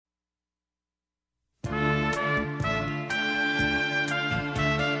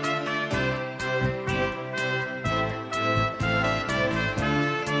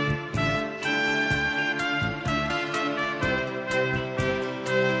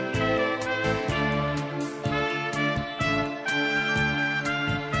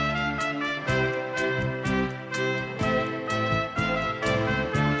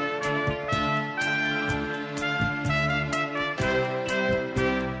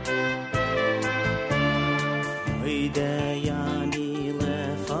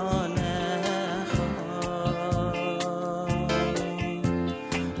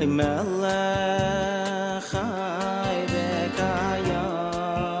melech chai v'kayam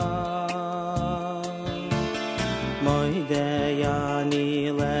moidei ani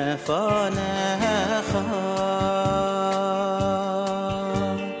lefanecha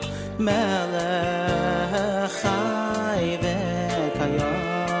melech chai v'kayam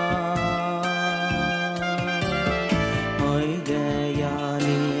moidei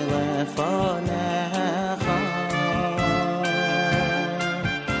ani lefanecha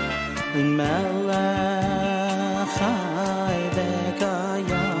melech chai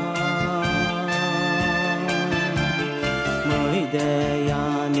v'kayam moidei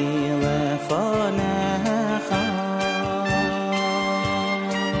ani lefanecha melech chai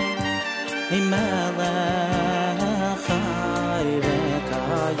v'kayam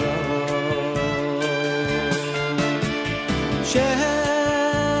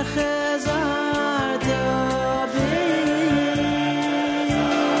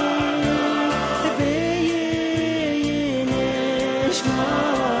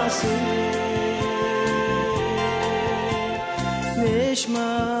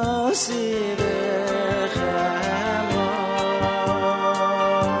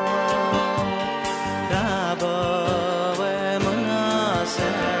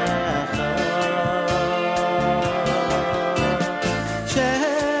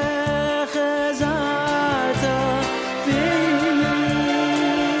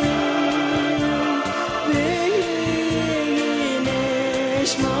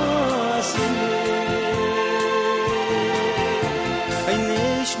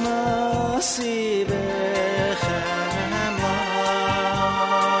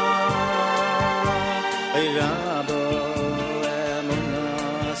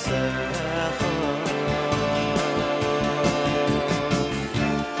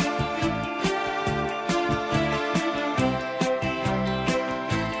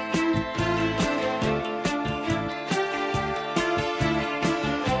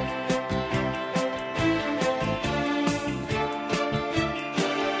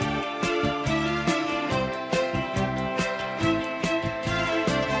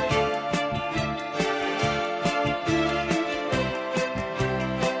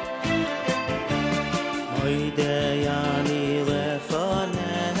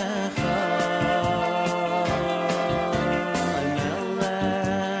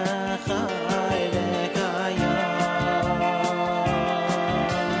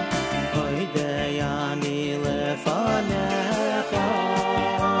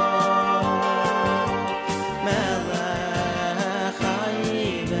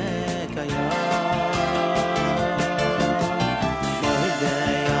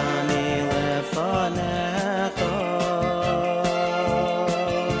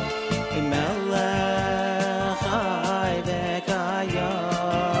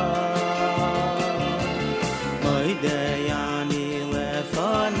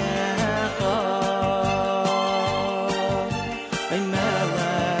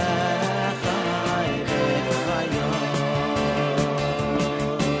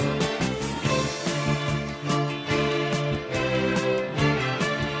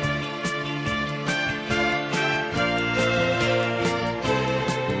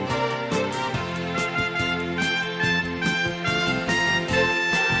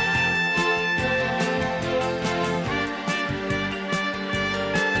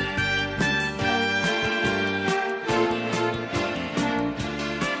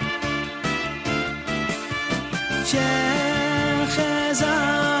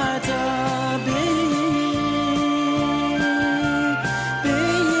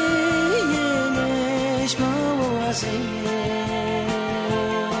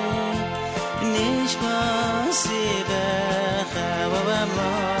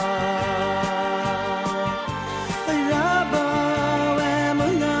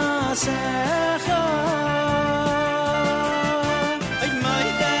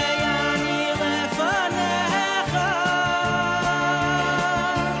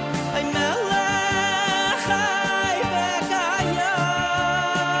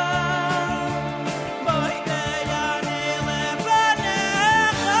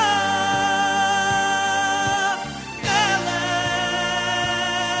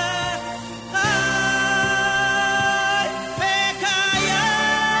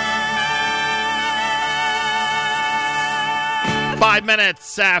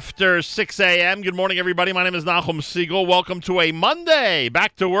Minutes after 6 a.m. Good morning, everybody. My name is Nachum Siegel. Welcome to a Monday.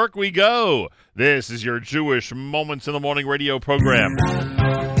 Back to work we go. This is your Jewish Moments in the Morning radio program.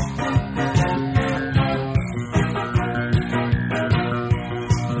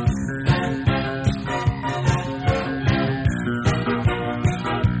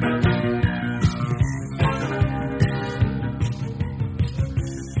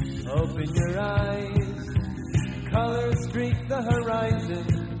 Open your eyes, colors streak the horizon.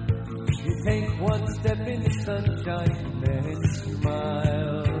 You take one step in the sunshine and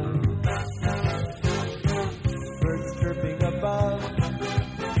smile. Birds chirping above,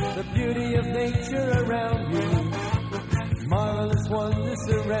 the beauty of nature around you. Marvelous wonders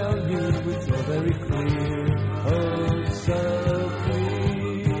surround you. It's all very clear, oh so clear.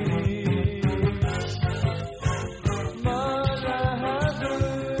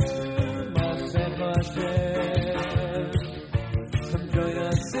 Come join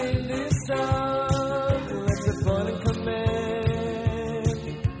us in this song. Let the fun commence.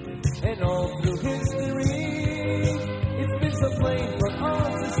 And all through history, it's been so plain for all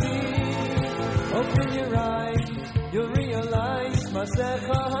to see. Open your eyes, you'll realize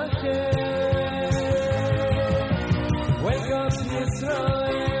Masecha Hashem. Wake up,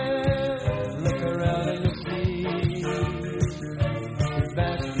 Yisrael. Look around and you'll see His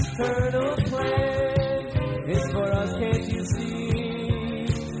vast eternal plan is for us, can't you see?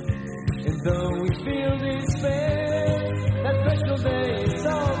 And though we feel despair, that special day is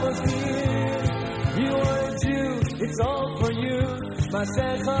almost here. You are a Jew, it's all for you,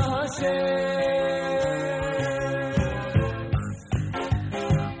 Masecha Hashem.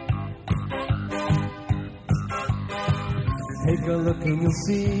 Take a look and you'll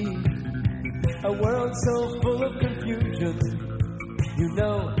see a world so full of confusion. You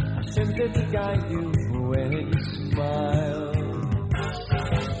know Hashem's there to guide you when you smile.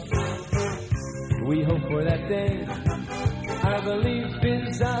 We hope for that day. Our belief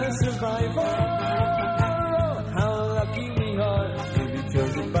is our survival. How lucky we are to be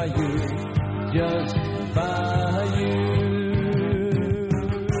chosen by you, just by you.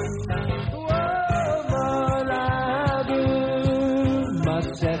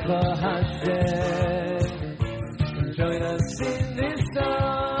 Masecha Hashem. Join us in this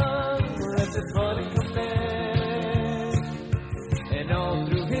song. Let the fun commence. And all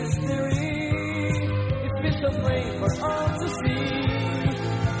through history, it's been so plain for all to see.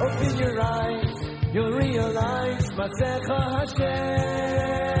 Open your eyes, you'll realize Masecha Hashem.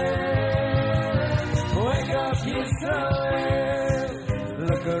 Wake up, Yisrael.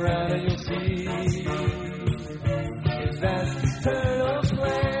 Look around and you'll see His vast eternal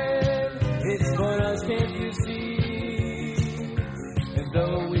plan. It's for us, can't you see? And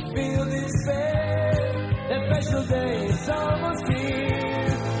though we feel despair, that special day is almost here.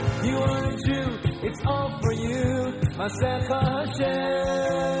 You are a Jew, it's all for you, Masecha Hashem.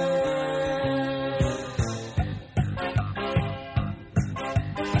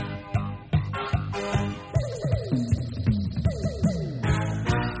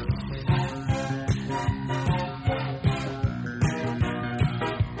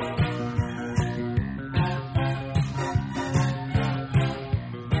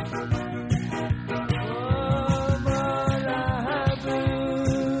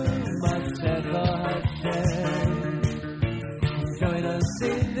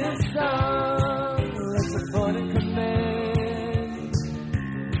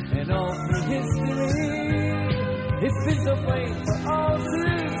 It's been so plain for all to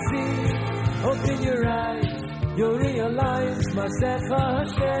see. Open your eyes, you'll realize Masecha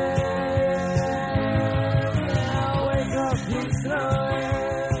Hashem. Now wake up,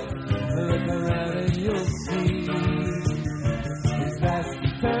 Yisrael. Look around and you'll see His vast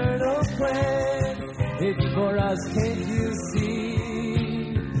eternal plan. It's for us, can't you see?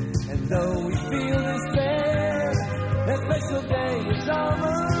 And though we feel despair, that special day is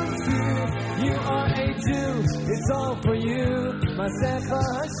almost here. You are a Jew, it's all for you, Masecha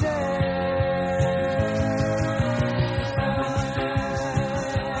Hashem.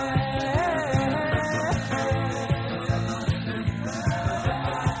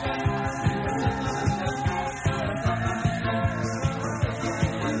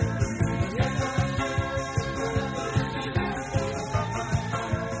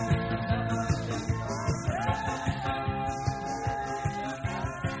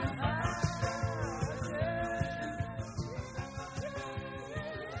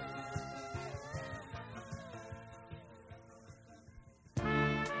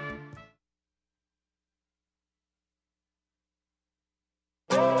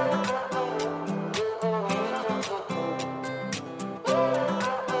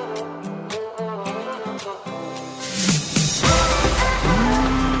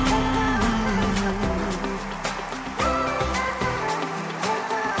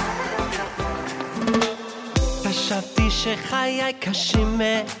 שחיי קשים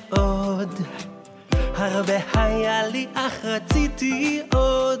מאוד, הרבה היה לי אך רציתי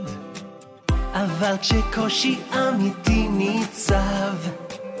עוד, אבל כשקושי אמיתי ניצב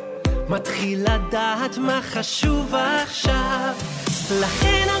מתחיל לדעת מה חשוב עכשיו,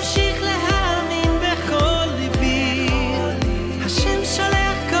 לכן אמשיך להאמין בכל ליבי, השם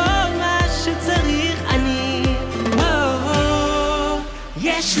שולח כל מה שצריך אני,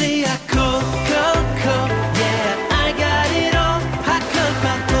 יש לי הכל, כל, כל, yeah, I got it all, הכל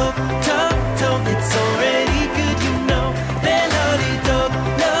כבר טוב, טוב, טוב, it's already good, you know, ולא לדאוג,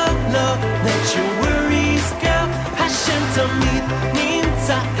 לא, לא, let your worries go, השם תמיד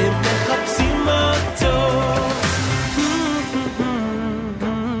נמצא, הם מחפשים אותו.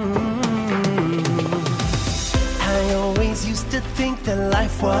 I always used to think that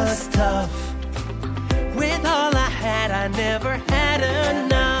life was tough, with all I had I never had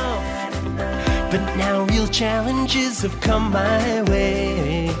enough, but now real challenges have come my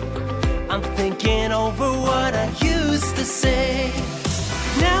way, I'm thinking over what I used to say,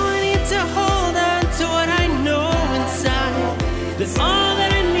 now I need to hold on to what I know inside, that all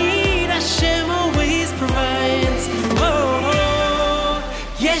that I need Hashem always provides,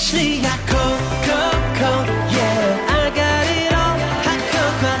 יש לי הכל, כל, כל, yeah, I got it all, הכל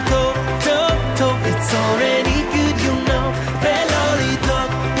כבר טוב, טוב, טוב, it's already good, you know, ולא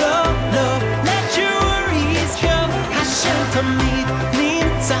לדאוג, לא, לא, let your worries go, השם תמיד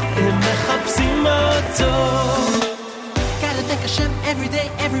נמצא, הם מחפשים אותו. Gotta thank Hashem every day,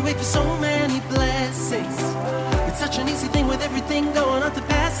 every week for so many blessings, it's such an easy thing with everything going on to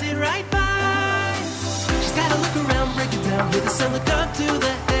pass it right by, just gotta look around, break it down, hear the sun look up to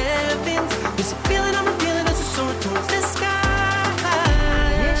the heavens, there's a feeling I'm feeling as a soar towards the sky.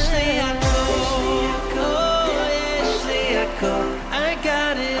 יש לי הכל, יש לי הכל, I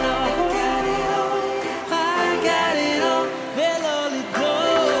got it all, I got it all, ולא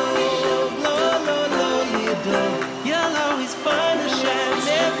לדאוג, לא, לא, לא לדאוג, you'll always find a chance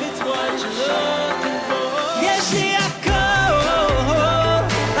if it's what you're looking for. יש לי הכל,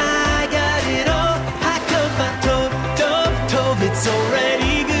 I got it all, הכל כבר טוב, טוב, טוב, it's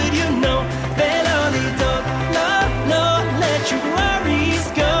already good, you know, ולא לדאוג, לא, לא, let your worries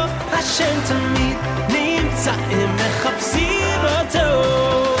go, השם תמיד נמצא, הם מחפשים אותו.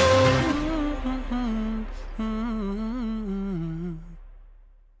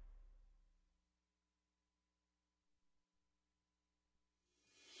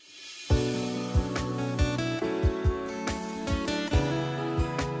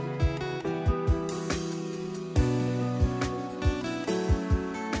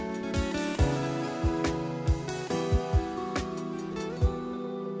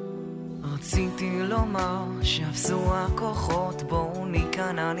 רציתי לומר שאפסו הכוחות, בואו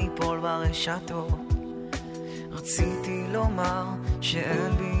ניכנע ניפול ברשתות. רציתי לומר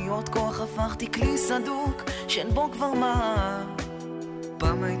שאין בי עוד כוח, הפכתי כלי סדוק שאין בו כבר מה.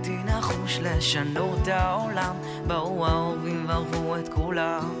 פעם הייתי נחוש לשנות העולם, באו האורבים וערבו את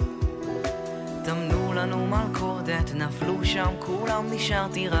כולם, תמנו לנו מלכודת, נפלו שם כולם,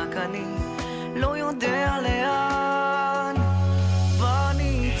 נשארתי רק אני, לא יודע לאן,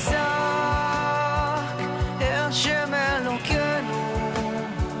 ואני צעק אל השם אלוקינו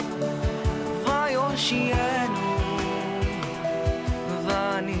ויושיענו,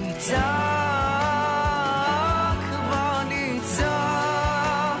 ואני צעק ואני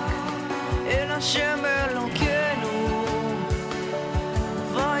צעק אל השם אלוקינו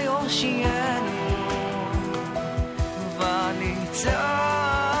ויושיענו, ואני צעק.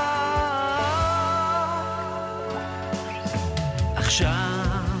 עכשיו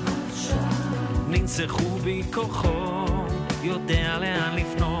ננצחו בי כוחות, יודע לאן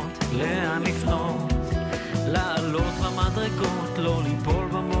לפנות, לאן לפנות, לעלות במדרגות, לא ליפול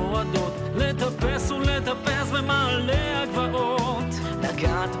במורדות, לטפס ולטפס במעלה הגבעות,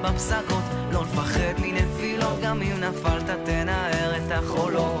 לגעת בפסקות, לא לפחד מנפילות, גם אם נפלת תנער את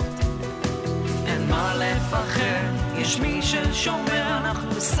החולות. אין מה לפחד, יש מי ששומע, אנחנו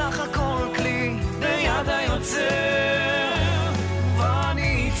בסך הכל כלי ביד היוצר,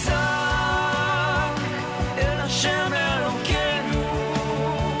 ואני צעק אל השם אלוקינו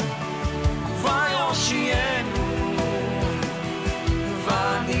ויושיענו,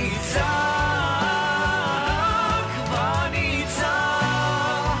 ואני צעק ואני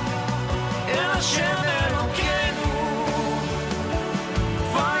צעק אל השם אלוקינו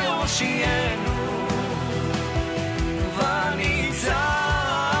ויושיענו, ואני צעק.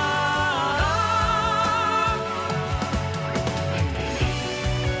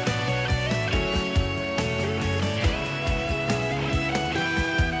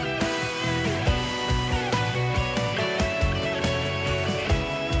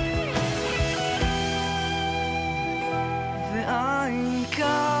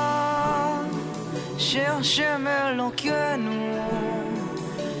 והעיקר שהשם אלוקינו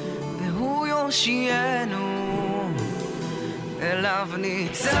יושיענו, אליו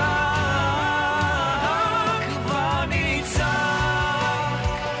ניצק וניצק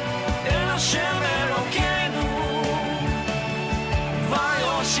אל השם אלוקינו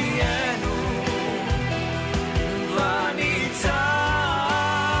ויושיענו וניצק.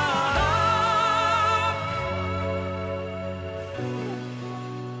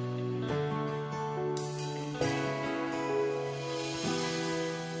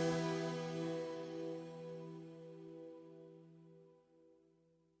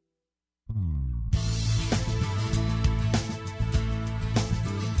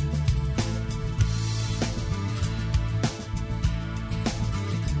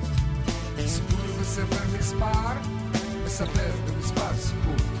 ספר מספר, מספר במספר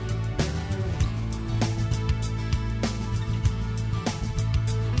סיפור.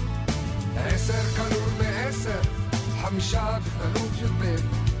 עשר כלול מעשר, חמישה בכללות של בן,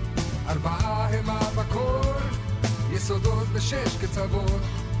 ארבעה המה בקור, יסודות בשש קצוות,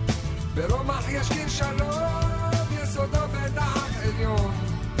 ברומח ישכין שלום, יסודו בדעת עליון,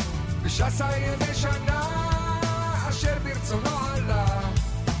 בשסה ימי שנה, אשר ברצונו עלה,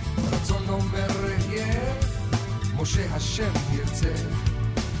 רצון אומר יהיה, משה השם ירצה,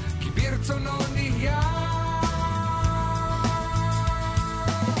 כי ברצונו נהיה.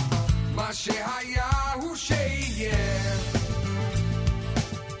 מה שהיה הוא שיהיה,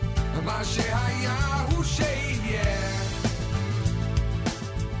 מה שהיה הוא שיהיה,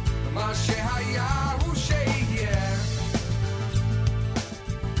 מה שהיה הוא שיהיה.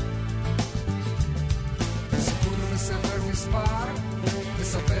 סיפור מספר מספר,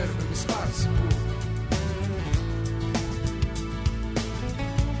 מספר במספר סיפור.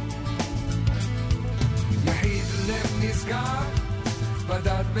 יחיד לב נסגר,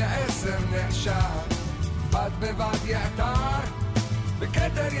 בדד בעשר נחשב, בד בבד יעתר,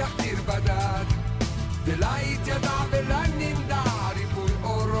 בכתר יחתיר בדד, דלית ידע ולנמדע, ריבוי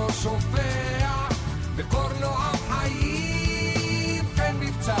אורו שופע, בקורנו עם חיים, כן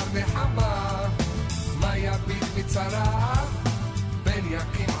מבצר נחמה, מה יביט מצריו, בן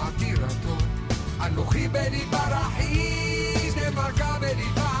יקים עתירתו, אנוכי בני ברחיז, דמרקה בני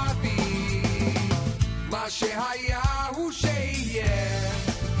בעבי, מה שהיה הוא שיהיה,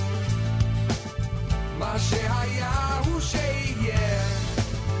 מה שהיה הוא שיהיה,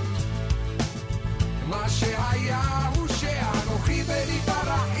 מה שהיה הוא שאנוכי בני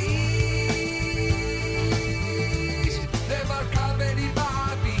ברחיז, דמרקה בני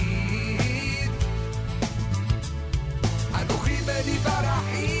בעבי, אנוכי בני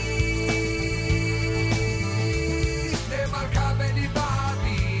ברחיז, דמרקה בני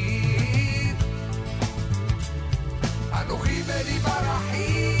בעבי, אנוכי בני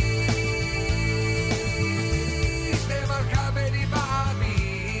ברחיז, דמרקה בני בעבי.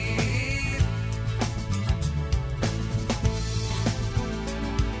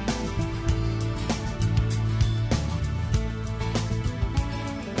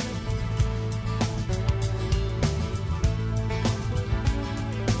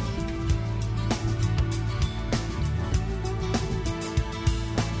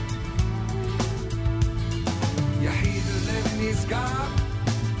 יחיד לב נסגר,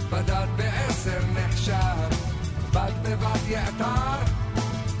 בדד בעשר נחשב, בד בבד יעתר,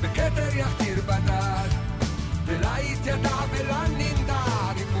 בכתר יחתיר בדד, דלית ידע ולנמדע,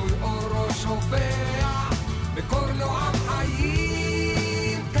 ריבוי אורו שופע, בקורנו עם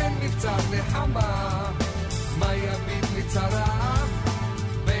חיים, כן מבצר נחמה, מה יביט מצריו,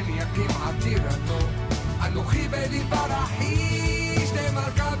 בן יקים עתירתו, אנוכי בני ברחיז,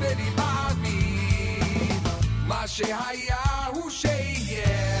 דמרקה בני בעבי, מה שהיה הוא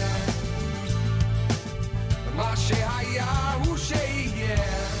שיהיה, מה שהיה הוא שיהיה,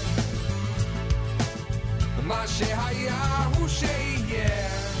 מה שהיה הוא שיהיה,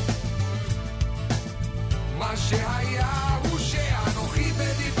 מה שהיה הוא שאנוכי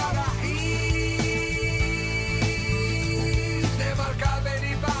בני ברחיז, דמרקה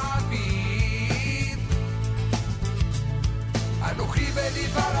בני בעביד, אנוכי בני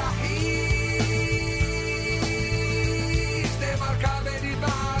ברחיז, דמרקה בני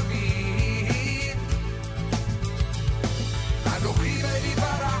בעביד, אנוכי בני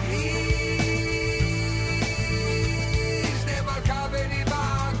ברחיז, דמרקה בני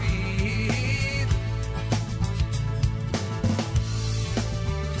בעביד.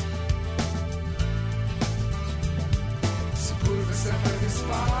 סיפור בספר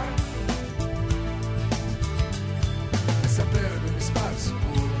מספר, מספר במספר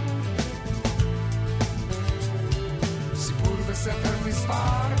סיפור. סיפור בספר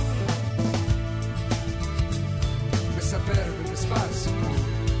מספר, מספר במספר סיפור.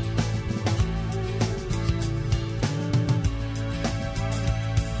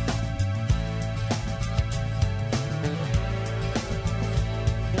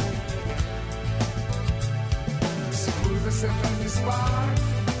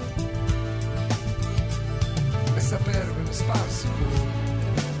 מספר סיפור.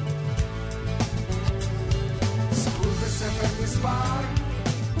 סיפור בספר מספר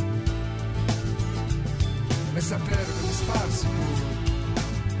מספר במספר סיפור.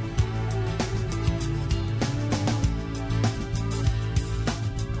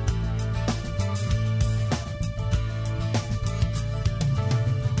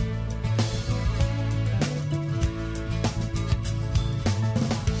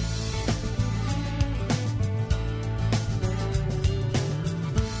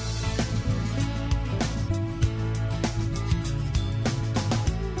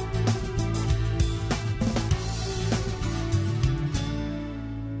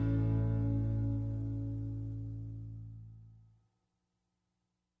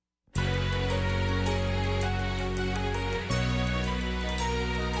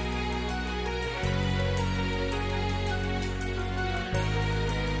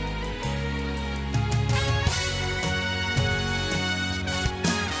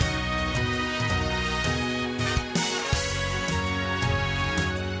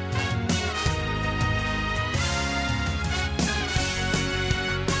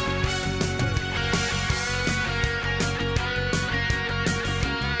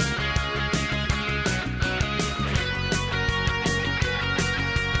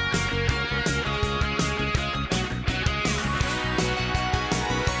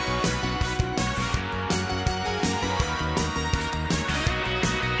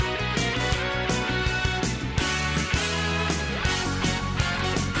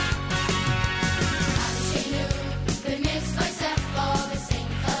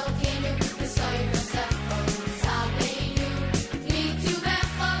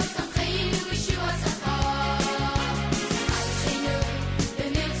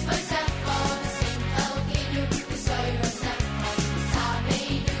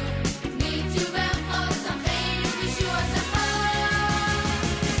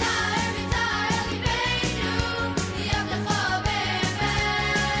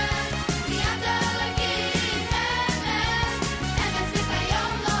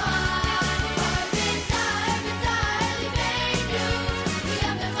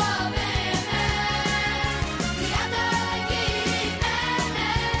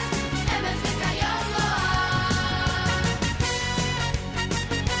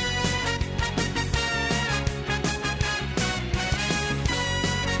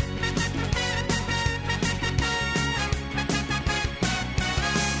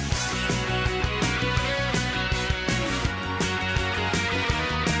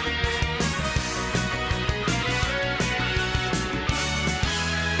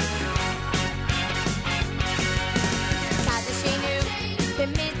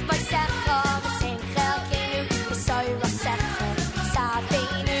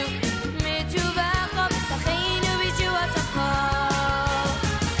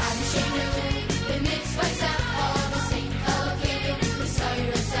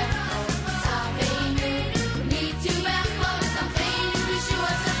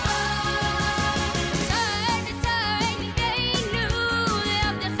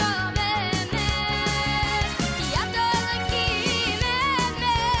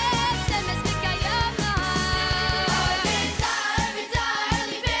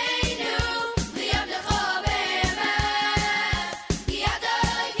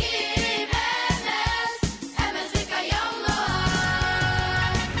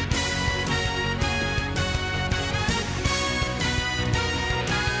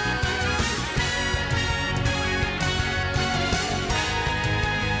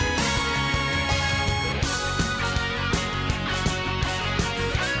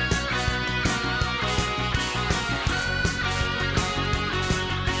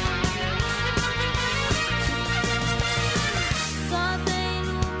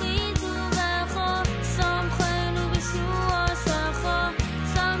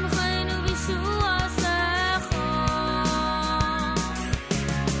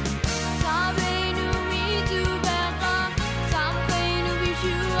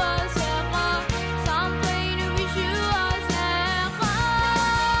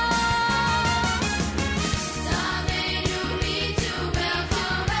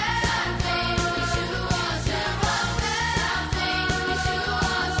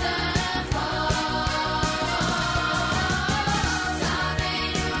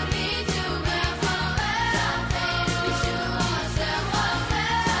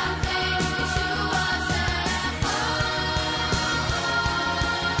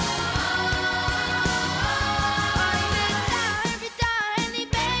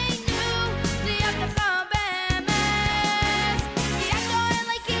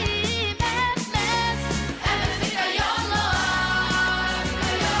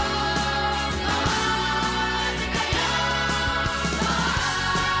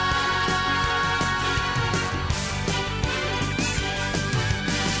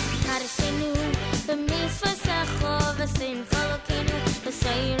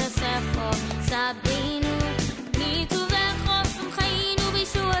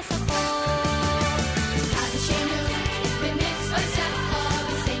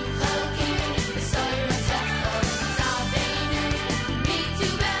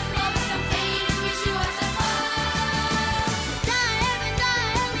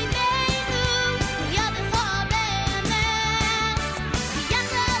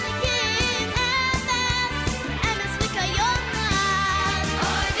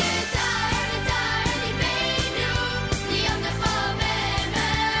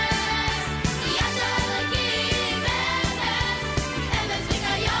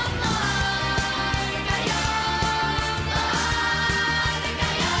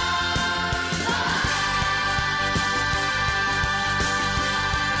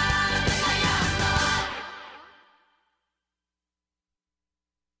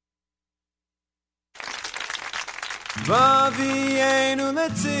 ואבינו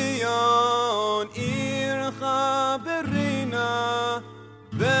לציון עירך ברינה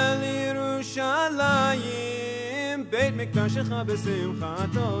ולירושלים בית מקדשך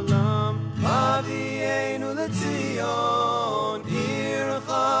בשמחת עולם אבינו לציון עירך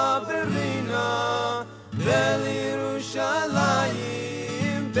ברינה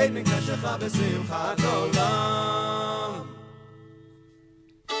ולירושלים בית מקדשך בשמחת עולם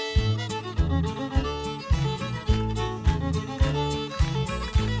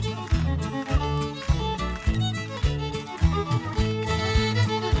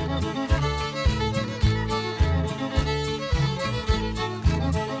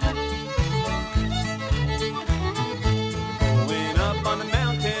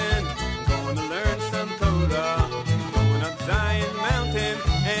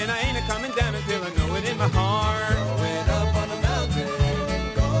my heart. Going up on the mountain,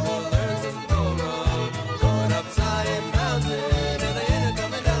 gonna learn some Torah. Going up Zion Mountain, and I ain't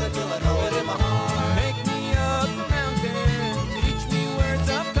coming down until I know it in my heart. Take me up the mountain, teach me words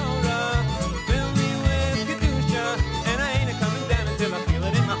of Torah. Fill me with Kedusha, and I ain't coming down until I feel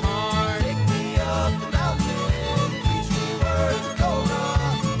it in my heart. Take me up the mountain, teach me words of Torah.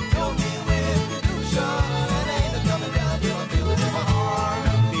 Fill me with Kedusha, and I ain't coming down until I feel it in my heart.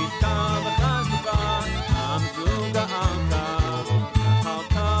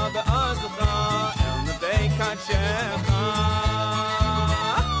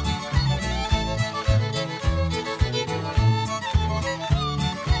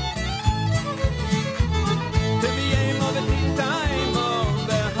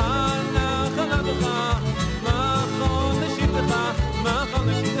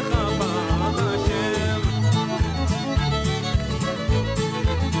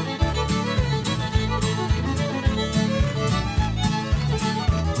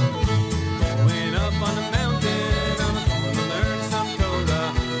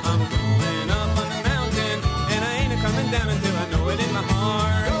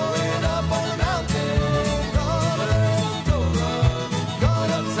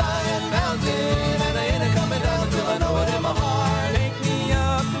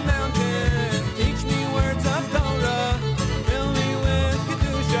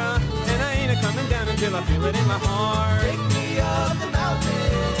 Till I feel it in my heart. Take me up the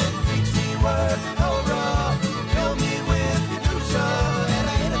mountain, teach me words of Torah. Fill me with Kedusha, and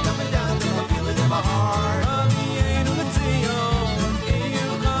I ain't coming down till I feel it in my heart. Avienu l'Tzion,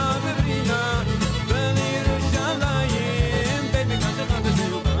 Ircha b'Rina, v'Lirushalayim, Beit Mikdashcha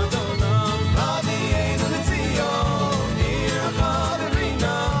b'Simchat Olam. Avienu l'Tzion, Ircha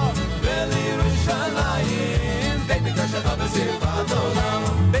b'Rina, v'Lirushalayim, Beit Mikdashcha b'Simchat Olam.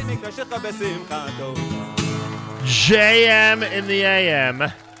 JM in the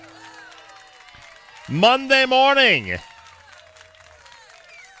AM. Monday morning.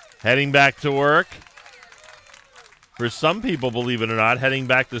 Heading back to work. For some people, believe it or not, heading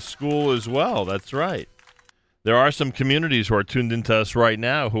back to school as well. That's right. There are some communities who are tuned into us right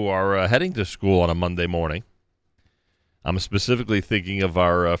now who are heading to school on a Monday morning. I'm specifically thinking of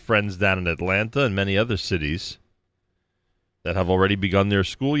our friends down in Atlanta and many other cities that have already begun their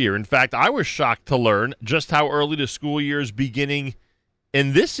school year. In fact, I was shocked to learn just how early the school year is beginning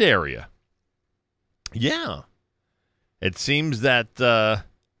in this area. Yeah. It seems that a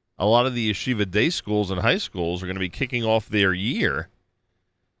lot of the yeshiva day schools and high schools are going to be kicking off their year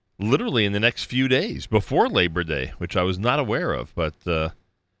literally in the next few days before Labor Day, which I was not aware of. But I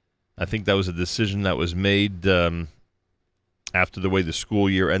think that was a decision that was made after the way the school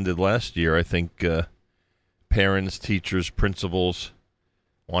year ended last year. I think parents, teachers, principals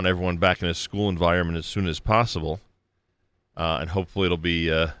want everyone back in a school environment as soon as possible. And hopefully it'll be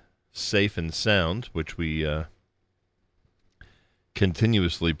safe and sound, which we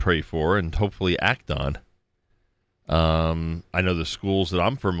continuously pray for and hopefully act on. I know the schools that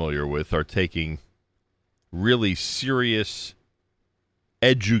I'm familiar with are taking really serious,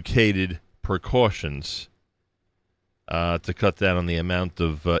 educated precautions to cut down on the amount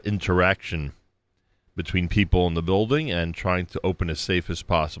of interaction between people in the building and trying to open as safe as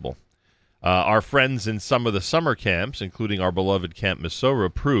possible. Our friends in some of the summer camps, including our beloved Camp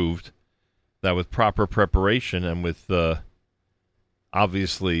Mesorah, proved that with proper preparation and with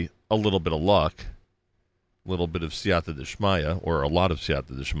obviously a little bit of luck, a little bit of siyata d'shmaya, or a lot of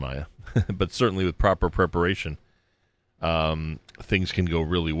siyata d'shmaya, but certainly with proper preparation, things can go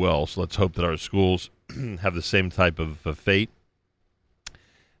really well. So let's hope that our schools have the same type of fate,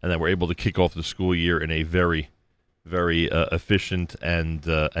 and that we're able to kick off the school year in a very, very efficient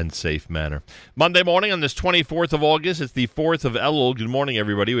and safe manner. Monday morning on this 24th of August, it's the 4th of Elul. Good morning,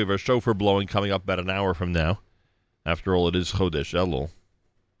 everybody. We have our shofar blowing coming up about an hour from now. After all, it is Chodesh Elul.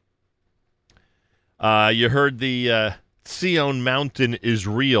 You heard the Zion Mountain is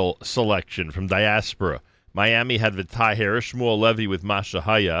Real selection from Diaspora. Miami had V'Taher, Shmuel Levy with Masha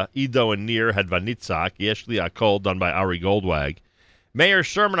Haya, Ido and Nir had Vanitzak, Yeshli Akol done by Ari Goldwag. Mayor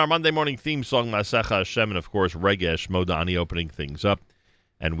Sherman, our Monday morning theme song, Masecha Hashem, and of course Regesh Modani opening things up.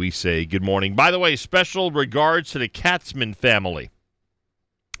 And we say good morning. By the way, special regards to the Katzman family.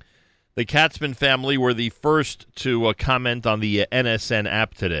 The Katzman family were the first to comment on the NSN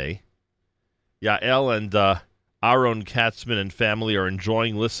app today. Yael and Aaron Katzman and family are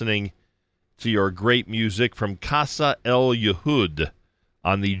enjoying listening to your great music from Casa El Yehud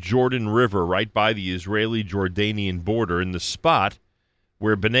on the Jordan River right by the Israeli-Jordanian border in the spot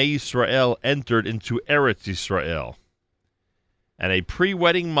where Bnei Yisrael entered into Eretz Yisrael. And a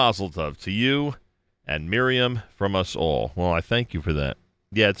pre-wedding mazel tov to you and Miriam from us all. Well, I thank you for that.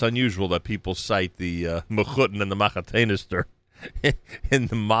 Yeah, it's unusual that people cite the Mechutin and the Machatenister in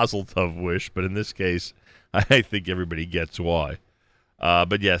the mazel tov wish, but in this case, I think everybody gets why.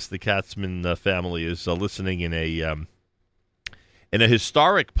 But yes, the Katzman family is listening in a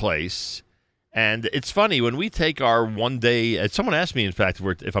historic place, and it's funny when we take our one day. Someone asked me, in fact,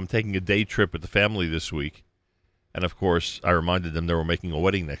 if I'm taking a day trip with the family this week, and of course, I reminded them they were making a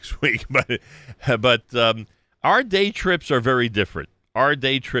wedding next week. But our day trips are very different. Our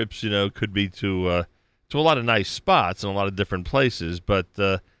day trips, could be to a lot of nice spots and a lot of different places, but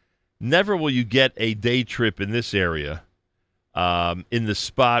never will you get a day trip in this area. In the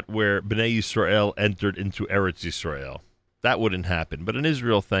spot where Bnei Yisrael entered into Eretz Yisrael. That wouldn't happen. But in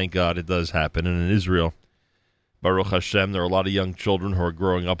Israel, thank God, it does happen. And in Israel, Baruch Hashem, there are a lot of young children who are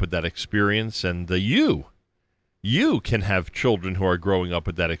growing up with that experience. And you can have children who are growing up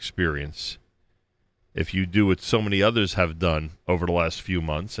with that experience if you do what so many others have done over the last few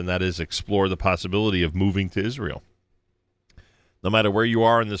months, and that is explore the possibility of moving to Israel. No matter where you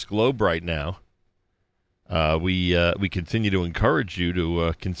are in this globe right now, we continue to encourage you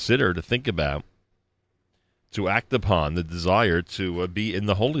to consider, to think about, to act upon the desire to be in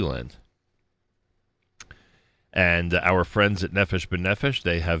the Holy Land. And our friends at Nefesh B'Nefesh,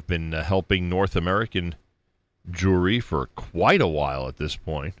 they have been helping North American Jewry for quite a while at this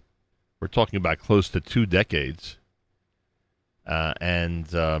point. We're talking about close to 2 decades. And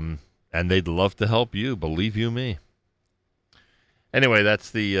they'd love to help you, believe you me. Anyway,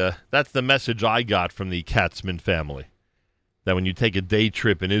 that's the message I got from the Katzman family, that when you take a day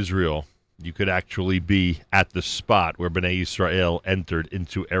trip in Israel, you could actually be at the spot where Bnei Yisrael entered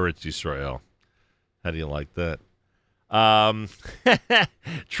into Eretz Yisrael. How do you like that?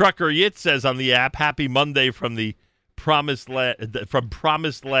 Trucker Yit says on the app, "Happy Monday from the Promised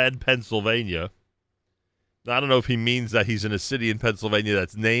Land, Pennsylvania." Now, I don't know if he means that he's in a city in Pennsylvania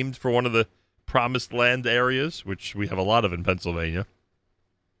that's named for one of the Promised Land areas, which we have a lot of in Pennsylvania,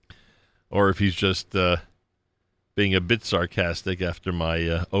 or if he's just being a bit sarcastic after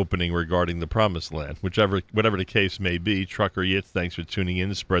my opening regarding the Promised Land. Whatever the case may be, Trucker Yitz, thanks for tuning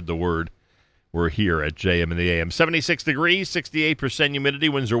in. Spread the word. We're here at JM in the AM. 76 degrees, 68% humidity,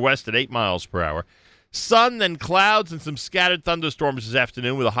 winds are west at 8 miles per hour. Sun, then clouds, and some scattered thunderstorms this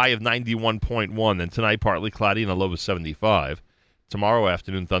afternoon with a high of 91.1. And tonight, partly cloudy and a low of 75. Tomorrow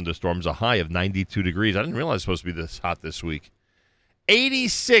afternoon, thunderstorms, a high of 92 degrees. I didn't realize it was supposed to be this hot this week.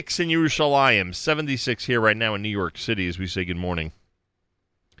 86 in Yerushalayim, 76 here right now in New York City as we say good morning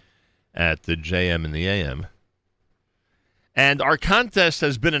at the JM and the AM. And our contest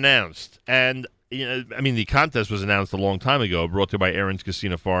has been announced. And, the contest was announced a long time ago, brought to you by Aaron's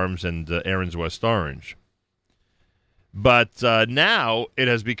Casino Farms and Aaron's West Orange. But now it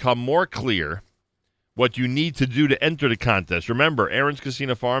has become more clear what you need to do to enter the contest. Remember, Aaron's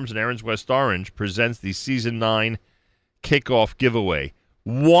Casino Farms and Aaron's West Orange presents the Season 9 kickoff giveaway.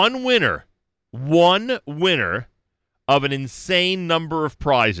 One winner of an insane number of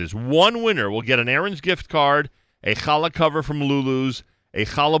prizes. One winner will get an Aaron's gift card, a challah cover from Lulu's, a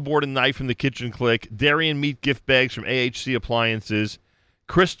challah board and knife from the Kitchen Click, dairy and meat gift bags from AHC Appliances,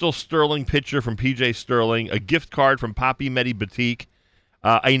 Crystal Sterling pitcher from PJ Sterling, a gift card from Papi Medi Boutique,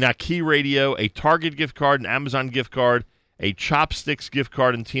 a Naki radio, a Target gift card, an Amazon gift card, a Chopsticks gift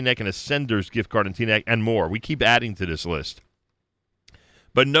card in Teaneck, and a Senders gift card in Teaneck, and more. We keep adding to this list.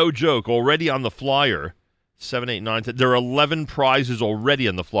 But no joke, already on the flyer, 7, 8, 9, 10, there are 11 prizes already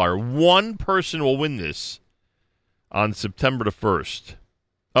on the flyer. One person will win this on September the 1st.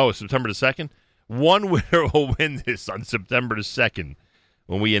 Oh, September the 2nd? One winner will win this on September the 2nd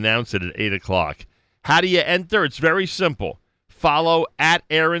when we announce it at 8 o'clock. How do you enter? It's very simple. Follow at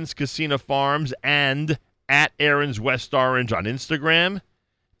Aaron's Casino Farms and at Aaron's West Orange on Instagram.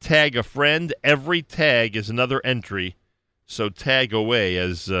 tag a friend. Every tag is another entry, so tag away,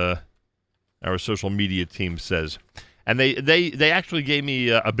 as our social media team says. And they actually gave me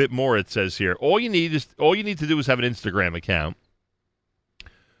a bit more. It says here, all you need to do is have an Instagram account.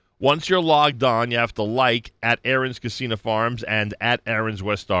 Once you're logged on, you have to like at Aaron's Casino Farms and at Aaron's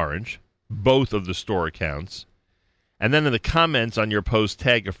West Orange, both of the store accounts. And then in the comments on your post,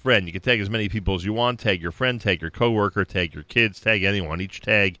 tag a friend. You can tag as many people as you want. Tag your friend, tag your coworker, tag your kids, tag anyone. Each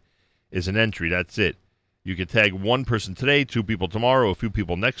tag is an entry. That's it. You can tag one person today, 2 people tomorrow, a few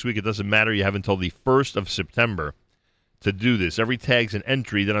people next week. It doesn't matter. You have until the 1st of September to do this. Every tag's an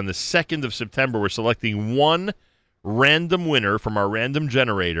entry. Then on the 2nd of September, we're selecting one random winner from our random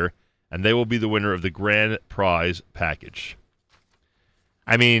generator, and they will be the winner of the grand prize package.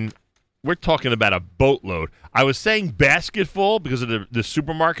 I mean, we're talking about a boatload. I was saying basketful because of the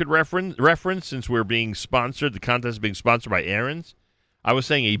supermarket reference, since we're being sponsored, the contest is being sponsored by Aaron's. I was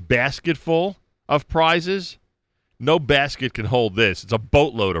saying a basketful of prizes. No basket can hold this. It's a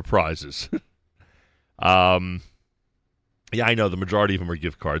boatload of prizes. Yeah, I know. The majority of them are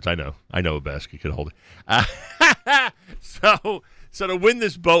gift cards. I know a basket can hold it. So to win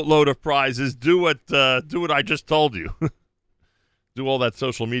this boatload of prizes, do what I just told you. Do all that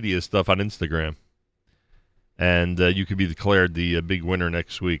social media stuff on Instagram. And you could be declared the big winner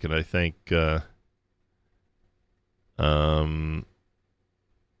next week. And I think I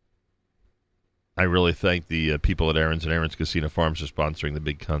really thank the people at Aaron's and Aaron's Casino Farms for sponsoring the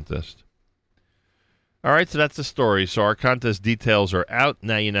big contest. All right, so that's the story. So our contest details are out.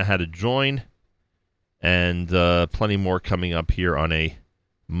 Now you know how to join. And plenty more coming up here on a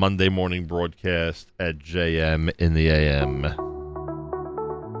Monday morning broadcast at JM in the AM.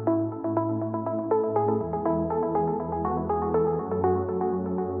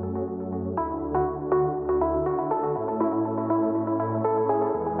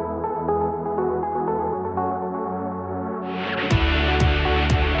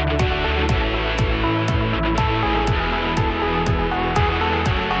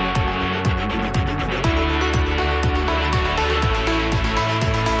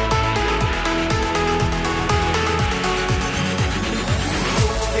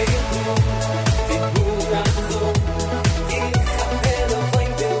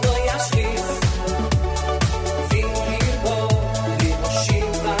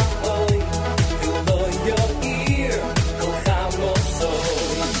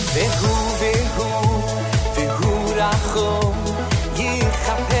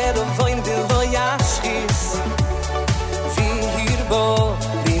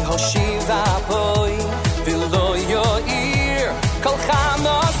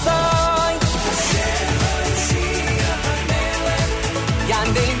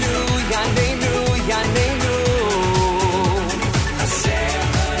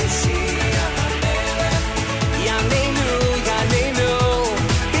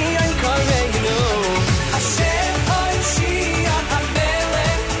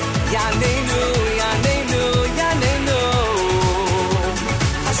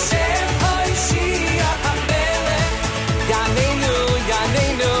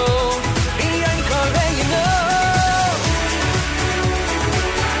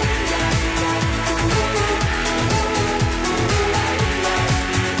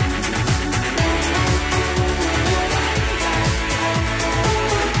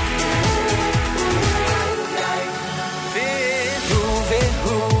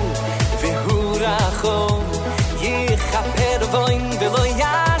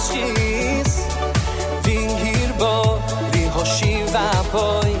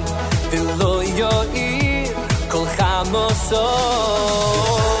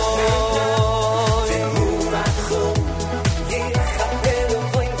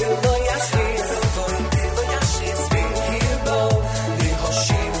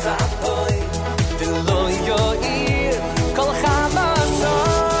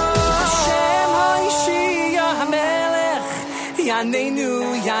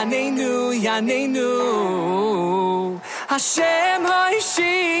 Hashem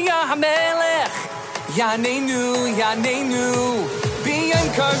Hoshia HaMelech Yanenu, Yanenu B'yom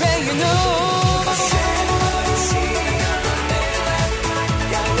Kareinu Hashem Hoshia HaMelech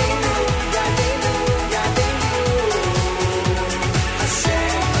Yanenu, Yanenu, Yanenu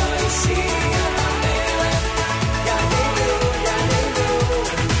Hashem Hoshia HaMelech Yanenu, Yanenu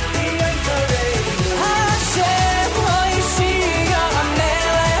B'yom Kareinu Hashem Hoshia HaMelech Yanenu,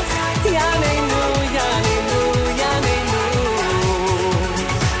 Yanenu Yanenu, Yanenu,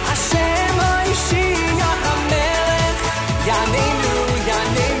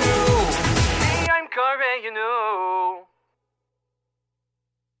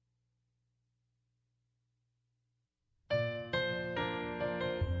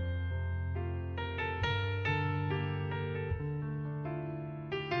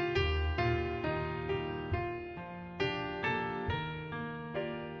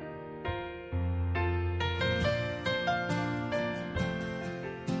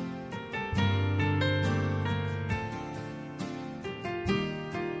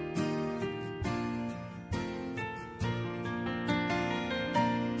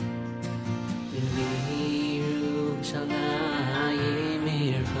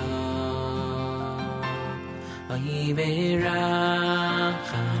 berachamim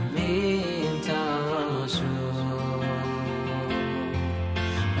tashu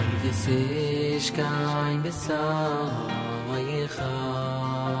Oy v'sish kain b'saycha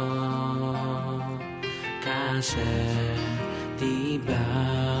Kasher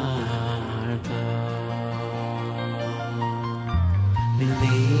dibarta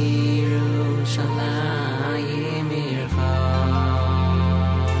B'Yerushalayim ircha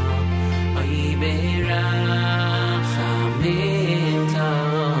Oy berachamim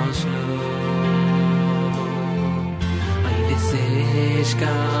tashu Oy v'sish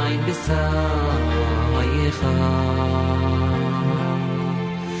kain b'saycha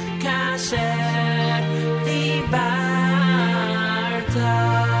Kasher dibarta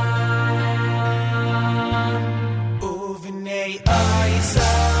Uvnei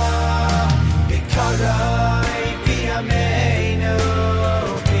Isa B'karai B'yameinu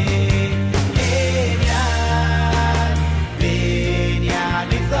Binyan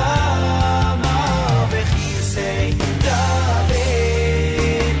Nidlama V'chisei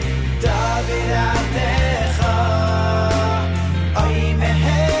David Avdecha Oy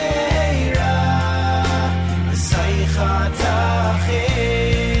Meheira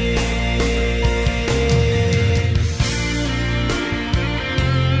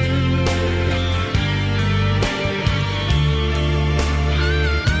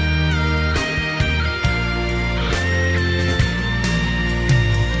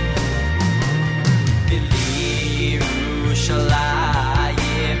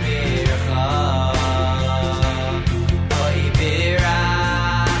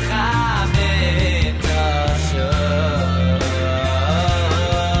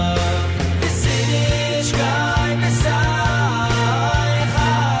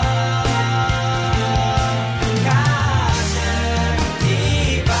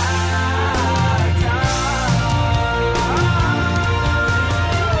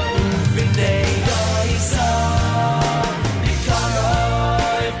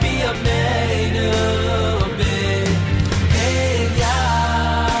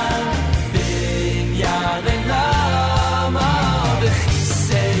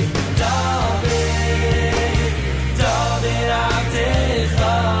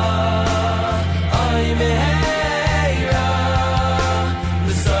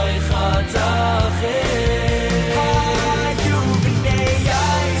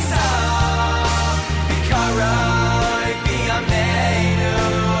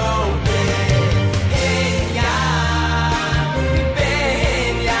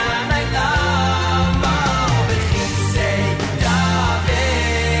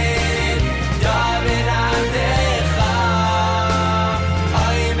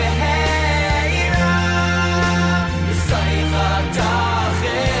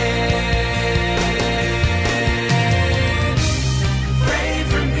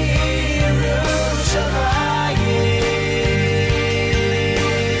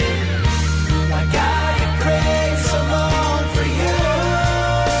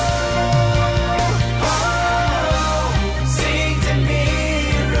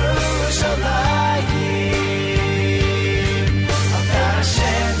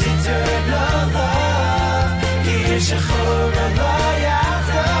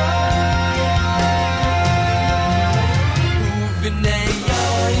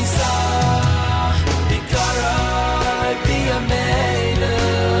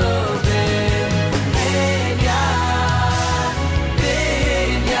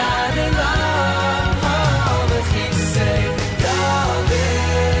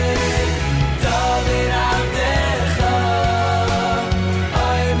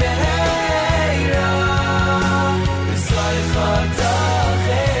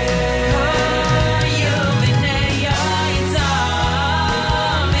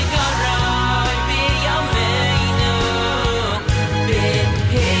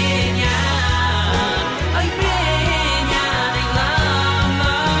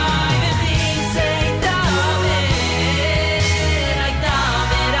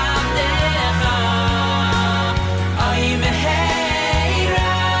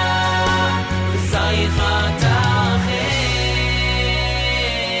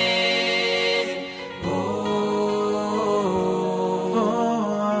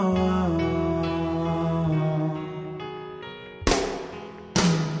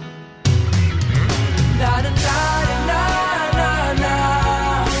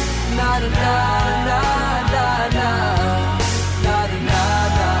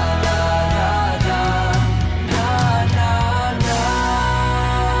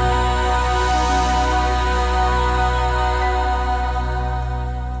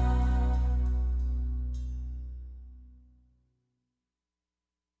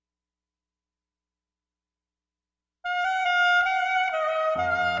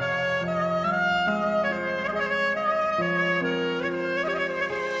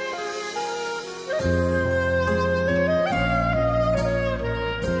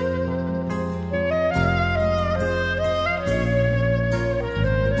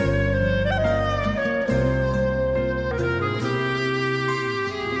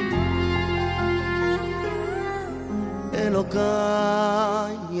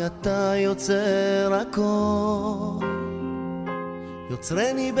אתה יוצר הכל,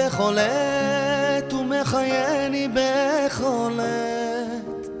 יוצרני בכל עת ומחייני בכל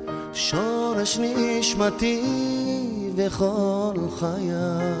עת, שורש נשמתי וכל חיי.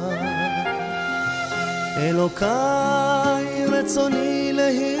 אלוקיי רצוני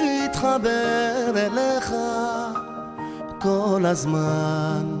להתחבר אליך כל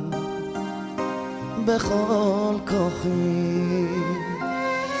הזמן בכל כוחי.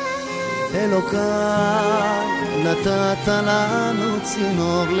 אלוקיי נתת לנו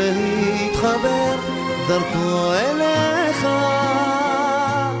צינור להתחבר דרכו אליך,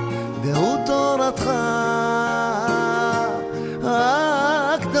 והוא תורתך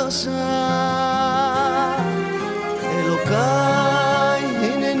הקדושה. אלוקיי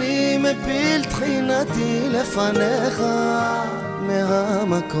הנני מפיל תחינתי לפניך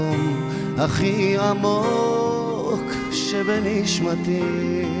מהמקום הכי עמוק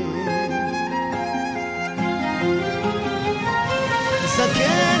שבנשמתי.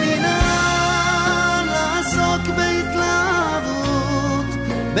 זכני נא לעסוק בהתלהבות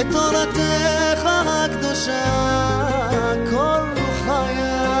בתורתך הקדושה כל חיי,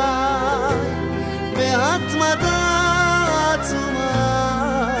 בהתמדה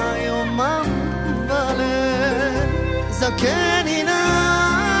עצומה יומם וליל. זכני נא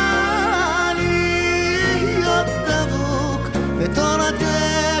להיות דבוק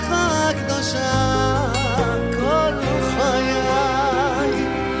בתורתך הקדושה כל חיי,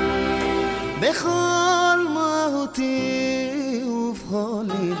 בכל מהותי ובכל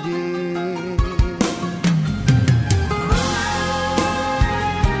ליבי.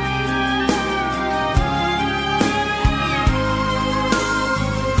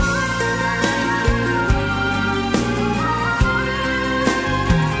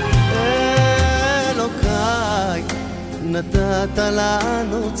 אלוקיי נתת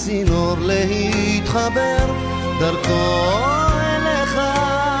לנו צינור להתחבר דרכו אליך,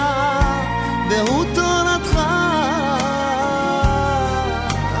 והוא תורתך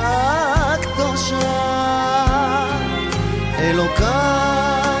הקדושה.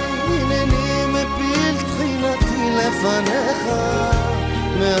 אלוקיי הנני מפיל תחינתי לפניך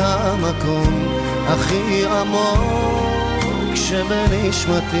מהמקום הכי עמוק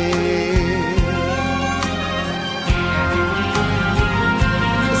שבנשמתי.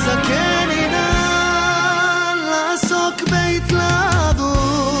 זכני נא לעסוק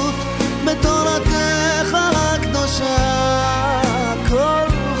בהתלהבות בתורתך הקדושה כל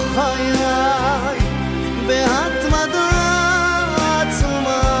חיי, בהתמדה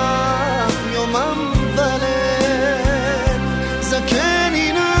עצומה יומם וליל. זכני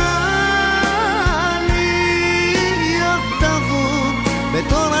נא להיות דבוק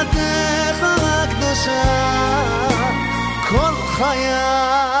בתורתך הקדושה כל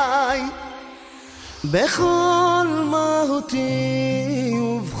חיי, בכל מהותי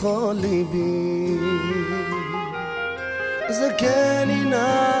ובכל ליבי. זכני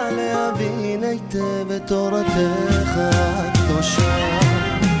נא להבין היטב את תורתך הקדושה.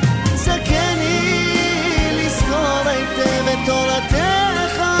 זכני לזכור היטב את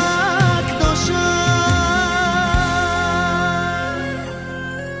תורתך הקדושה.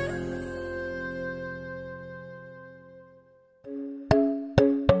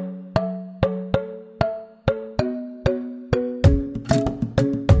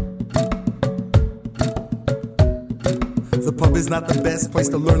 The pub is not the best place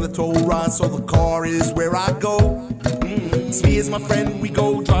to learn the Torah, so the car is where I go. Zvi is my friend, we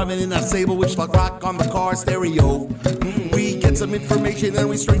go driving in our Sable with Schlag Rock on the car stereo. We get some information and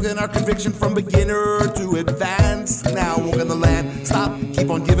we strengthen our conviction from beginner to advanced. Now walking the land, stop, keep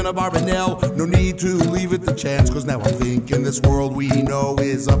on giving up Barbanel. No need to leave it to chance, cause now I'm thinking this world we know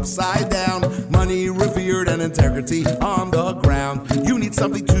is upside down. Money revered and integrity on the ground. You need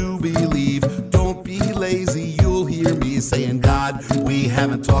something to believe, don't be lazy. You'll hear me saying, God, we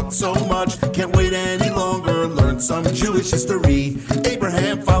haven't talked so much, can't wait any longer, learn some Jewish history.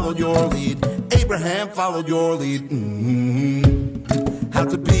 Abraham followed your lead, Abraham followed your lead. How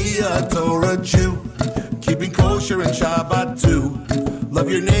to be a Torah Jew, keeping kosher and Shabbat too. Love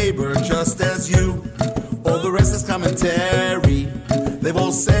your neighbor just as you. All the rest is commentary. They've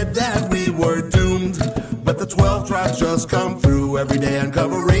all said that we were doomed, but the 12 tribes just come through every day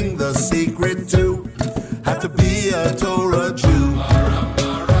uncovering the secret too. How to be a Torah Jew.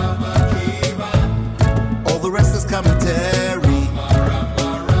 All the rest is commentary.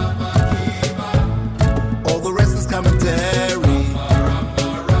 All the rest is commentary.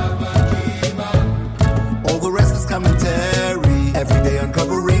 All the rest is commentary. Every day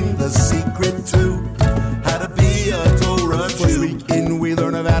uncovering the secret too. How to be a Torah Jew. First week in we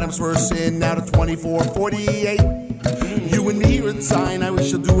learn of Adam 24:48. You and me are the sign, I we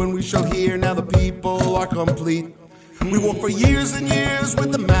shall do and we shall hear. Now the people are complete. We walk for years and years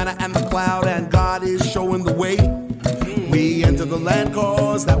with the manna and the cloud, and God is showing the way. We entered the land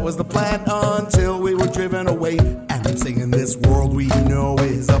cause that was the plan until we were driven away. And I'm singing this world we know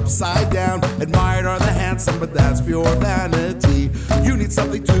is upside down. Admired are the handsome, but that's pure vanity. You need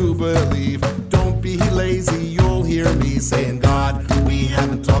something to believe. Don't be lazy, you'll hear me saying, God, we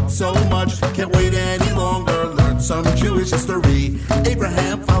haven't talked so much. Can't wait any longer, learn some Jewish history.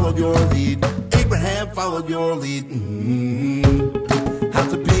 Abraham followed your lead. Abraham followed your lead. How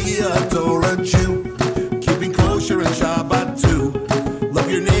to be a Torah Jew. Kosher and Shabbat too. Love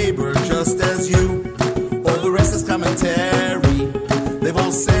your neighbor just as you. All the rest is commentary. They've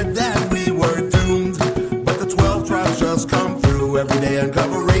all said that we were doomed, but the 12 tribes just come through every day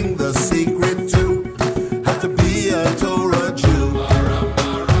uncovering the secret too. How to be a Torah Jew.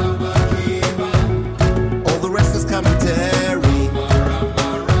 All the rest is commentary.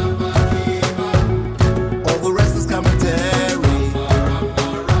 All the rest is commentary.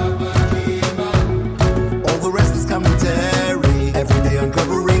 Every day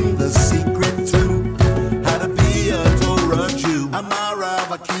uncovering the secret to how to be a Torah Jew. Amar Rav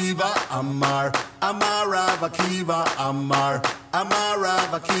Akiva, Amar, Amar Rav Akiva, Amar, Amar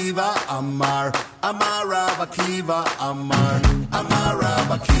Rav Akiva, Amar, Amar Rav Akiva, Amar, Amar Rav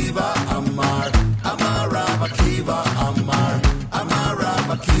Akiva, Amar, Amar Rav Akiva, Amar, Amar Rav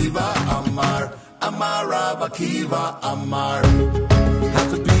Akiva, Amar, Amar Rav Akiva, Amar. How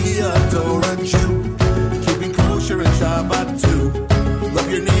to be a Torah Jew. Kosher and Shabbat too. Love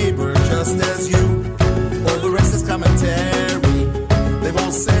your neighbor just as you. All the rest is commentary. They've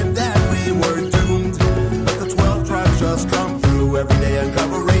all said that we were doomed, but the 12 tribes just come through every day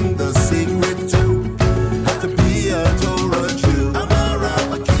uncovering the secret too. How to be a Torah Jew. Amar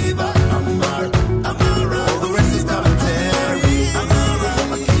Rav Akiva, Amar, Amar Rav. All the rest is commentary. Amar Rav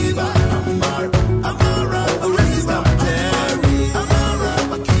Akiva, Amar, Amar Rav. All the rest is commentary. Amar Rav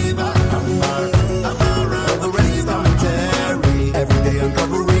Akiva, Amar, Amar Rav. Every day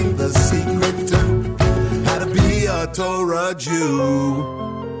uncovering the secret to how to be a Torah Jew.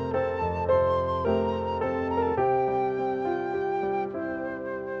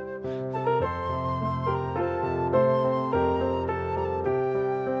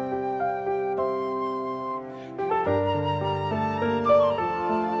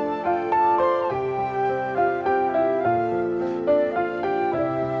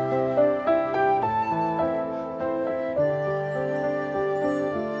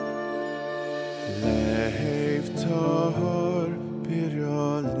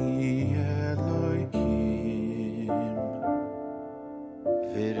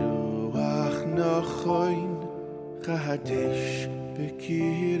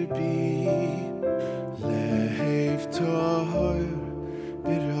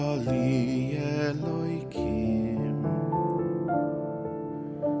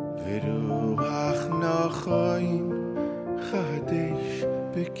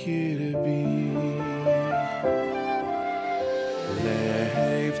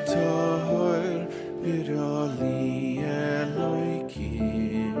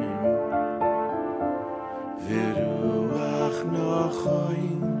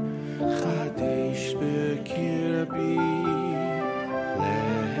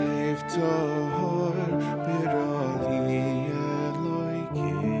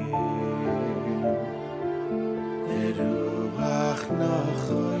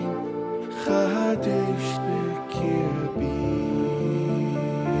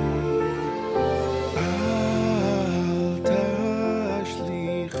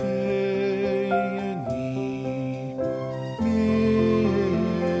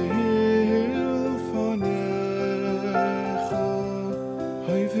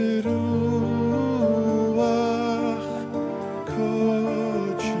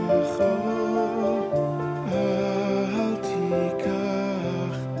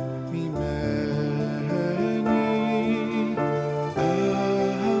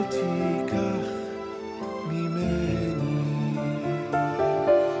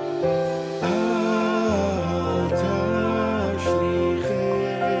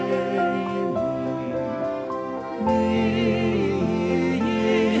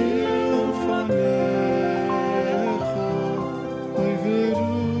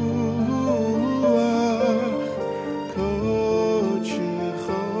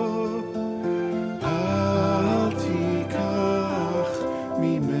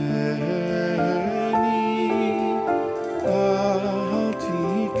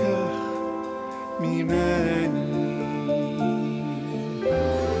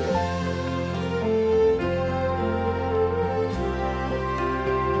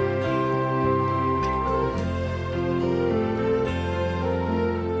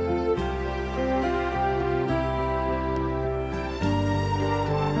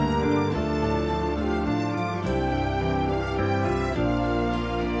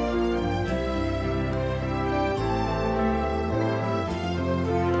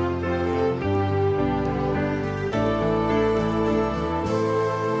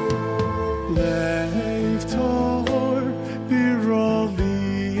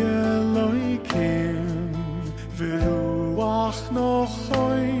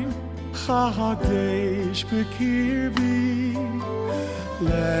 בקרבי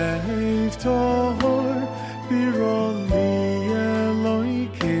לב טהור בירור לי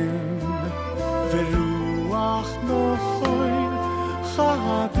אלוהיקים ורוח נכון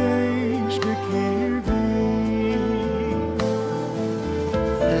חדש בקרבי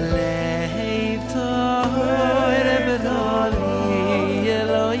לב טהור בירור לי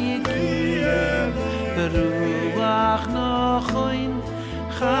אלוהיקים ורוח נכון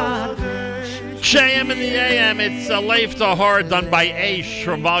חדש. JM in the AM, it's Leif Tahor done by Aish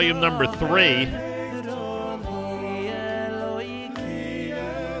from volume number 3.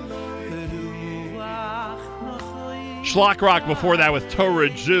 Shlock Rock before that with Torah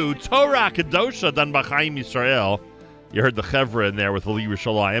Jew. Torah Kedosha done by Chaim Yisrael. You heard the Chevra in there with Ali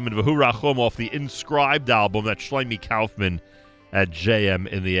Rishalayim and Vahu Rachum off the Inscribed album. That's Shlomi Kaufman at JM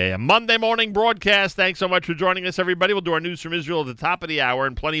in the AM. Monday morning broadcast. Thanks so much for joining us, everybody. We'll do our news from Israel at the top of the hour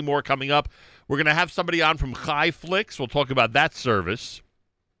and plenty more coming up. We're going to have somebody on from Chai Flix. We'll talk about that service.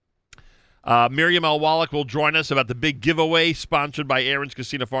 Miriam L. Wallach will join us about the big giveaway sponsored by Aaron's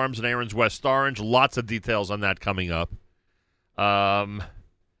Casino Farms and Aaron's West Orange. Lots of details on that coming up.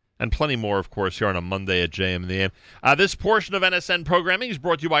 And plenty more, of course, here on a Monday at JM in the AM. This portion of NSN programming is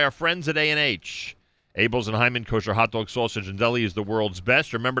brought to you by our friends at A&H. Abel's and Hyman Kosher Hot Dog Sausage and Deli is the world's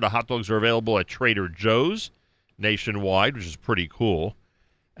best. Remember, the hot dogs are available at Trader Joe's nationwide, which is pretty cool.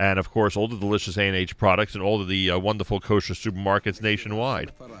 And, of course, all the delicious A&H products and all of the wonderful kosher supermarkets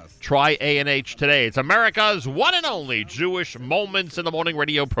nationwide. Try A&H today. It's America's one and only Jewish Moments in the Morning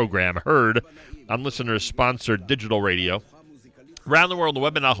radio program, heard on listener-sponsored digital radio. Around the world, the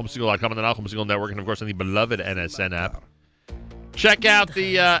web at NachumSegal.com and the Nachum Segal Network, and, of course, on the beloved NSN app. Check out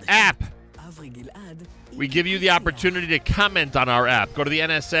the app. We give you the opportunity to comment on our app. Go to the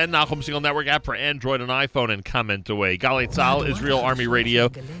NSN, Nachum Segal Network app for Android and iPhone and comment away. Galei Tzahal, Israel Army Radio,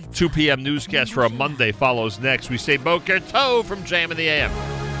 2 p.m. newscast for a Monday follows next. We say Boker Tov from JM in the AM.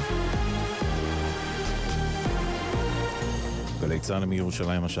 גלי צה"ל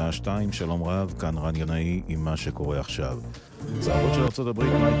מירושלים השעה 2, שלום רב, כאן רן ינאי עם מה שקורה עכשיו. צהרות של ארצות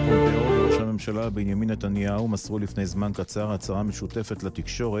הברית מייק פומפאו וראש הממשלה בנימין נתניהו מסרו לפני זמן קצר הצהרה משותפת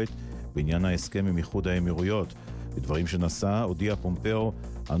לתקשורת בעניין ההסכם עם איחוד האמירויות. בדברים שנשא הודיע פומפאו,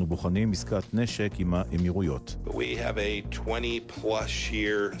 אנו בוחנים עסקת נשק עם האמירויות. We have a 20-plus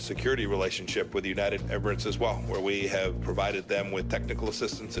year security relationship with the United Emirates as well, where we have provided them with technical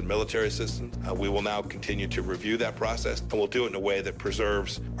assistance and military assistance. We will now continue to review that process, and we'll do it in a way that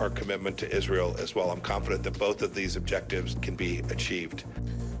preserves our commitment to Israel as well. I'm confident that both of these objectives can be achieved.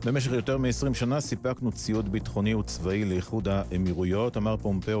 במשך יותר מ-20 שנה סיפקנו ציוד ביטחוני וצבאי לאיחוד האמירויות, אמר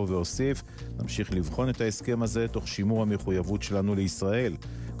פומפאו והוסיף, נמשיך לבחון את ההסכם הזה תוך שימור המחויבות שלנו לישראל.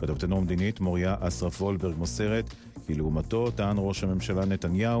 כתבתנו המדינית מוריה אסרף וולברג מוסרת כי לעומתו טען ראש הממשלה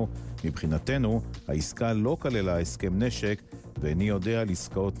נתניהו, מבחינתנו העסקה לא כללה הסכם נשק ואיני יודע על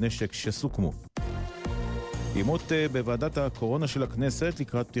עסקאות נשק שסוכמו. עימות בוועדת הקורונה של הכנסת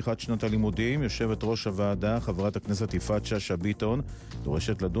לקראת פתיחת שנת הלימודים, יושבת ראש הוועדה, חברת הכנסת יפעת שאשא ביטון,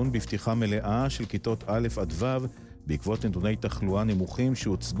 דורשת לדון בפתיחה מלאה של כיתות א' עד ו' בעקבות נתוני תחלואה נמוכים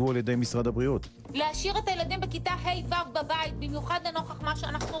שהוצגו על ידי משרד הבריאות. להשאיר את הילדים בכיתה ה' ו' בבית, במיוחד לנוכח מה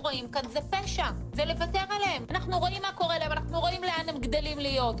שאנחנו רואים כאן, זה פשע, זה לוותר עליהם. אנחנו רואים מה קורה להם, אנחנו רואים לאן הם גדלים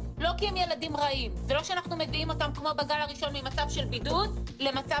להיות. לא כי הם ילדים רעים. זה לא שאנחנו מביאים אותם כמו בגל הראשון ממצב של בידוד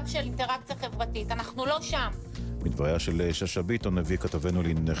למצב של אינטראקציה חברתית. אנחנו לא שם. מדבריה של שאשא ביטון הביא כתבנו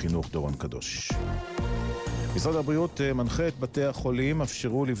לענייני חינוך דורון קדוש. משרד הבריאות מנחה את בתי החולים,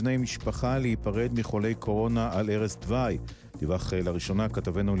 אפשרו לבני משפחה להיפרד מחולי קורונה על ערש דווי. דיווח לראשונה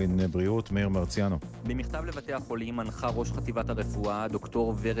כתבנו לענייני בריאות מאיר מרציאנו. במכתב לבתי החולים מנחה ראש חטיבת הרפואה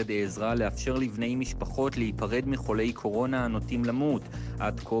דוקטור ורד עזרא לאפשר לבני משפחות להיפרד מחולי קורונה הנוטים למות.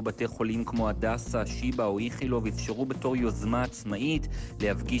 עד כה בתי חולים כמו הדסה, שיבא או איכילוב אפשרו בתור יוזמה עצמאית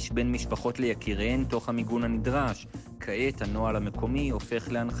להפגיש בין משפחות ליקיריהן תוך המיגון הנדרש. כעת הנוהל המקומי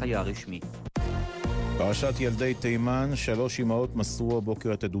הופך להנחיה רשמית. פרשת ילדי תימן, 3 אמהות מסרו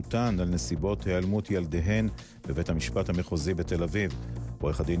הבוקר את עדותן על נסיבות היעלמות ילדיהן בבית המשפט המחוזי בתל אביב.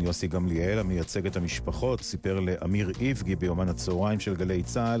 עורך הדין יוסי גמליאל, המייצג את המשפחות, סיפר לאמיר איבגי ביומן הצהריים של גלי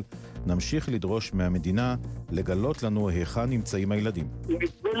צה"ל, נמשיך לדרוש מהמדינה לגלות לנו היכן נמצאים הילדים.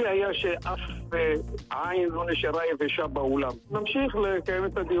 נדמה לי היה שאף עין לא נשארה יבשה באולם. נמשיך לקיים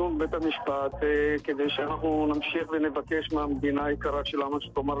את הדיון בבית המשפט כדי שאנחנו נמשיך ונבקש מהמדינה היקרה שלנו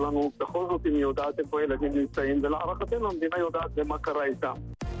שתאמר לנו בכל זאת אם היא יודעת איפה הילדים נמצאים, ולערכתנו המדינה יודעת במה קרה איתם.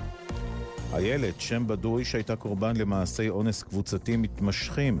 איילת, שם בדוי שהייתה קורבן למעשי אונס קבוצתי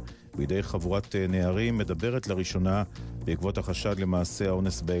מתמשכים בידי חבורת נערים, מדברת לראשונה בעקבות החשד למעשי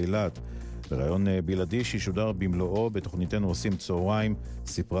האונס באילת. בראיון בלעדי שישודר במלואו בתוכניתנו עושים צהריים,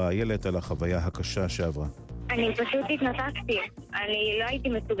 סיפרה איילת על החוויה הקשה שעברה. אני פשוט התנתקתי. אני לא הייתי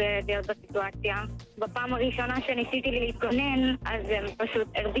מסוגלת להיות בסיטואציה. בפעם הראשונה שניסיתי להתגונן, אז הם פשוט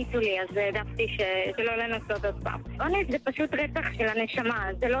הרביצו לי, אז העדפתי שלא לנסות עוד פעם. אונס זה פשוט רצח של הנשמה,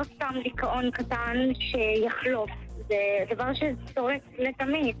 זה לא סתם דיכאון קטן שיחלוף. זה דבר ששורץ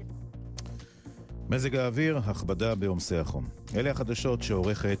לתמיד. מזג האוויר, הכבדה בעומסי החום. אלה החדשות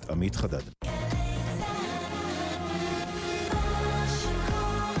שעורכת עמית חדד.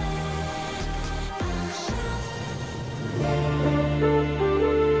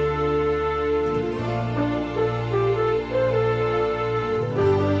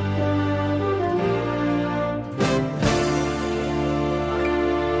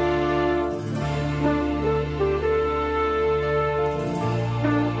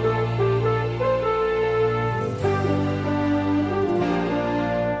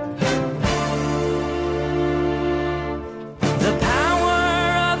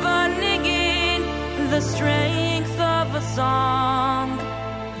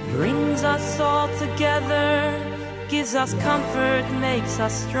 Us comfort makes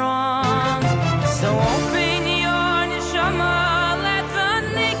us strong. So open your neshama, let the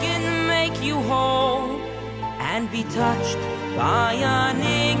niggin make you whole, and be touched by a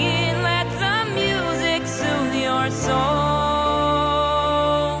niggin. Let the music soothe your soul.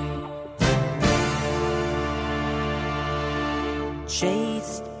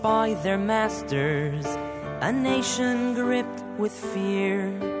 Chased by their masters, a nation gripped with fear.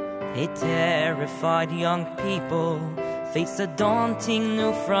 A terrified young people face a daunting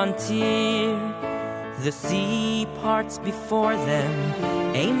new frontier. The sea parts before them,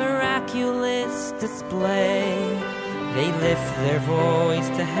 a miraculous display. They lift their voice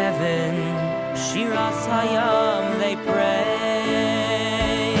to heaven, Shiras Hayam they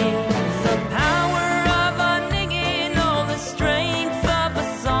pray. The power of a niggin, oh the strength of a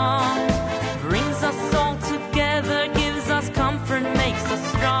song, brings us all together, gives us comfort, makes us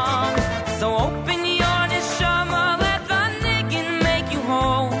strong. So open your neshama, let the niggin make you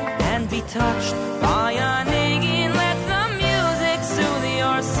whole, and be touched by a niggin. Let the music soothe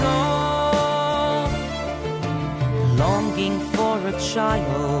your soul. Longing for a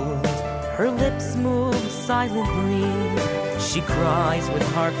child, her lips move silently. She cries with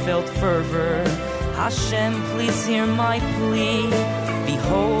heartfelt fervor, Hashem, please hear my plea.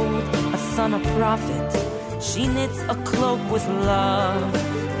 Behold, a son, a prophet, she knits a cloak with love,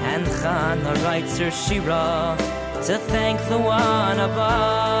 and Chana writes her shira to thank the one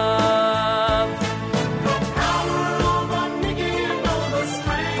above. The power of a niggin, oh the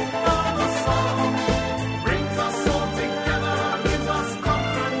strength of a song, brings us all together, gives us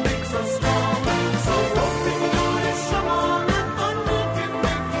comfort, makes us strong. So open your neshama, let the niggin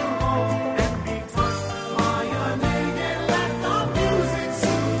make you whole, and be touched by a niggin. Let the music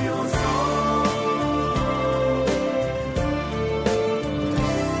soothe your soul.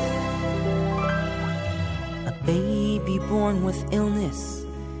 Baby born with illness,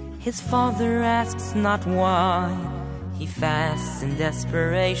 his father asks not why. He fasts in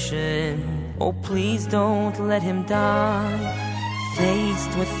desperation, oh please don't let him die.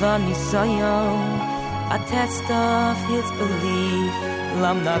 Faced with a nisayon, a test of his belief,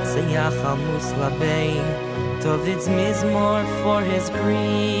 lam natsayach hamus labei, David's mizmor for his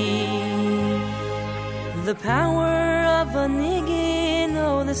grief. The power of a niggin,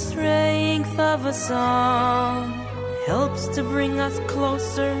 oh the strength of a song, helps to bring us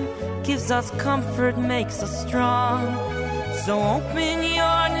closer, gives us comfort, makes us strong. So open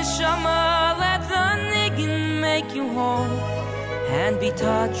your neshama, let the niggin make you whole, and be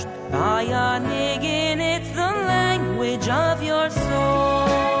touched by a niggin. It's the language of your soul.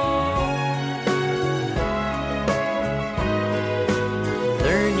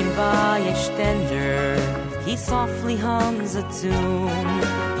 Learning by a stender, he softly hums a tune.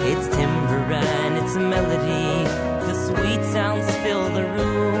 It's timbre and it's a melody, the sweet sounds fill the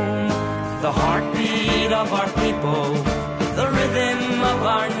room. The heartbeat of our people, the rhythm of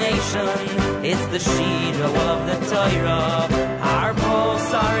our nation, it's the Shira of the Torah, our pulse,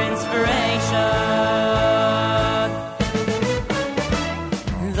 our inspiration.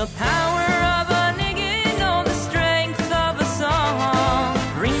 The power of a niggin, oh the strength of a song,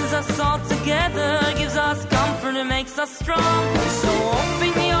 brings us all together, gives us comfort and makes us strong. So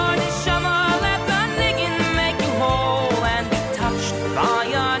open your neshama, let the niggin make you whole, and be touched by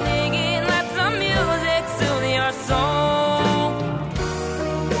a niggin. Let the music soothe your soul.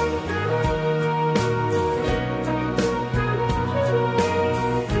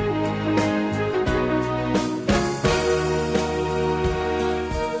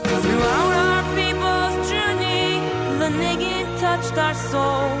 Throughout touched our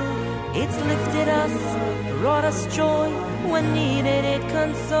soul. It's lifted us, brought us joy. When needed, it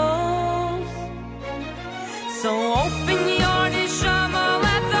consoles. So open your neshama,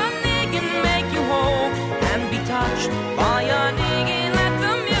 let the niggin make you whole, and be touched by a niggin. Let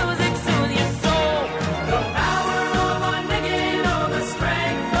the music soothe your soul. The power of a niggin, oh, the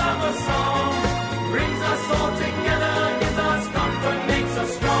strength of a song, brings us all together, gives us comfort, makes us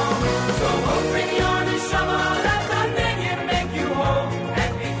strong. So open your neshama, let the niggin make you whole,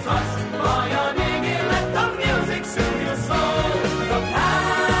 and be touched by a niggin. Let the music soothe your soul. The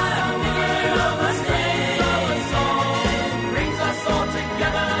power of a strength of a song, brings us all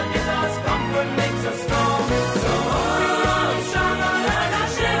together, gives us comfort, makes us strong. So open your neshama, let the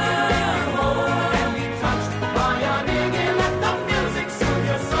niggin make you whole, and be touched by a niggin. Let the music soothe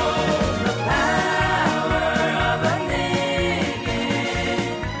your soul. The power of a niggin.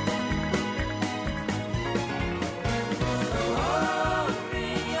 So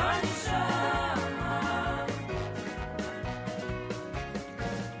open your neshama.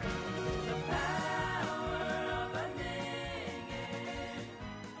 The power of a niggin.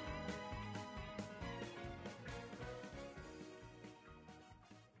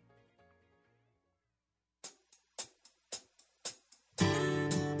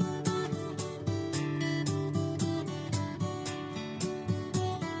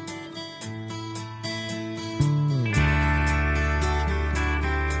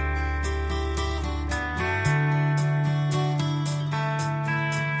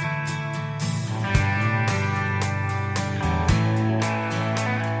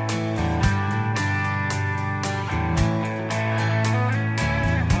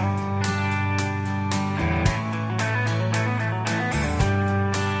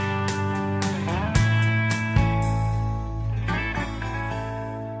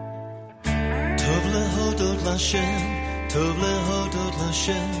 Tov lehodot Lashem, Tov lehodot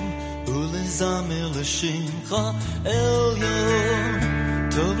Lashem, ulezamer l'shimcha elyon.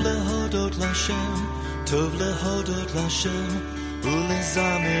 Tov lehodot Lashem, Tov lehodot Lashem,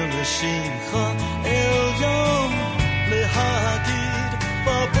 ulezamer l'shimcha elyon. Lehagid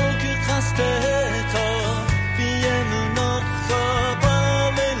baboker chastecha, v'yemunotcha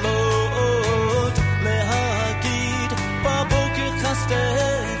b'leilot. Lehagid baboker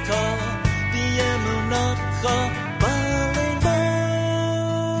chastecha, v'yemunotcha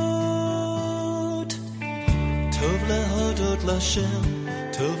b'leilot. Tov lehodot Lashem,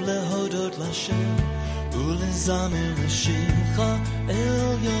 Tov lehodot Lashem, ulezamer l'shimcha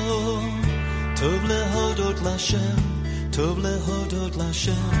elyon. Tov lehodot Lashem, Tov lehodot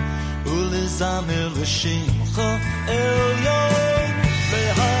Lashem, ulezamer l'shimcha elyon.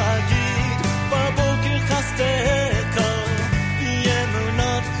 Lehagid baboker chastecha,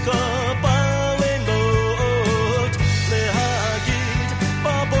 v'yemunotcha b'leilot. Lehagid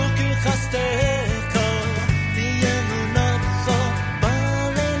baboker chastecha, v'yemunotcha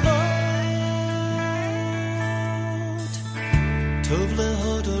b'leilot. Tov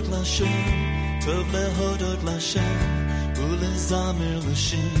lehodot Lashem, Tov lehodot Lashem, ulezamer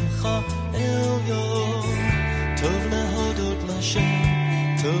l'shimcha elyon. Tov lehodot Lashem,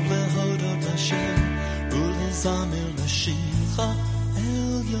 Tov lehodot Lashem, ulezamer l'shimcha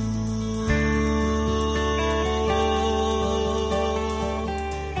elyon.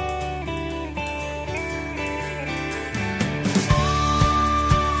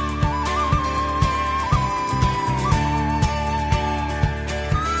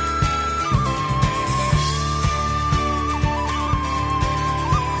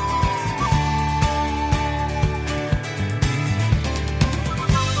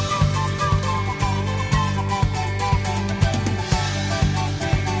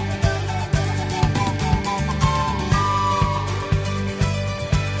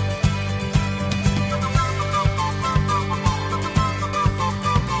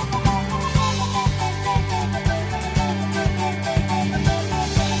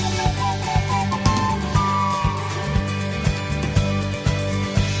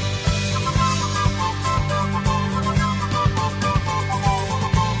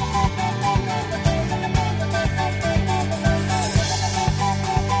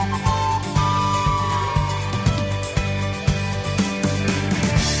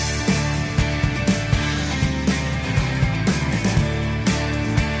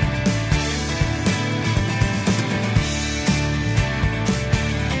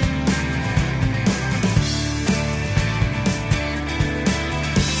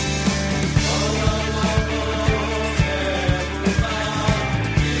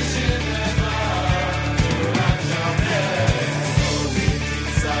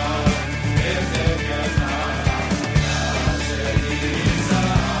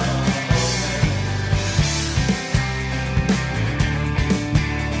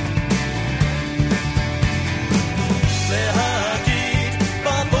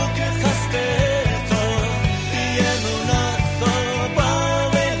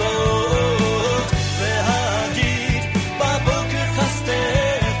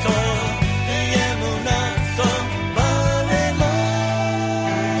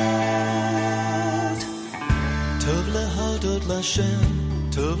 להודות לשם,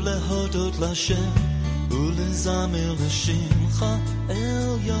 טוב להודות לשם, ולזמר לשמך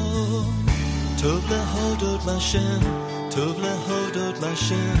עליון. טוב להודות לשם, טוב להודות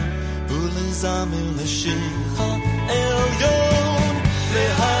לשם, ולזמר לשמך עליון.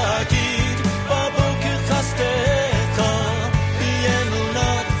 להגיד בבוקר חסדך,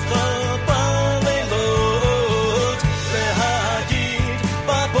 באמונתך בלילות. להגיד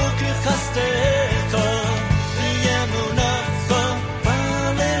בבוקר חסדך, באמונתך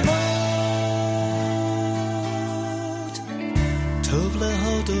בלילות. טוב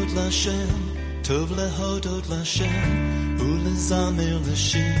להודות לשם, טוב להודות לשם, ולזמר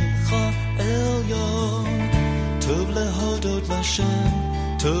לשמך עליון. טוב להודות לשם,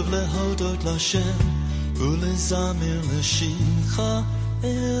 טוב להודות לשם, ולזמר לשמך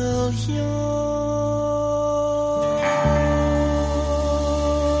עליון.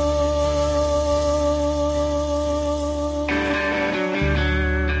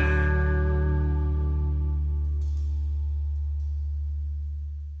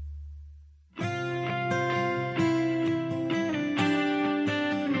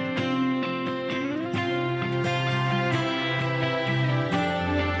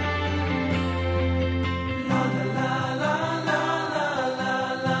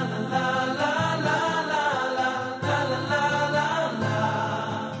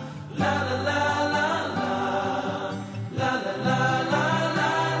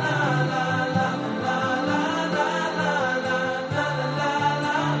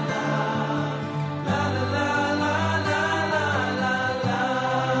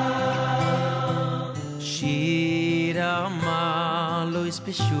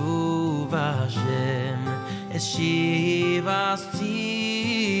 Beshuv Hashem es Shivas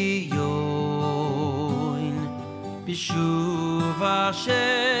Tzion. Beshuv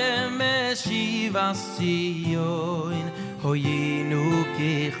Hashem es Shivas Tzion. Hoyinu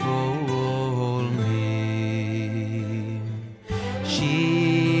kecholmim.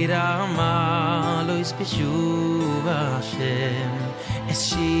 Shir Amalos Beshuv Hashem es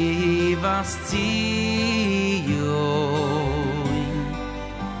Shivas Tzion.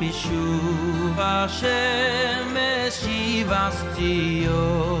 Beshuv Hashem es Shivas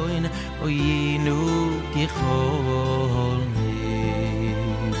Tzion, oyinu kecholmim.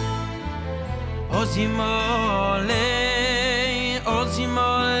 Ozimole,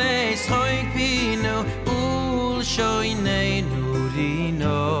 schoik pinu, ul shoineinu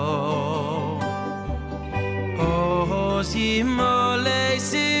rino. Ozimole,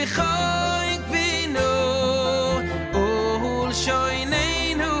 schoik pinu, ul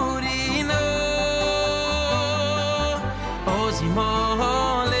shoineinu.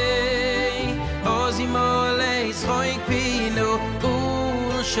 Ozimole, schoik pinu,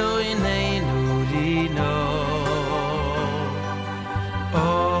 ul shoineinu rino.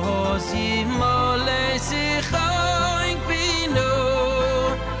 Ozimole, schoik pinu,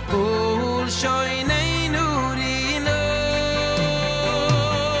 ul shoineinu rino.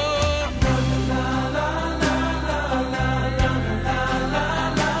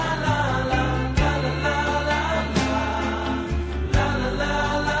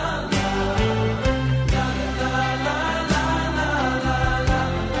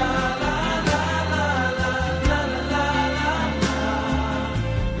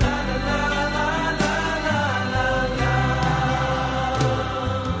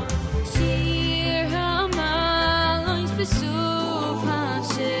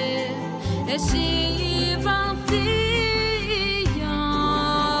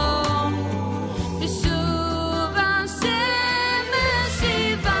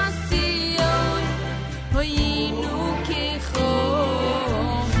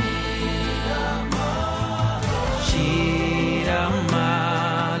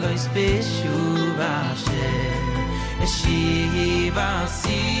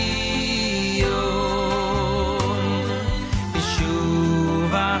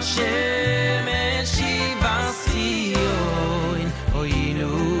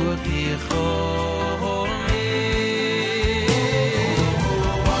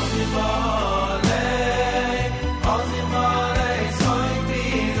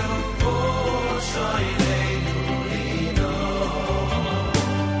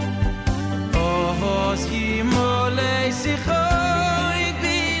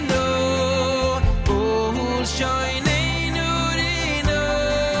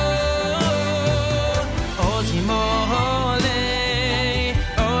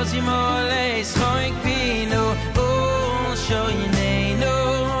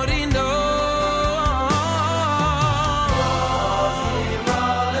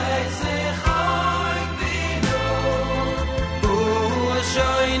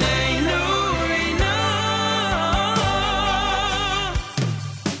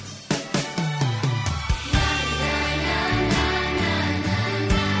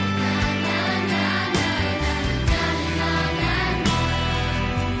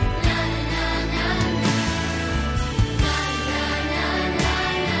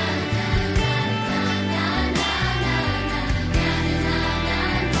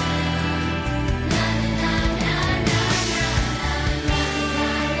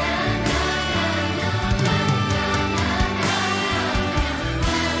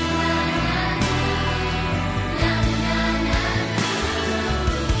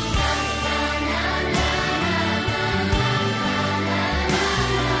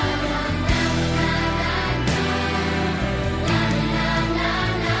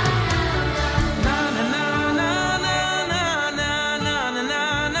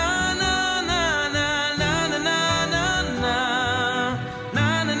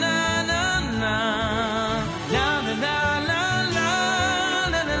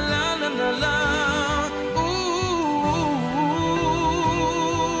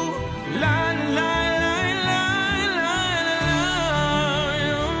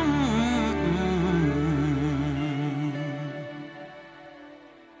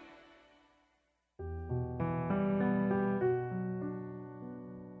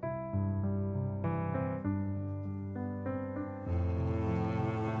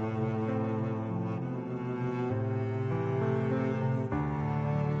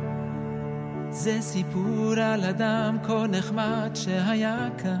 זה סיפור על אדם כה נחמד שהיה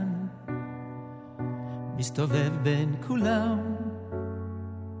כאן, מסתובב בין כולם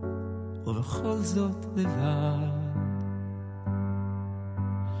ובכל זאת לבד.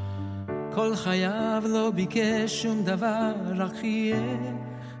 כל חייו לא ביקש שום דבר, רק חייך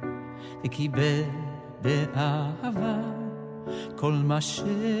וקיבל באהבה כל מה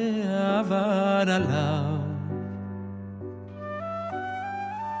שעבר עליו.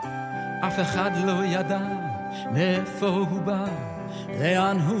 אף אחד לא ידע מאיפה הוא בא,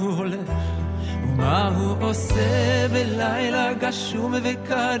 לאן הוא הולך ומה הוא עושה בלילה גשום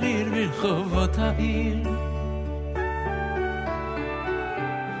וקריר ברחובות העיר.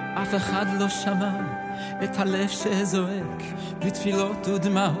 אף אחד לא שמע את הלב שזועק בתפילות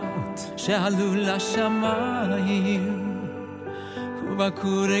ודמעות שעלו לשמיים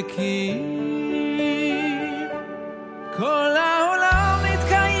ובקעו ריקים. כל העולם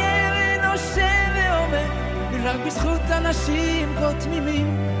מתקיים ונושם ועומד רק בזכות אנשים כה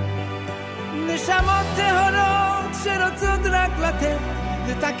תמימים, נשמות טהורות שרוצות רק לתת,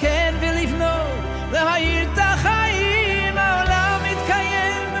 לתקן ולבנות, להאיר את החיים. העולם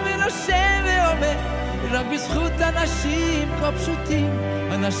מתקיים ונושם ועומד רק בזכות אנשים כה פשוטים,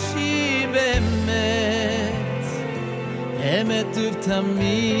 אנשים באמת, אמת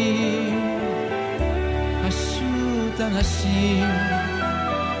ובתמים, פשוט אנשים.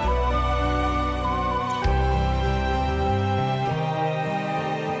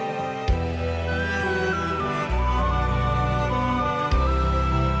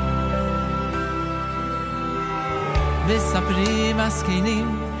 מספרים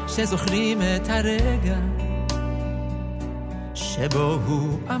הזקנים שזוכרים את הרגע שבו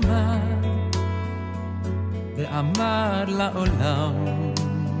הוא עמד ואמר לעולם,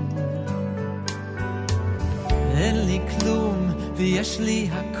 אין לי כלום ויש לי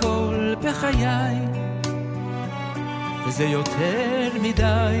הכל בחיי, וזה יותר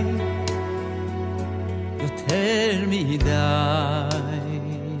מדי, יותר מדי.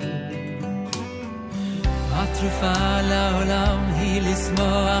 התרופה לעולם היא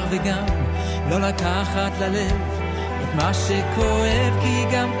לשמוח וגם לא לקחת ללב את מה שכואב, כי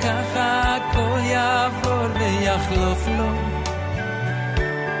גם ככה הכל יעבור ויחלוף לו.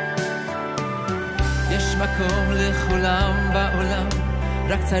 יש מקום לכולם בעולם,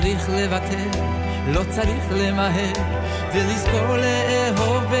 רק צריך לוותר, לא צריך למהר, ולזכור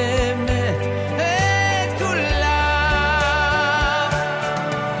לאהוב באמת את כולם.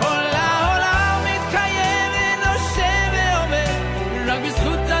 כל העולם מתקיים ונושם ועומד רק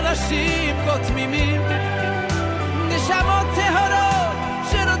בזכות אנשים כה תמימים, נשמות טהורות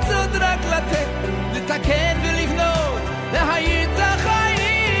שרוצות רק לתת, לתקן ולבנות, להאיר את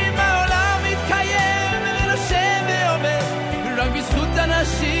החיים. העולם מתקיים ונושם ועומד רק בזכות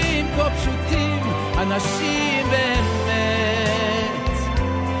אנשים כה פשוטים, אנשים באמת,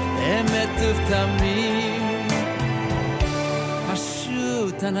 אמת ובתמים,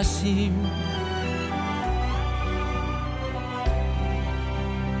 פשוט אנשים.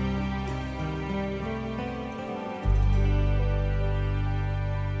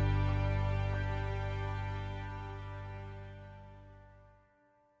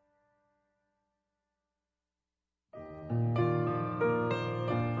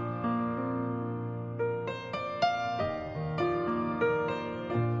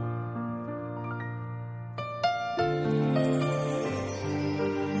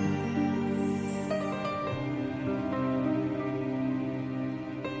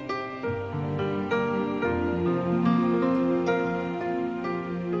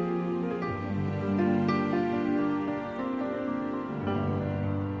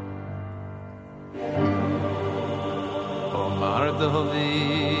 דוד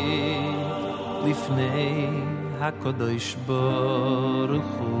לפני הקדוש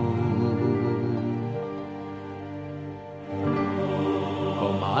ברוך הוא,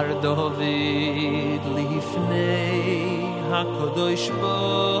 אומר דוד לפני הקדוש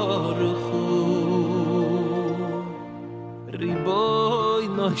ברוך הוא,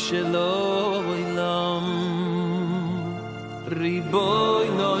 ריבונו של עולם,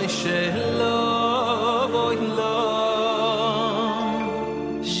 ריבונו של עולם,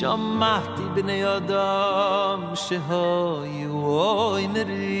 שמעתי בני אדם שהיו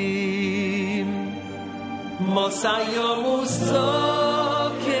אומרים מוסא יום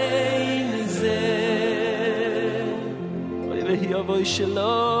וסוכן זה, אוי ויבוי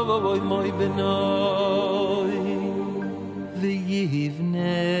שלו ואוי מוי בנוי, ויבנה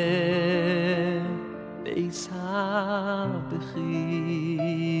ביס הבחירה,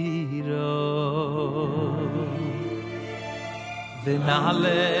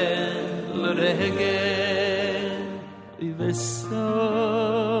 ונעלה regel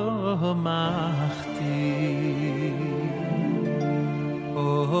ivesomachti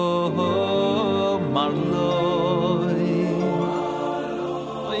oh marloi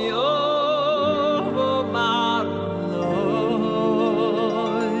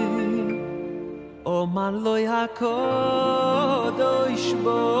oh marloi hakodosh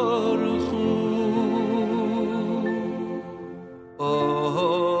baruch hu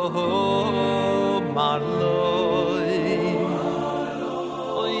oh marloi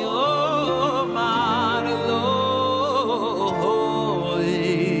oh marloi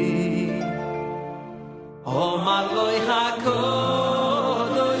oh marloi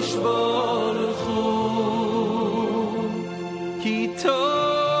hakodosh baruch hu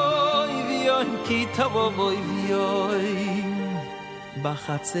ki tavoy v'yoy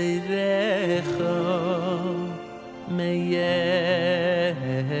b'chatzerecha meyelef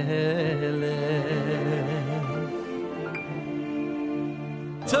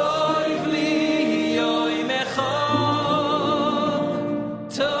toiv li yoy mechad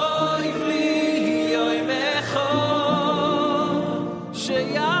toiv li yoy mechad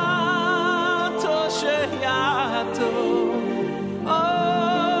sheyato sheyato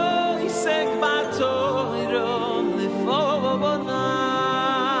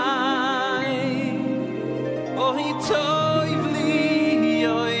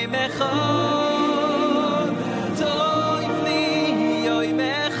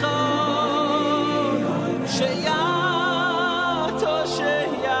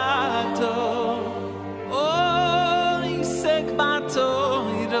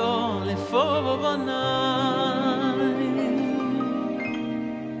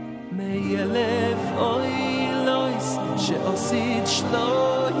שעשית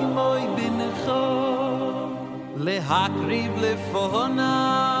שלוי מוי בנכו להקריב לפוני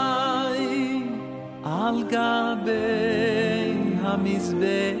על גבי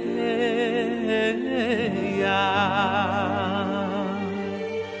המזבח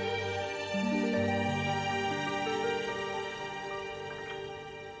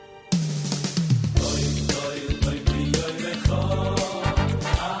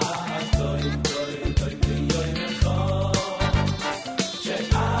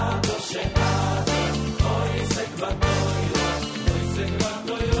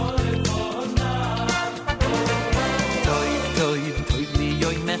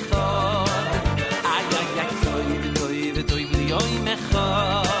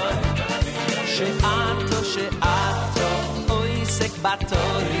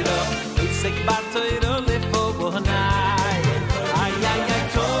batoiro isek batoiro lefo bonai ay ay ay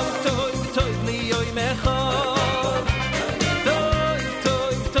toy li yoy mechor toy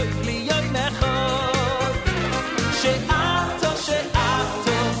li yoy mechor she'ato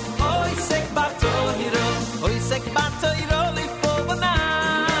isek batoiro lefo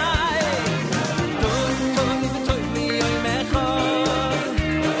bonai toy li yoy mechor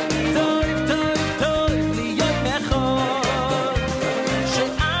toy li yoy mechor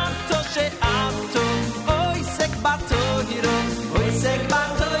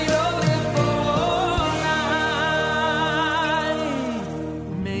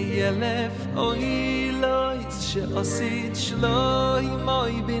שעשית שלוי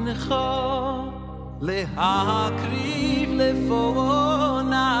מוי בנך להקריב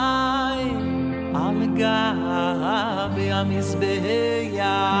לפוני על גבי המזבח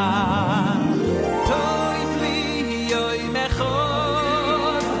טוב לי יוי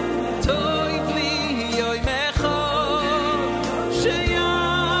מחוד טוב לי יוי מחוד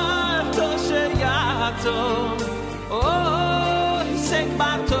שיעתו אוי סק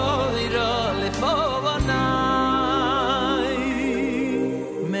בתוירו לפוני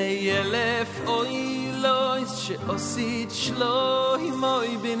שעשית שלוי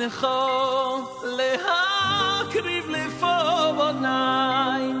מוי בנך להקריב לפוני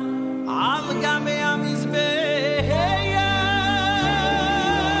על גבי המזבח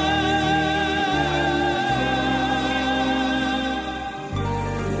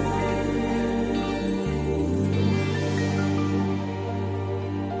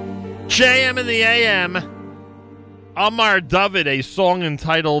JM in the AM. Amar David, a song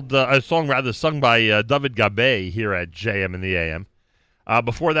entitled, sung by David Gabay here at JM in the AM.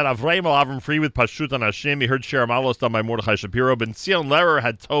 Before that, Avram Avram Free with Pashut Anashim. You heard Sher Malos done by Mordechai Shapiro. Ben Zion Lehrer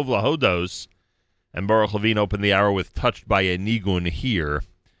had Tov Lahodos. And Baruch Levine opened the hour with Touched by a Nigun here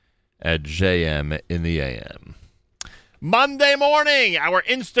at JM in the AM. Monday morning, our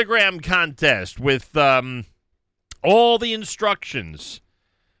Instagram contest with all the instructions.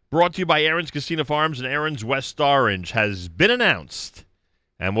 Brought to you by Aaron's Casino Farms and Aaron's West Orange has been announced.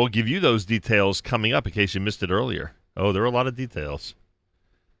 And we'll give you those details coming up in case you missed it earlier. Oh, there are a lot of details.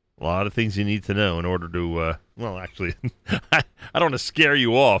 A lot of things you need to know in order to, well, actually, I don't want to scare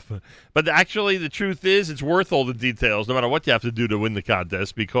you off. But actually, the truth is it's worth all the details, no matter what you have to do to win the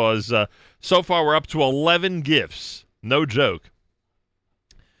contest, because so far we're up to 11 gifts. No joke.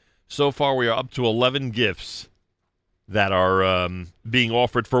 So far we are up to 11 gifts that are being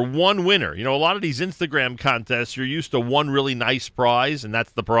offered for one winner. You know, a lot of these Instagram contests, you're used to one really nice prize, and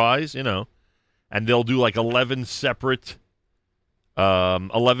that's the prize, you know. And they'll do like 11 separate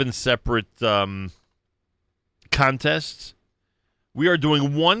contests. We are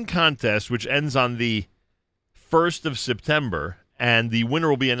doing one contest, which ends on the 1st of September, and the winner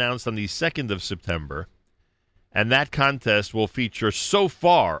will be announced on the 2nd of September. And that contest will feature, so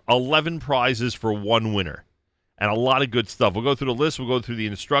far, 11 prizes for one winner. And a lot of good stuff. We'll go through the list. We'll go through the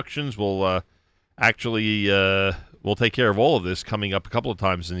instructions. We'll we'll take care of all of this coming up a couple of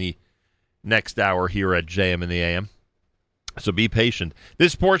times in the next hour here at JM in the AM. So be patient.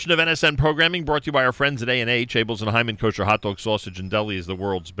 This portion of NSN programming brought to you by our friends at A&H. Abel's and Hyman Kosher Hot Dog Sausage and Deli is the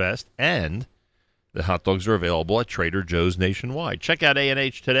world's best. And the hot dogs are available at Trader Joe's nationwide. Check out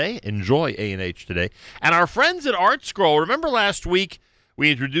A&H today. Enjoy A&H today. And our friends at Art Scroll. Remember last week we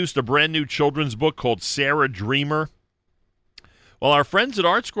introduced a brand new children's book called Sarah Dreamer? Well, our friends at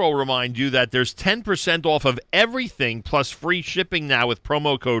Art Scroll remind you that there's 10% off of everything plus free shipping now with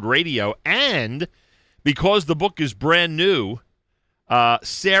promo code radio. And because the book is brand new,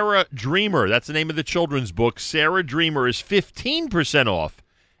 Sarah Dreamer, that's the name of the children's book, Sarah Dreamer is 15% off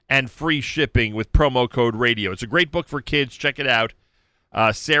and free shipping with promo code radio. It's a great book for kids. Check it out.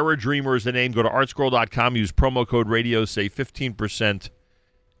 Sarah Dreamer is the name. Go to artscroll.com. Use promo code radio. Save 15%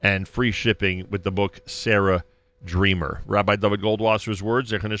 and free shipping with the book Sarah Dreamer. Rabbi David Goldwasser's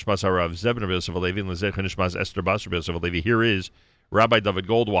words. Zechon Nishmas Harav Zebner Yosef Alevi and Zechon Nishmas Esther Basar Yosef Alevi. Here is Rabbi David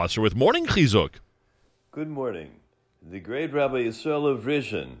Goldwasser with Morning Chizuk. Good morning. The great Rabbi Yisrael of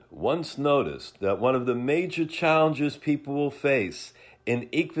Rizhin once noticed that one of the major challenges people will face in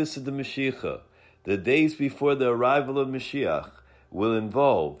Ikvis of the Mashiach, the days before the arrival of Mashiach, will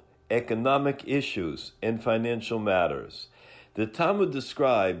involve economic issues and financial matters. The Talmud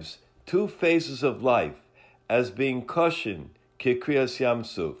describes two phases of life as being koshin, kikriyas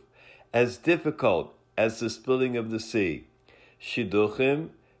yamsuf, as difficult as the splitting of the sea.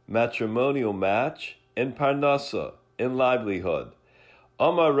 Shiduchim, matrimonial match, and parnasa, in livelihood.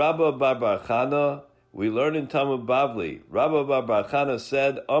 Omar Rabba Bar Chana, we learn in Talmud Bavli, Rabba Bar Chana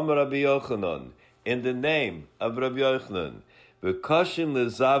said, Omar Rabbi Yochanan, in the name of Rabbi Yochanan, V'koshin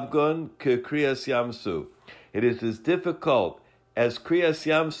lezavgon kekriyas yamsuf. It is as difficult as kriyas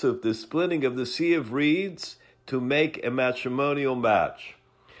yamsuf, the splitting of the sea of reeds, to make a matrimonial match.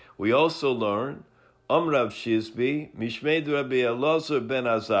 We also learn, Rav Shizbi, Mishmeid Rabbi Elazar ben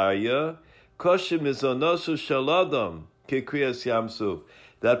Azariah, Koshim mizonosu shaladam kekriyas yamsuf,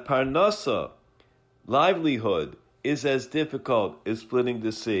 that parnasa, livelihood, is as difficult as splitting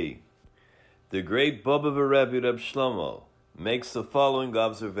the sea. The great Baba Rebbe Reb Shlomo makes the following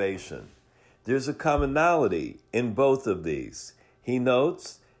observation. There's a commonality in both of these. He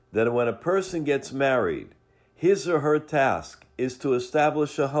notes that when a person gets married, his or her task is to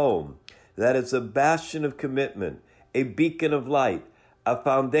establish a home that is a bastion of commitment, a beacon of light, a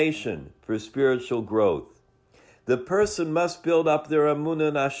foundation for spiritual growth. The person must build up their amunah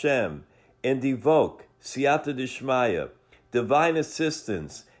in Hashem and evoke siyata d'shmaya, divine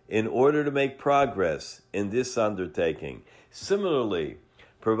assistance, in order to make progress in this undertaking. Similarly,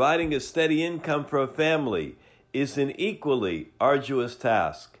 providing a steady income for a family is an equally arduous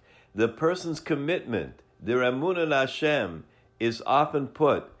task. The person's commitment, their amunah in Hashem, is often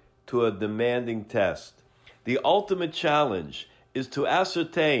put to a demanding test. The ultimate challenge is to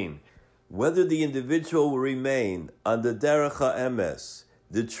ascertain whether the individual will remain on the derech ha'emes,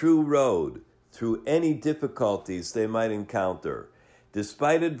 the true road, through any difficulties they might encounter.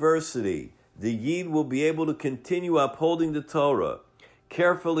 Despite adversity, the Yid will be able to continue upholding the Torah,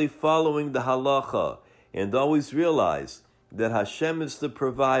 carefully following the halacha, and always realize that Hashem is the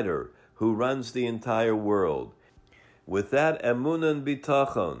provider who runs the entire world. With that emunah and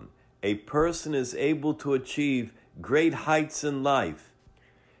bitachon, a person is able to achieve great heights in life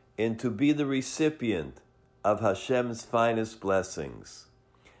and to be the recipient of Hashem's finest blessings.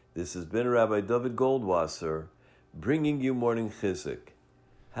 This has been Rabbi David Goldwasser, bringing you Morning Chizuk.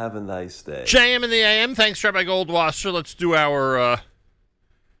 Have a nice day. JM in the AM. Thanks, Rabbi Goldwasser. Let's do our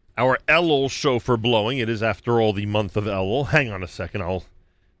Elul shofar blowing. It is, after all, the month of Elul. Hang on a second. I'll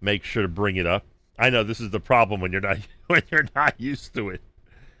make sure to bring it up. I know this is the problem when you're not used to it.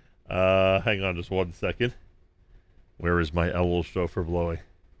 Hang on just one second. Where is my Elul shofar blowing?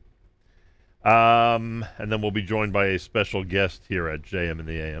 And then we'll be joined by a special guest here at JM in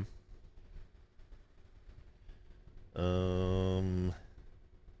the AM.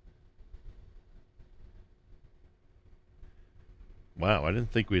 Wow, I didn't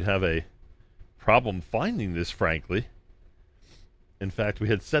think we'd have a problem finding this, frankly. In fact, we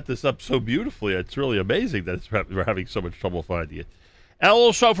had set this up so beautifully, it's really amazing that we're having so much trouble finding it.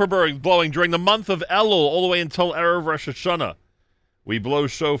 Elul Shofar blowing during the month of Elul all the way until Erev Rosh Hashanah. We blow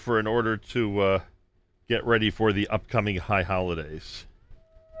shofar in order to get ready for the upcoming high holidays.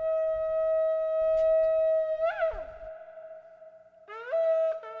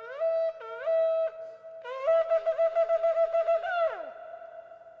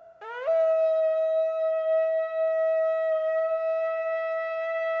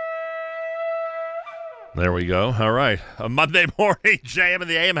 There we go. All right. A Monday morning, JM and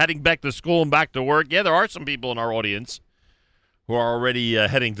the AM heading back to school and back to work. Yeah, there are some people in our audience who are already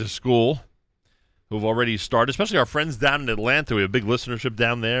heading to school, who've already started, especially our friends down in Atlanta. We have a big listenership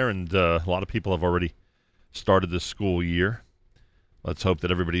down there, and a lot of people have already started the school year. Let's hope that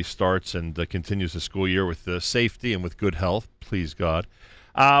everybody starts and continues the school year with safety and with good health. Please, God.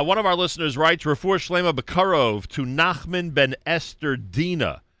 One of our listeners writes, Refuah Shlema Bekarov to Nachman ben Esther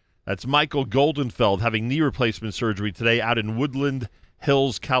Dina. That's Michael Goldenfeld having knee replacement surgery today out in Woodland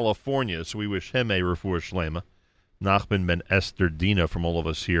Hills, California. So we wish him a Refuah Shlema. Nachman ben Esther Dina from all of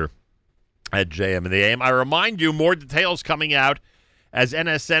us here at JM and the AM. I remind you, more details coming out as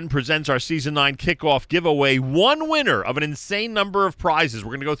NSN presents our Season 9 kickoff giveaway. One winner of an insane number of prizes.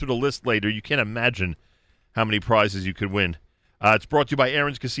 We're going to go through the list later. You can't imagine how many prizes you could win. It's brought to you by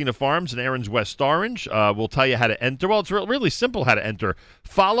Aaron's Casino Farms and Aaron's West Orange. We'll tell you how to enter. Well, it's really simple how to enter.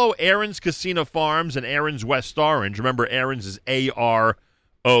 Follow Aaron's Casino Farms and Aaron's West Orange. Remember, Aaron's is A-R-O-N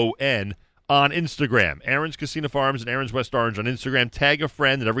on Instagram. Aaron's Casino Farms and Aaron's West Orange on Instagram. Tag a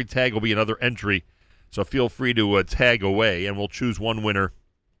friend, and every tag will be another entry. So feel free to tag away, and we'll choose one winner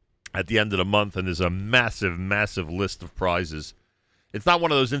at the end of the month. And there's a massive, massive list of prizes. It's not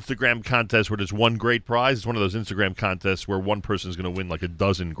one of those Instagram contests where there's one great prize. It's one of those Instagram contests where one person is going to win like a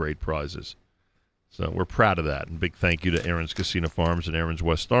dozen great prizes. So we're proud of that. And big thank you to Aaron's Casino Farms and Aaron's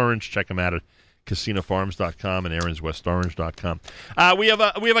West Orange. Check them out at casinofarms.com and aaronswestorange.com. We have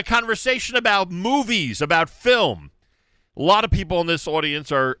a conversation about movies, about film. A lot of people in this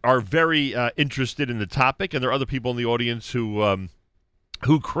audience are very interested in the topic, and there are other people in the audience who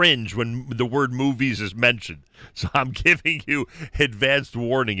cringe when the word movies is mentioned. So I'm giving you advanced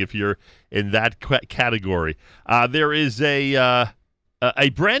warning if you're in that category. There is a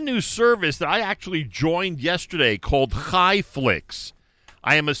brand new service that I actually joined yesterday called HiFlix.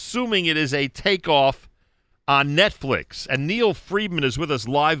 I am assuming it is a takeoff on Netflix. And Neil Friedman is with us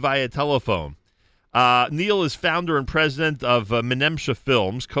live via telephone. Neil is founder and president of Menemsha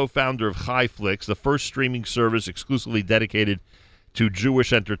Films, co-founder of HiFlix, the first streaming service exclusively dedicated to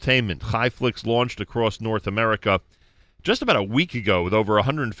Jewish entertainment. HiFlix launched across North America just about a week ago with over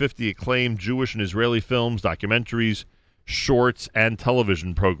 150 acclaimed Jewish and Israeli films, documentaries, shorts, and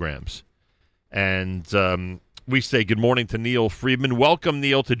television programs. And we say good morning to Neil Friedman. Welcome,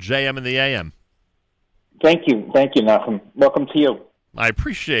 Neil, to JM and the AM. Thank you, Nachum. Welcome to you. I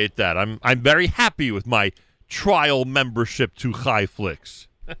appreciate that. I'm very happy with my trial membership to HiFlix.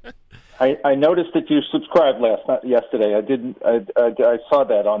 I noticed that you subscribed yesterday. I saw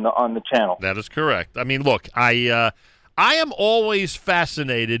that on the channel. That is correct. I mean, look, I am always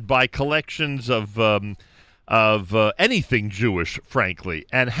fascinated by collections of anything Jewish, frankly,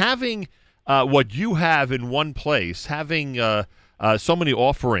 and having what you have in one place, having so many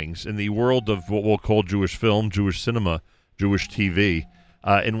offerings in the world of what we'll call Jewish film, Jewish cinema, Jewish TV,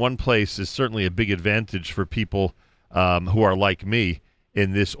 in one place is certainly a big advantage for people who are like me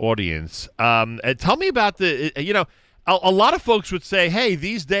in this audience. Tell me about a lot of folks would say, hey,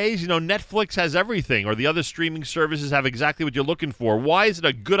 these days, Netflix has everything, or the other streaming services have exactly what you're looking for. Why is it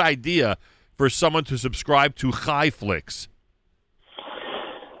a good idea for someone to subscribe to HiFlix?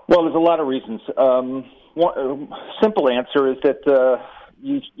 Well, there's a lot of reasons. One simple answer is that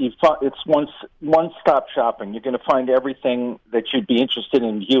it's one-stop shopping. You're going to find everything that you'd be interested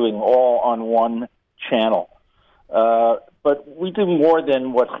in viewing all on one channel. But we do more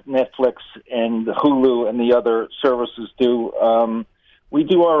than what Netflix and Hulu and the other services do. We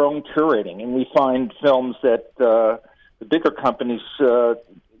do our own curating, and we find films that the bigger companies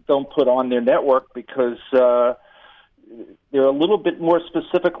don't put on their network because they're a little bit more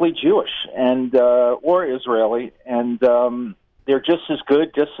specifically Jewish and or Israeli, and they're just as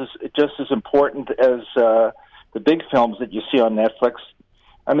good, just as important as the big films that you see on Netflix.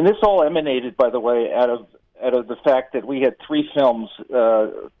 This all emanated, by the way, out of the fact that we had 3 films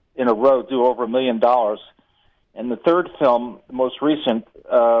in a row do over $1 million. And the third film, the most recent,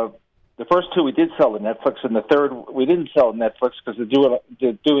 the first two we did sell to Netflix, and the third we didn't sell to Netflix because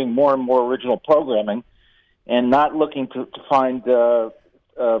they're doing more and more original programming and not looking to find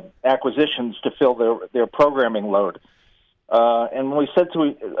acquisitions to fill their programming load. And when we said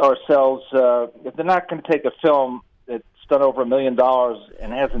to ourselves, if they're not going to take a film that's done over $1 million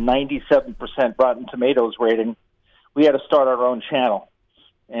and has a 97% Rotten Tomatoes rating, we had to start our own channel.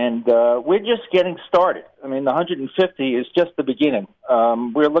 And we're just getting started. I mean, the 150 is just the beginning.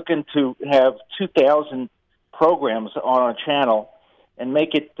 We're looking to have 2,000 programs on our channel and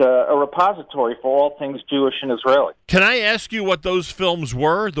make it a repository for all things Jewish and Israeli. Can I ask you what those films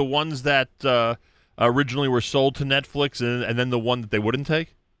were, the ones that originally were sold to Netflix, and then the one that they wouldn't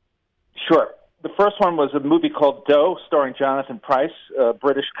take? Sure. The first one was a movie called Doe, starring Jonathan Pryce, a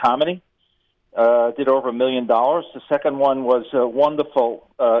British comedy. Did over $1 million. The second one was a wonderful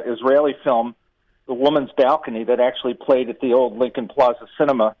Israeli film, The Woman's Balcony, that actually played at the old Lincoln Plaza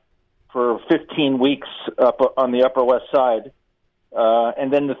Cinema for 15 weeks up on the Upper West Side.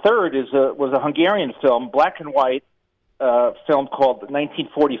 And then the third was a Hungarian film, black and white film called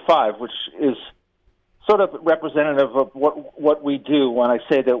 1945, which is sort of representative of what we do when I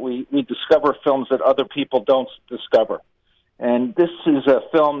say that we discover films that other people don't discover. And this is a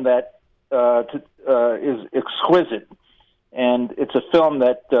film that is exquisite, and it's a film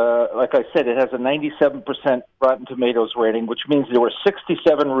that, like I said, it has a 97% Rotten Tomatoes rating, which means there were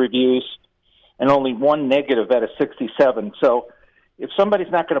 67 reviews and only one negative out of 67. So if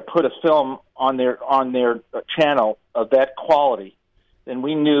somebody's not going to put a film on their channel of that quality, then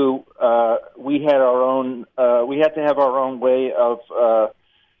we knew we had to have our own way of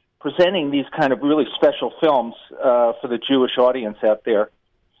presenting these kind of really special films for the Jewish audience out there.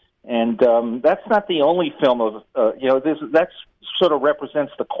 And that's not the only film of that sort of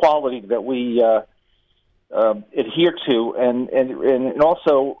represents the quality that we adhere to, and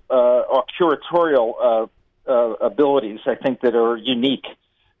also our curatorial abilities, I think, that are unique.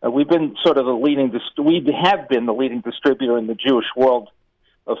 We've been sort of we have been the leading distributor in the Jewish world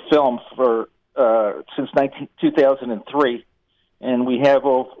of film for since 2003, and we have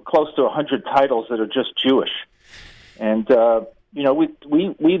close to 100 titles that are just Jewish, and.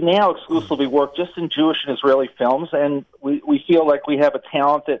 We now exclusively work just in Jewish and Israeli films, and we feel like we have a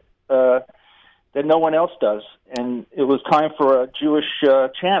talent that no one else does. And it was time for a Jewish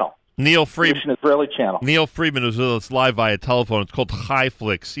channel. Neil Friedman, Jewish and Israeli channel. Neil Friedman is with us live via telephone. It's called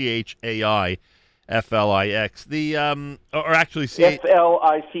Chaiflix, ChaifLix. Or actually FLICK.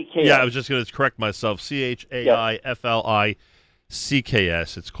 Yeah, I was just going to correct myself. ChaifLICKS.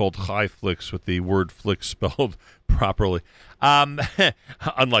 It's called Chaiflix with the word flick spelled properly.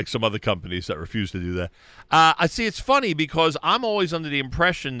 Unlike some other companies that refuse to do that. I see. It's funny because I'm always under the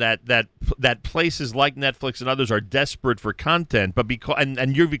impression that places like Netflix and others are desperate for content, but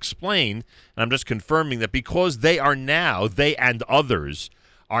and you've explained, and I'm just confirming that because they and others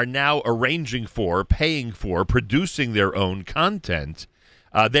are now arranging for, paying for, producing their own content,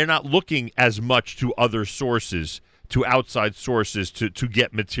 they're not looking as much to other sources, to outside sources to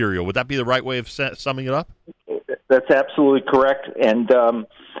get material. Would that be the right way of summing it up? That's absolutely correct. And,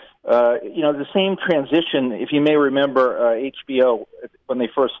 the same transition, if you may remember, HBO, when they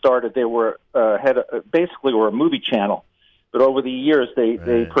first started, they were basically a movie channel. But over the years,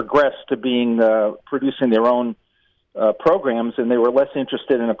 they progressed to being producing their own programs, and they were less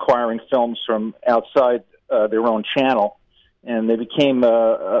interested in acquiring films from outside their own channel. And they became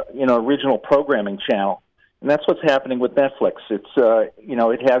original programming channel. And that's what's happening with Netflix. It's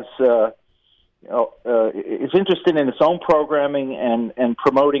interested in its own programming and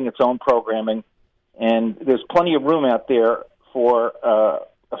promoting its own programming, and there's plenty of room out there for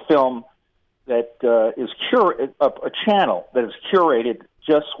a film that is a channel that is curated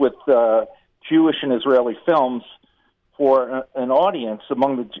just with Jewish and Israeli films for an audience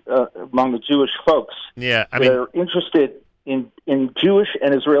among the Jewish folks. Yeah, I that mean, are interested in Jewish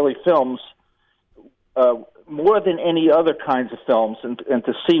and Israeli films. More than any other kinds of films, and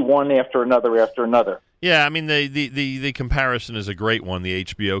to see one after another. Yeah, I mean the comparison is a great one, the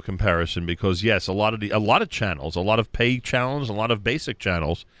HBO comparison, because yes, a lot of channels, a lot of paid channels, a lot of basic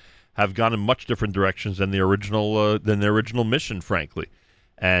channels have gone in much different directions than their original mission, frankly,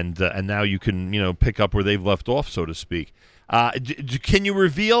 and now you can pick up where they've left off, so to speak. Can you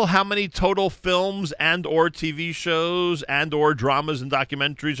reveal how many total films and or TV shows and or dramas and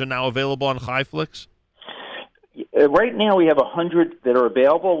documentaries are now available on Chaiflix? Right now, we have 100 that are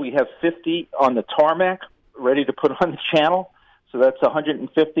available. We have 50 on the tarmac, ready to put on the channel. So that's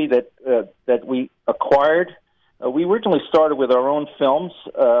 150 that we acquired. We originally started with our own films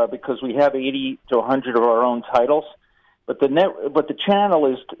because we have 80 to 100 of our own titles, but the channel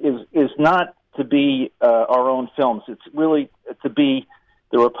is not to be our own films. It's really to be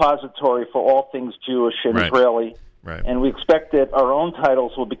the repository for all things Jewish and Right. Israeli. Right. And we expect that our own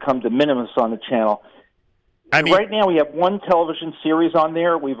titles will become de minimis on the channel. Right now we have one television series on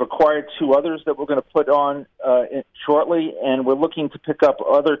there. We've acquired 2 others that we're going to put on shortly, and we're looking to pick up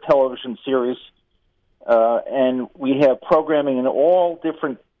other television series. And we have programming in all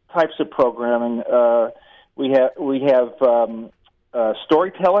different types of programming. We have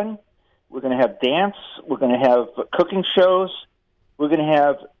storytelling. We're going to have dance. We're going to have cooking shows. We're going to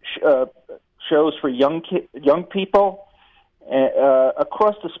have shows for young people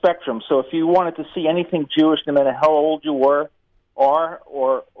across the spectrum. So if you wanted to see anything Jewish, no matter how old you are,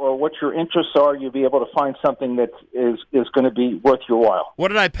 or what your interests are, you'll be able to find something that is going to be worth your while. What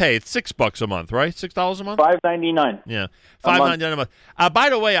did I pay? It's $6 a month, right? $6 a month? $5.99. Yeah, $5.99 a month. By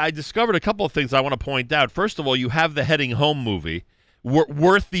the way, I discovered a couple of things I want to point out. First of all, you have the Heading Home movie,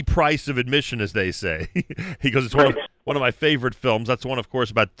 worth the price of admission, as they say, because it's one of my favorite films. That's the one, of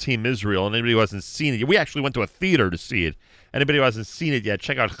course, about Team Israel. And anybody who hasn't seen it, we actually went to a theater to see it. Anybody who hasn't seen it yet,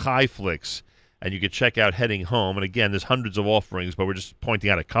 check out HiFlix, and you can check out Heading Home. And again, there's hundreds of offerings, but we're just pointing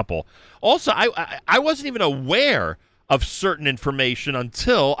out a couple. Also, I wasn't even aware of certain information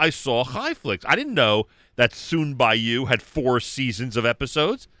until I saw HiFlix. I didn't know that Soon By You had 4 seasons of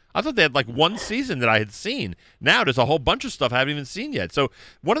episodes. I thought they had like 1 season that I had seen. Now there's a whole bunch of stuff I haven't even seen yet. So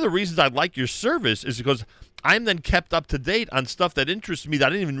one of the reasons I like your service is because I'm then kept up to date on stuff that interests me that I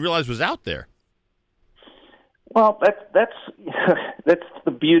didn't even realize was out there. Well, that's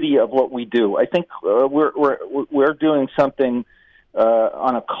the beauty of what we do. I think we're doing something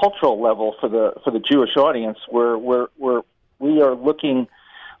on a cultural level for the Jewish audience, where we are looking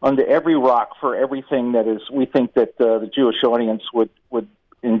under every rock for everything that is we think that the Jewish audience would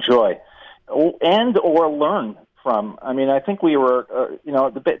enjoy and or learn from. I mean, I think we were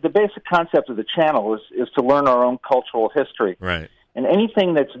the basic concept of the channel is to learn our own cultural history, right? And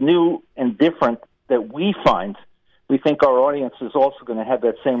anything that's new and different that we find, we think our audience is also going to have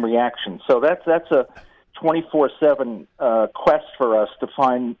that same reaction. So that's a 24/7 quest for us to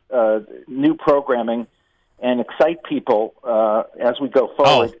find new programming and excite people as we go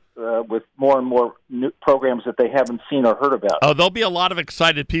forward with more and more new programs that they haven't seen or heard about. Oh, there'll be a lot of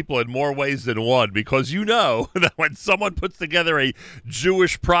excited people in more ways than one, because you know that when someone puts together a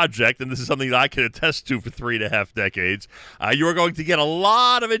Jewish project, and this is something that I can attest to for 3.5 decades, you are going to get a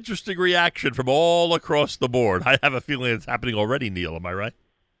lot of interesting reaction from all across the board. I have a feeling it's happening already, Neil. Am I right?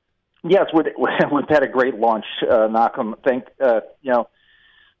 Yes, we've had a great launch, Nachum.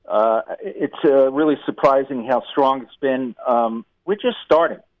 It's really surprising how strong it's been. We're just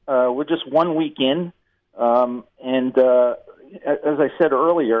starting. We're just 1 week in, and as I said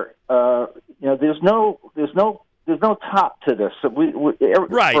earlier, there's no top to this. We're going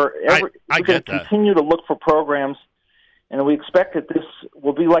to continue to look for programs, and we expect that this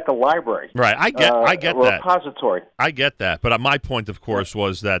will be like a library. Right, I get that. Repository. I get that, but my point, of course,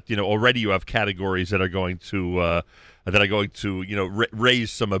 was that already you have categories that are going to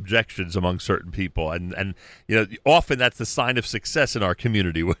raise some objections among certain people, and often that's the sign of success in our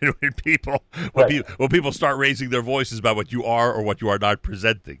community when people start raising their voices about what you are or what you are not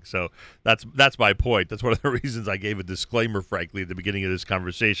presenting. So that's my point. That's one of the reasons I gave a disclaimer, frankly, at the beginning of this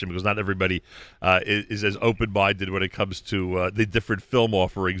conversation, because not everybody is as open-minded when it comes to the different film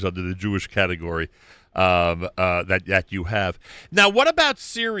offerings under the Jewish category that you have. Now, what about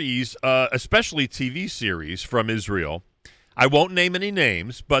series, especially TV series from Israel? I won't name any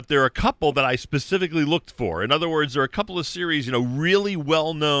names, but there are a couple that I specifically looked for. In other words, there are a couple of series, really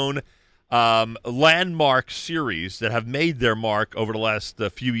well-known landmark series that have made their mark over the last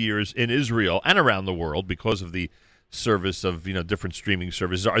few years in Israel and around the world because of the service of different streaming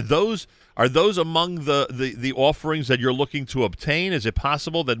services. Are those among the offerings that you're looking to obtain? Is it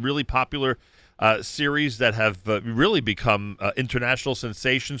possible that really popular series that have really become international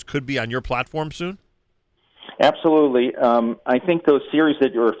sensations could be on your platform soon? Absolutely. I think those series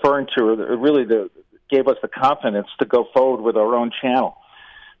that you're referring to are really gave us the confidence to go forward with our own channel.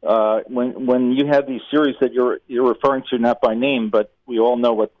 When you have these series that you're referring to, not by name, but we all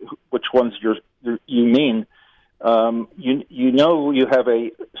know which ones you mean. You have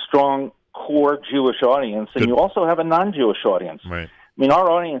a strong core Jewish audience, and you also have a non-Jewish audience. Right. I mean,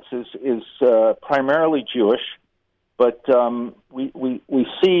 our audience is primarily Jewish, but we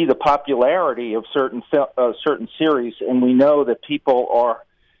see the popularity of certain series, and we know that people are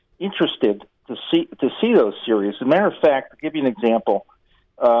interested to see those series. As a matter of fact, to give you an example,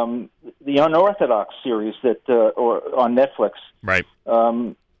 the Unorthodox series that or on Netflix, right?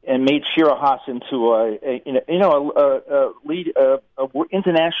 And made Shira Haas into a lead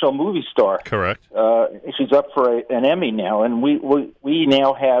international movie star. Correct. She's up for an Emmy now, and we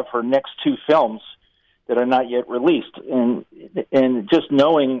now have her next two films that are not yet released. And just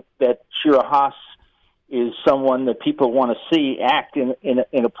knowing that Shira Haas is someone that people want to see act in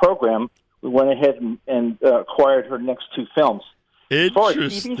a program, we went ahead and acquired her next two films. As far as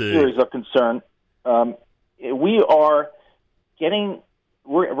TV series are concerned, we are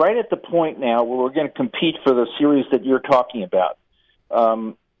we're right at the point now where we're going to compete for the series that you're talking about.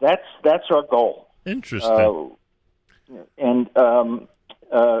 That's our goal. Interesting.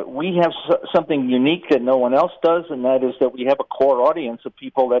 We have something unique that no one else does, and that is that we have a core audience of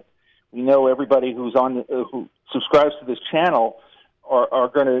people that we know. Everybody who subscribes to this channel are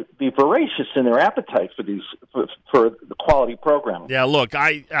going to be voracious in their appetite for the quality programming. Yeah, look,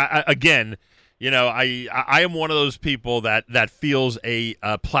 I again, I am one of those people that feels a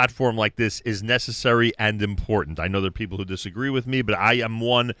platform like this is necessary and important. I know there are people who disagree with me, but I am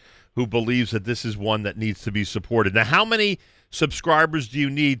one who believes that this is one that needs to be supported. Now, how many subscribers do you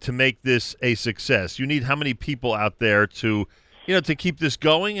need to make this a success? You need how many people out there to keep this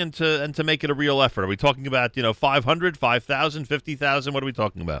going and to make it a real effort? Are we talking about 500, 5,000, 50,000? What are we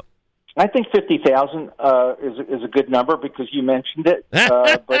talking about? I think 50,000 is a good number because you mentioned it.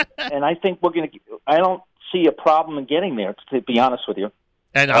 And I think I don't see a problem in getting there, to be honest with you.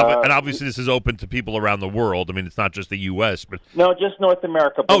 And obviously, this is open to people around the world. I mean, it's not just the U.S., but no, just North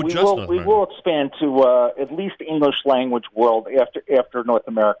America. But we will expand to at least English language world after North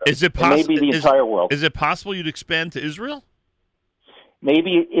America. Is it possible? Maybe the entire world. Is it possible you'd expand to Israel?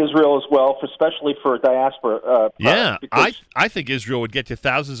 Maybe Israel as well, especially for diaspora. Yeah, I think Israel would get you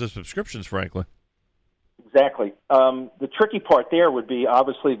thousands of subscriptions, frankly. Exactly. The tricky part there would be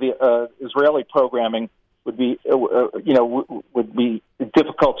obviously the Israeli programming would be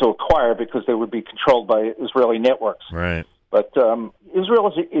difficult to acquire because they would be controlled by Israeli networks. Right. But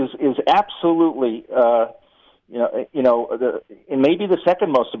Israel is absolutely and maybe the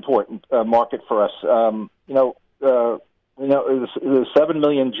second most important market for us. There's 7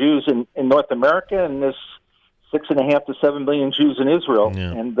 million Jews in North America, and there's 6.5 to 7 million Jews in Israel,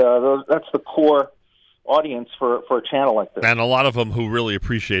 and that's the core audience for a channel like this. And a lot of them who really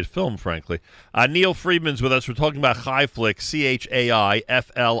appreciate film, frankly. Neil Friedman's with us. We're talking about ChaiFlix,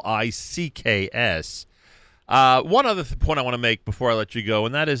 ChaifLicks. One other point I want to make before I let you go,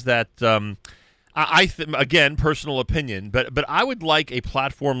 and that is that again, personal opinion, but I would like a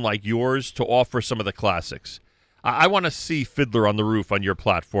platform like yours to offer some of the classics. I want to see Fiddler on the Roof on your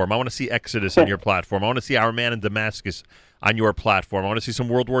platform. I want to see Exodus on your platform. I want to see Our Man in Damascus on your platform. I want to see some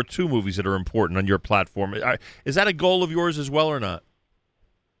World War II movies that are important on your platform. Is that a goal of yours as well or not?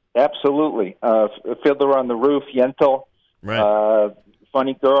 Absolutely. Fiddler on the Roof, Yentl, right.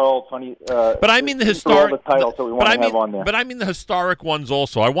 Funny Girl, Funny... but I mean the historic... all the titles that we want to have on there. But I mean the historic ones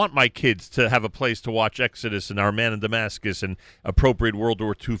also. I want my kids to have a place to watch Exodus and Our Man in Damascus and appropriate World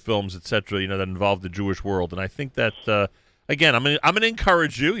War II films, etc., that involve the Jewish world. And I think that, again, I'm going to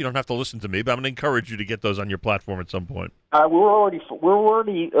encourage you. You don't have to listen to me, but I'm going to encourage you to get those on your platform at some point. We're already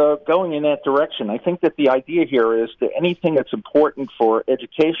going in that direction. I think that the idea here is that anything that's important for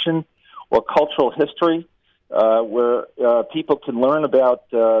education or cultural history, where people can learn about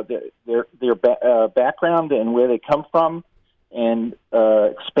their background and where they come from, and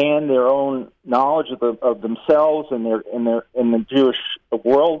expand their own knowledge of themselves and in the Jewish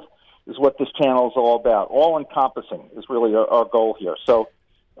world, is what this channel is all about. All encompassing is really our goal here. So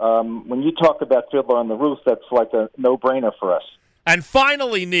when you talk about Fiddler on the Roof, that's like a no-brainer for us. And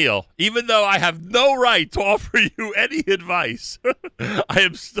finally, Neil, even though I have no right to offer you any advice,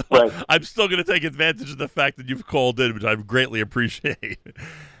 I'm still going to take advantage of the fact that you've called in, which I greatly appreciate.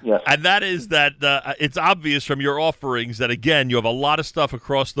 Yes. And that is that it's obvious from your offerings that, again, you have a lot of stuff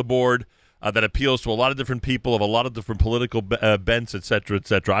across the board that appeals to a lot of different people of a lot of different political bents, et cetera, et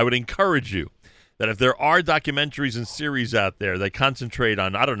cetera. I would encourage you that if there are documentaries and series out there that concentrate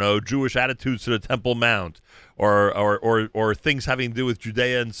on, I don't know, Jewish attitudes to the Temple Mount or things having to do with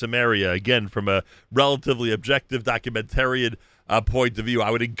Judea and Samaria, again, from a relatively objective documentarian point of view, I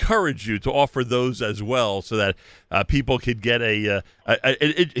would encourage you to offer those as well so that people could get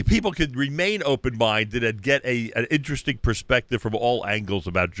people could remain open-minded and get an interesting perspective from all angles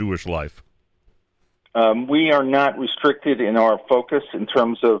about Jewish life. We are not restricted in our focus in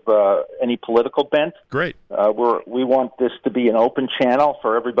terms of any political bent. Great. We want this to be an open channel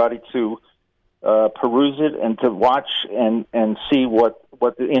for everybody to peruse it and to watch and see what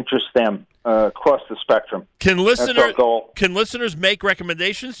interests them. across the spectrum. Can That's our goal. listeners make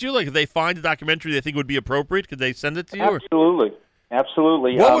recommendations to you? Like if they find a documentary they think would be appropriate, could they send it to you? or-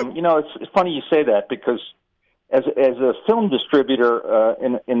 Absolutely. What would- It's funny you say that because as a film distributor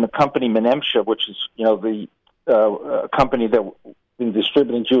in the company Menemsha, which is the company that been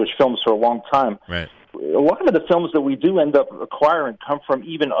distributing Jewish films for a long time. Right. A lot of the films that we do end up acquiring come from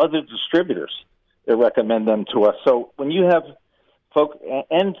even other distributors that recommend them to us. So when you have folk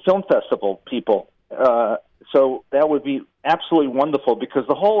and film festival people, so that would be absolutely wonderful because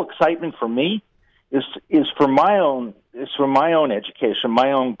the whole excitement for me is for my own education,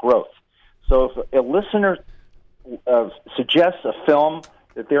 my own growth. So if a listener suggests a film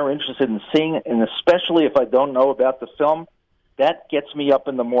that they're interested in seeing, and especially if I don't know about the film, that gets me up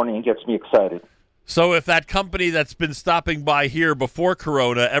in the morning and gets me excited. So if that company that's been stopping by here before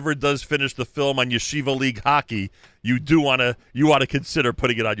Corona ever does finish the film on Yeshiva League hockey, you want to consider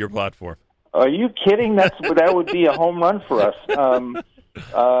putting it on your platform. Are you kidding? That would be a home run for us. That's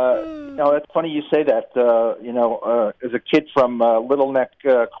funny you say that. As a kid from Little Neck,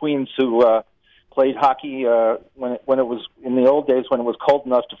 Queens, who played hockey when it was in the old days when it was cold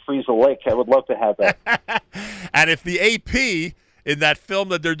enough to freeze a lake, I would love to have that. And if the AP in that film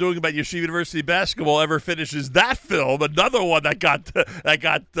that they're doing about Yeshiva University basketball ever finishes that film, another one that got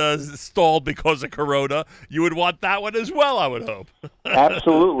stalled because of Corona, you would want that one as well, I would hope.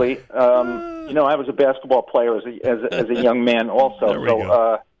 Absolutely. I was a basketball player as a young man also. There we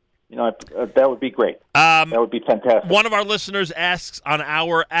go. That would be great. That would be fantastic. One of our listeners asks on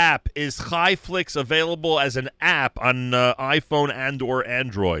our app, is HiFlix available as an app on iPhone and or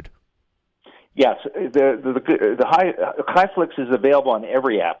Android? Yes, the HiFlix is available on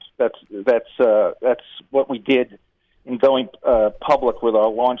every app. That's what we did in going public with our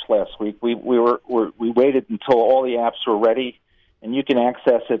launch last week. We waited until all the apps were ready, and you can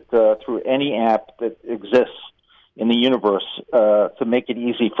access it through any app that exists in the universe to make it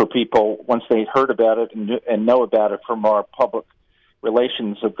easy for people once they heard about it and know about it from our public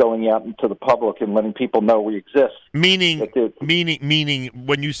relations of going out into the public and letting people know we exist. Meaning,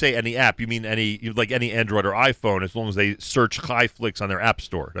 when you say any app, you mean any Android or iPhone, as long as they search HiFlix on their app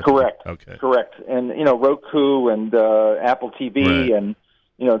store. That's Correct. Okay. Correct. And Roku and Apple TV Right. and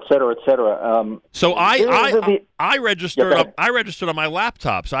et cetera, et cetera. So I registered. Yeah, go ahead. I registered on my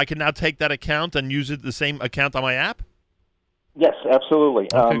laptop, so I can now take that account and use it the same account on my app. Yes, absolutely.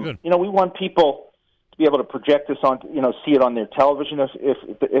 Okay, good. We want people to be able to project this on, see it on their television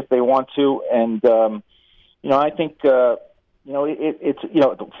if they want to, and I think it's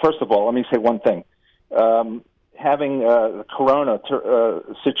first of all, let me say one thing. Having the Corona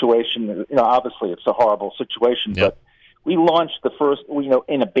situation, obviously it's a horrible situation, Yep. but we launched the first,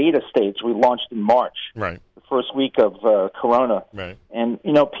 in a beta stage. We launched in March, Right. the first week of Corona, Right. and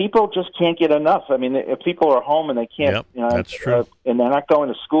people just can't get enough. I mean, if people are home and they can't, Yep, that's true. and they're not going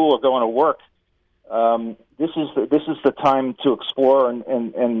to school or going to work, this is the time to explore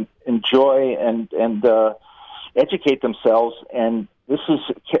and enjoy and educate themselves. And this has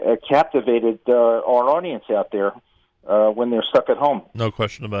captivated our audience out there when they're stuck at home. No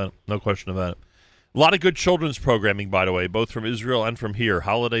question about it. No question about it. A lot of good children's programming, by the way, both from Israel and from here.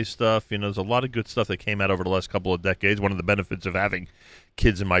 Holiday stuff, there's a lot of good stuff that came out over the last couple of decades. One of the benefits of having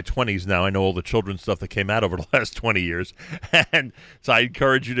kids in my 20s now, I know all the children's stuff that came out over the last 20 years. And so I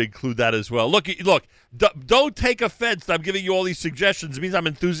encourage you to include that as well. Look, don't take offense that I'm giving you all these suggestions. It means I'm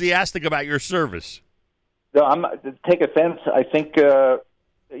enthusiastic about your service. No, take offense. I think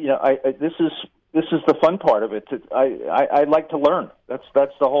this is the fun part of it. I like to learn. That's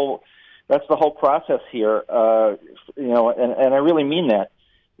the whole process here. And I really mean that.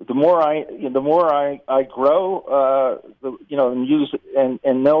 The more I grow, and use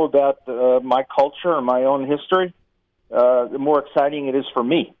and know about my culture and my own history, the more exciting it is for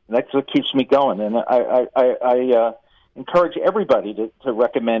me. That's what keeps me going. And I encourage everybody to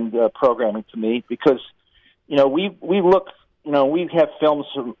recommend programming to me because we look. We have films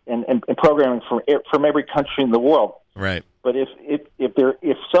and programming from every country in the world. Right. But if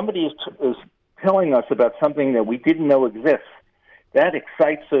somebody is telling us about something that we didn't know exists, that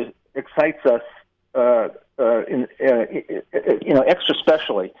excites us extra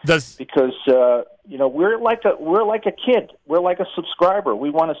specially. Because we're like a kid. We're like a subscriber. We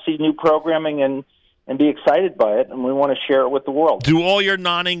want to see new programming and be excited by it, and we want to share it with the world. Do all your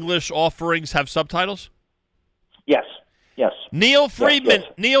non-English offerings have subtitles? Yes. Yes. Neil Friedman.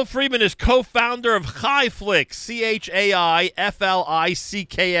 Yes. Neil Friedman is co-founder of HiFlix,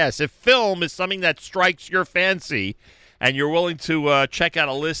 ChaIFLICKS. If film is something that strikes your fancy, and you're willing to check out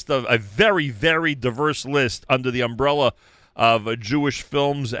a very, very diverse list under the umbrella of Jewish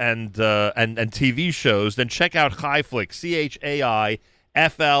films and TV shows, then check out ChaiFlix,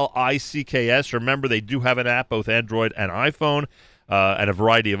 ChaiFlix. Remember, they do have an app, both Android and iPhone, and a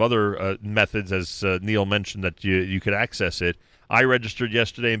variety of other methods, as Neil mentioned, that you could access it. I registered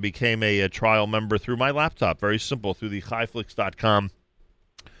yesterday and became a trial member through my laptop. Very simple, through the ChaiFlix.com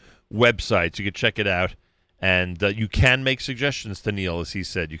website. So you can check it out. And you can make suggestions to Neil, as he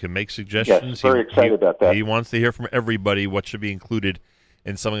said. You can make suggestions. Yes, very excited about that. He wants to hear from everybody what should be included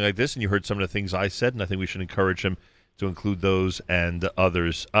in something like this. And you heard some of the things I said, and I think we should encourage him to include those and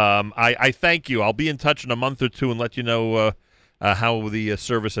others. I thank you. I'll be in touch in a month or two and let you know how the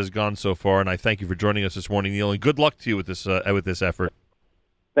service has gone so far. And I thank you for joining us this morning, Neil. And good luck to you with this effort.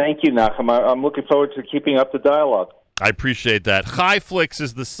 Thank you, Nachum. I'm looking forward to keeping up the dialogue. I appreciate that. ChaiFlix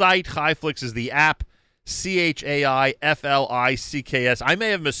is the site. ChaiFlix is the app. ChaiFlix. I may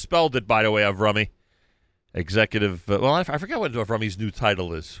have misspelled it, by the way, Avrami. Executive. I forget what Avrami's new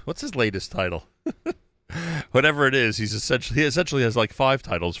title is. What's his latest title? Whatever it is, he essentially has like 5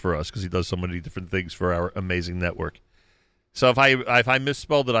 titles for us because he does so many different things for our amazing network. So if I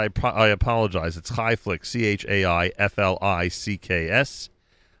misspelled it, I apologize. It's ChaiFlix, ChaiFlix,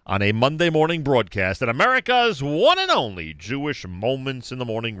 on a Monday morning broadcast at America's one and only Jewish Moments in the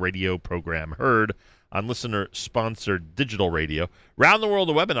Morning radio program, heard on listener-sponsored digital radio, around the world,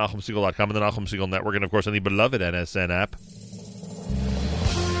 the web at NachumSegal.com and the Nachum Segal Network, and, of course, on the beloved NSN app.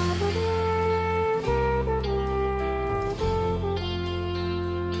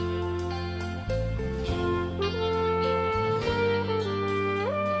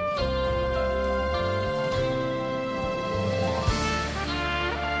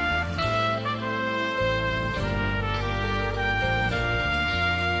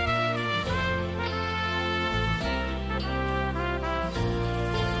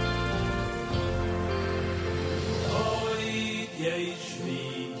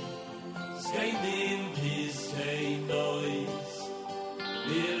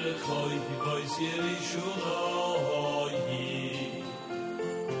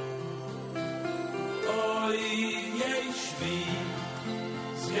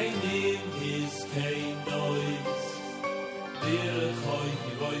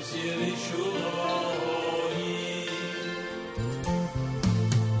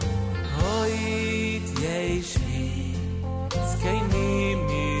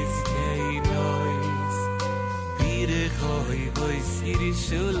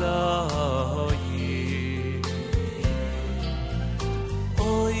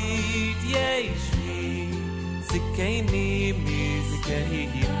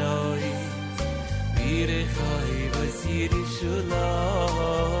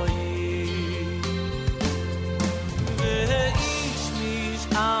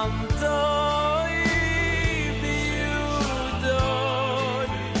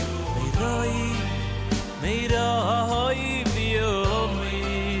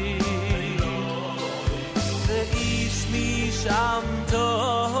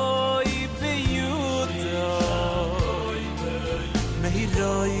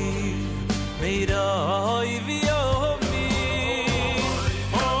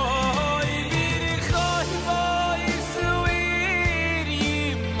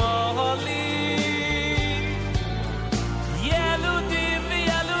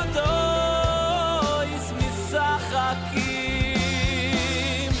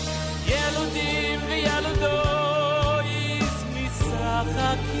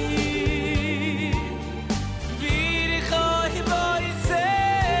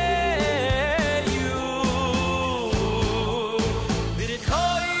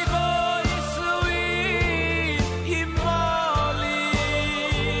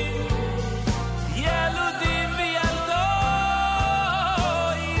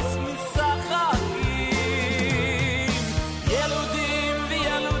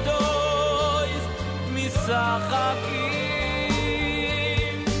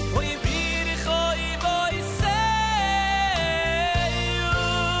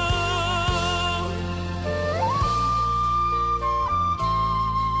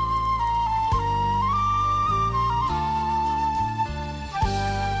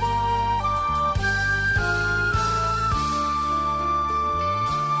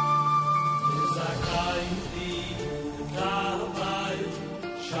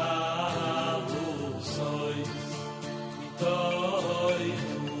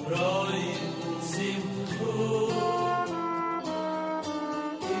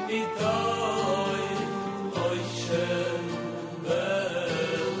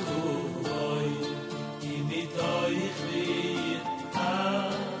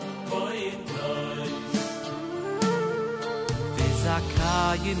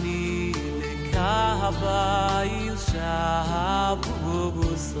 zakayni lekabayil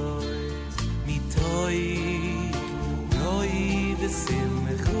shabubusois mitoy roi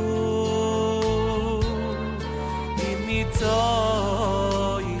v'simchu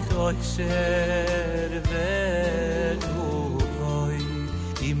imitoy choysher v'chuvoy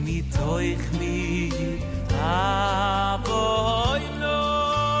imitoy chmi avoy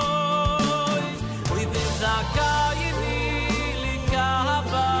noy oy v'zakayni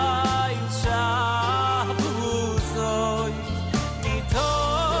lekabayil shabubusois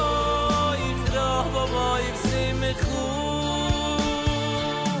mitoy chovoy v'simchu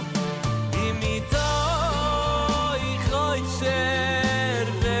imitoy choysher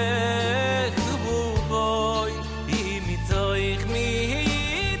v'chuvoy imitoy chmi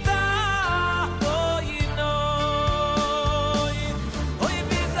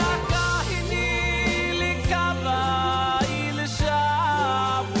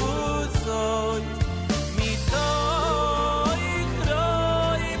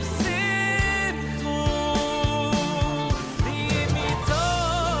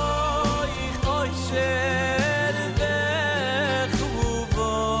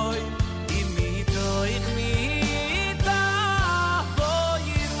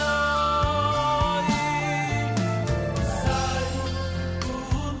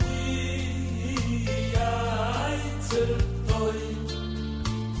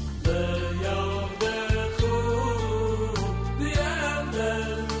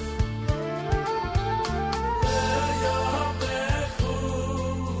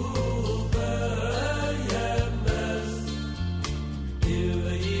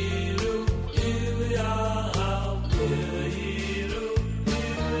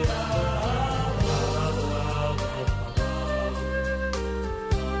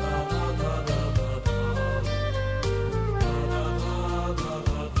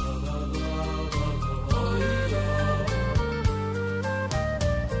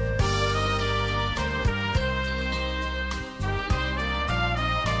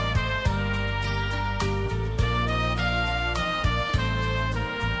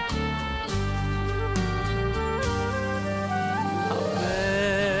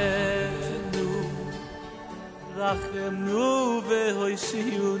Rachemnu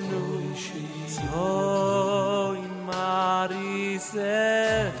vehoishiyunu Zoy marisechu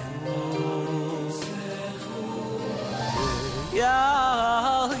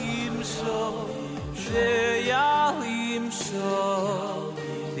Yalim shol Yalim shol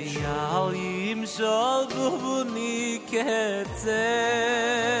Yalim shol Bubuni ketzeh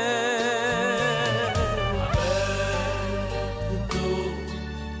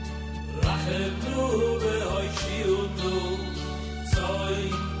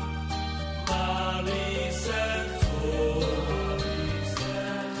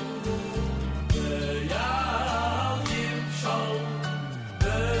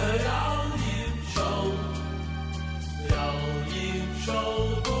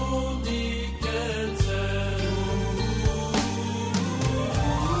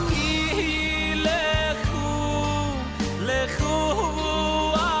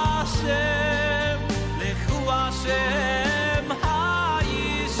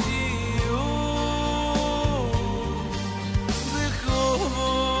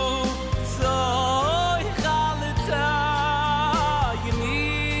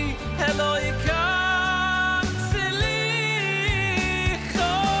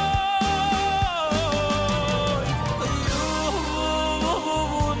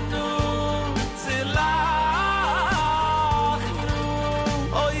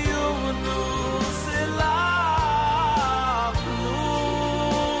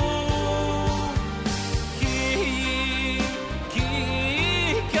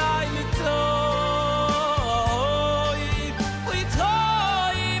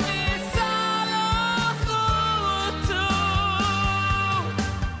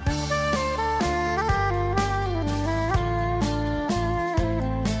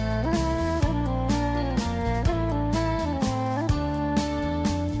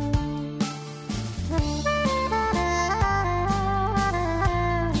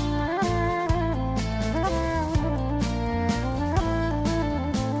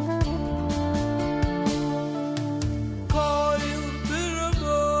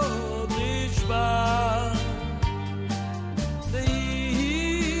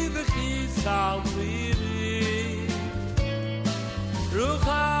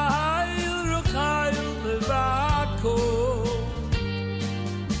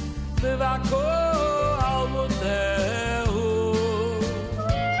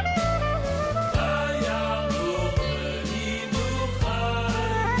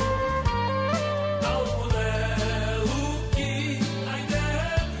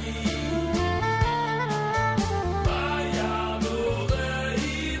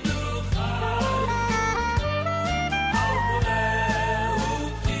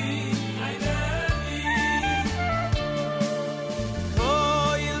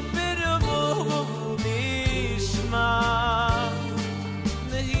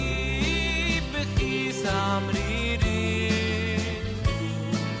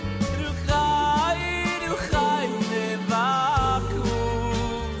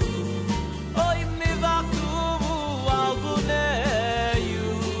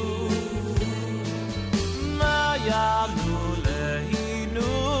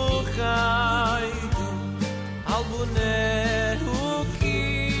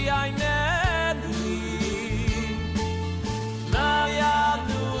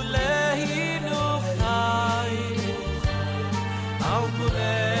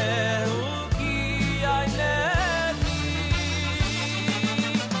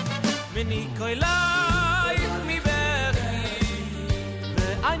אלייך מבכי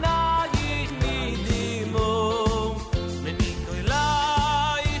ועינייך מדימום מניקו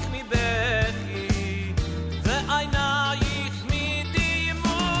אלייך מבכי ועינייך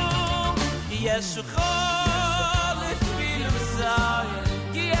מדימום כי יש חול לפילוסי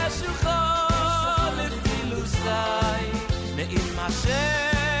כי יש חול לפילוסי נעים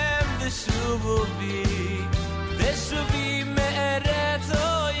השם ושובו בי ושובי מארץ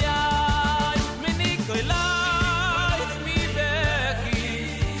אויי מניקו אלייך מבכי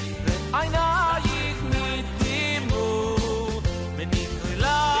ועינייך מדימו מניקו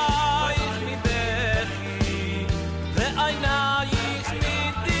אלייך מבכי ועינייך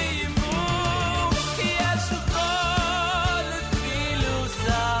מדימו כי יש חול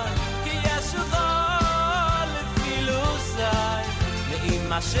לפילוסי כי יש חול לפילוסי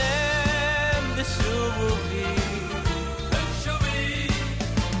נעים השם ושובו בי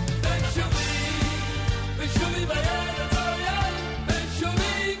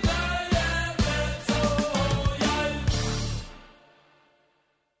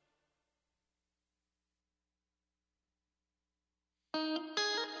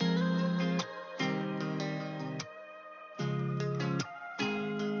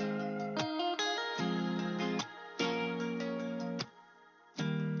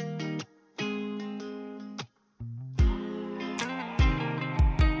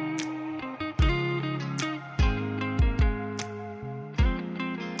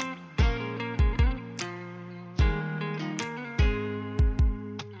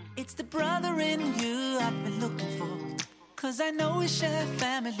It's the brother in you I've been looking for, 'cause I know we share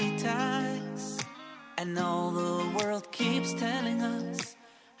family ties. And all the world keeps telling us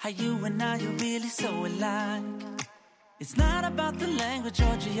how you and I are really so alike. It's not about the language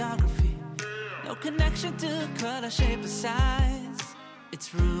or geography, no connection to color, shape or size. It's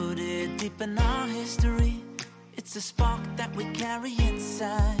rooted deep in our history, it's a spark that we carry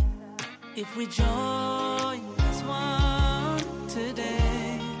inside. If we join as one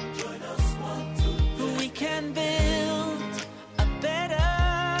today, we can build a better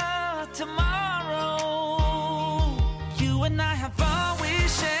tomorrow. You and I have always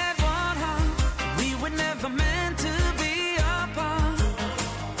shared one heart, we were never meant to be apart.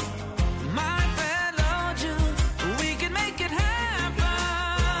 My fellow Jew, we can make it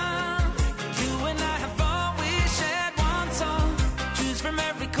happen. You and I have always shared one song, Jews from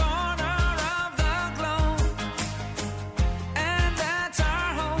every corner of the globe, and that's our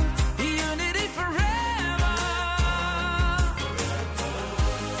home, unity forever.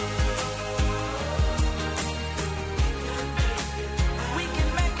 We can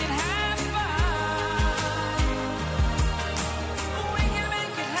make it happen. We can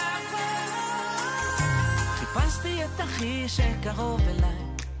make it happen. חיפשתי את אחי שקרוב אליי,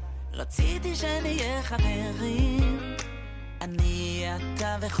 רציתי שנהיה חברים, אני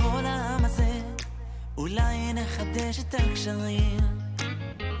אתה וכל העם הזה, אולי נחדש את הקשרים.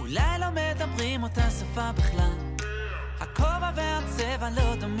 אולי לא מדברים אותה שפה בכלל, הכובע והצבע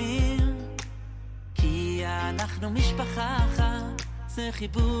לא דומים, כי אנחנו משפחה אחת, זה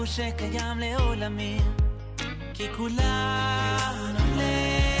חיבור שקיים לעולמים, כי כולנו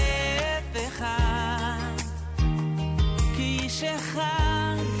לב אחד, כי איש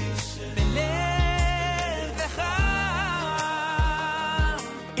אחד בלב אחד.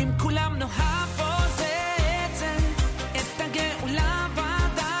 אם כולם נאהב פה זה את זה, את הגאולה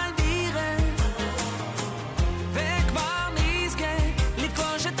ודאי נראה, וכבר נזכה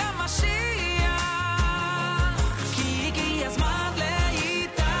לפגוש את המשיח, כי הגיע הזמן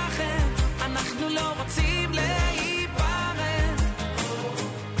להתאחד, אנחנו לא רוצים להיפרד,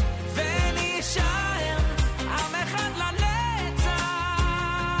 ונשאר עם אחד לנצח.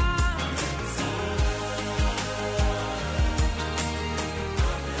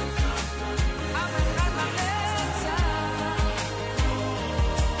 עם אחד לנצח.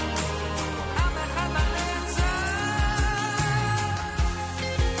 עם אחד לנצח.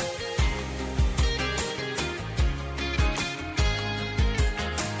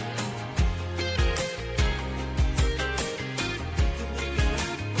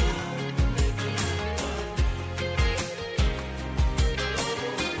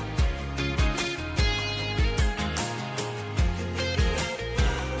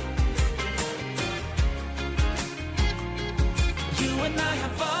 You and I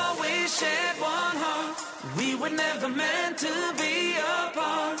have always shared one heart, we were never meant to be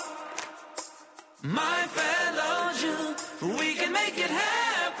apart. My fellow Jew, we can make it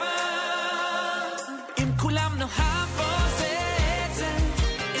happen. אם כולם נאהב פה זה את זה,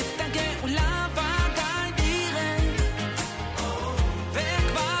 את הגאולה ודאי נראה,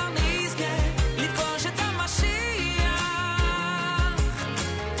 וכבר נזכה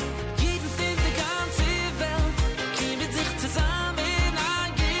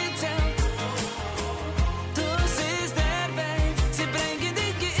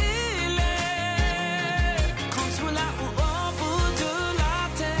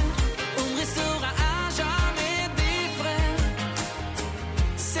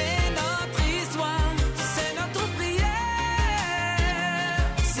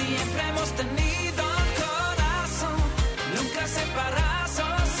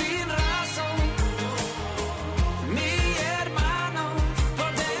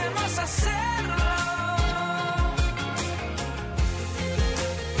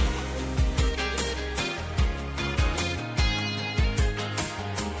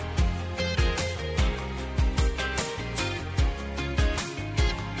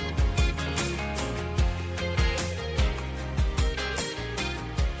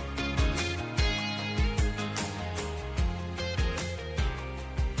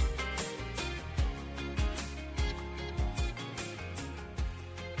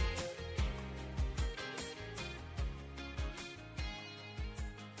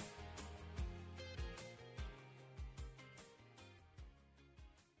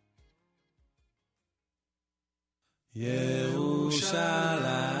ירושלים,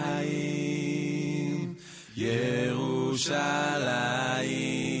 ירושלים,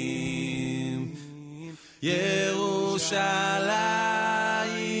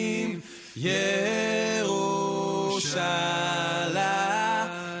 ירושלים, ירושלים.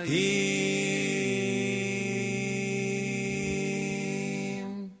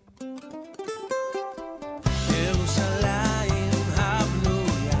 ירושלים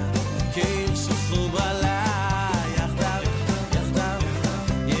הבנויה כעיר שחוברה יחדיו, יחדיו.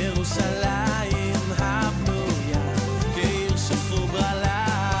 ירושלים הבנויה כעיר שחוברה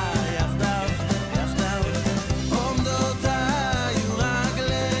יחדיו, יחדיו. עומדות היו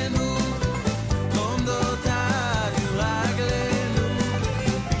רגלינו, עומדות היו רגלינו,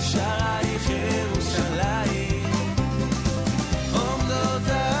 בשער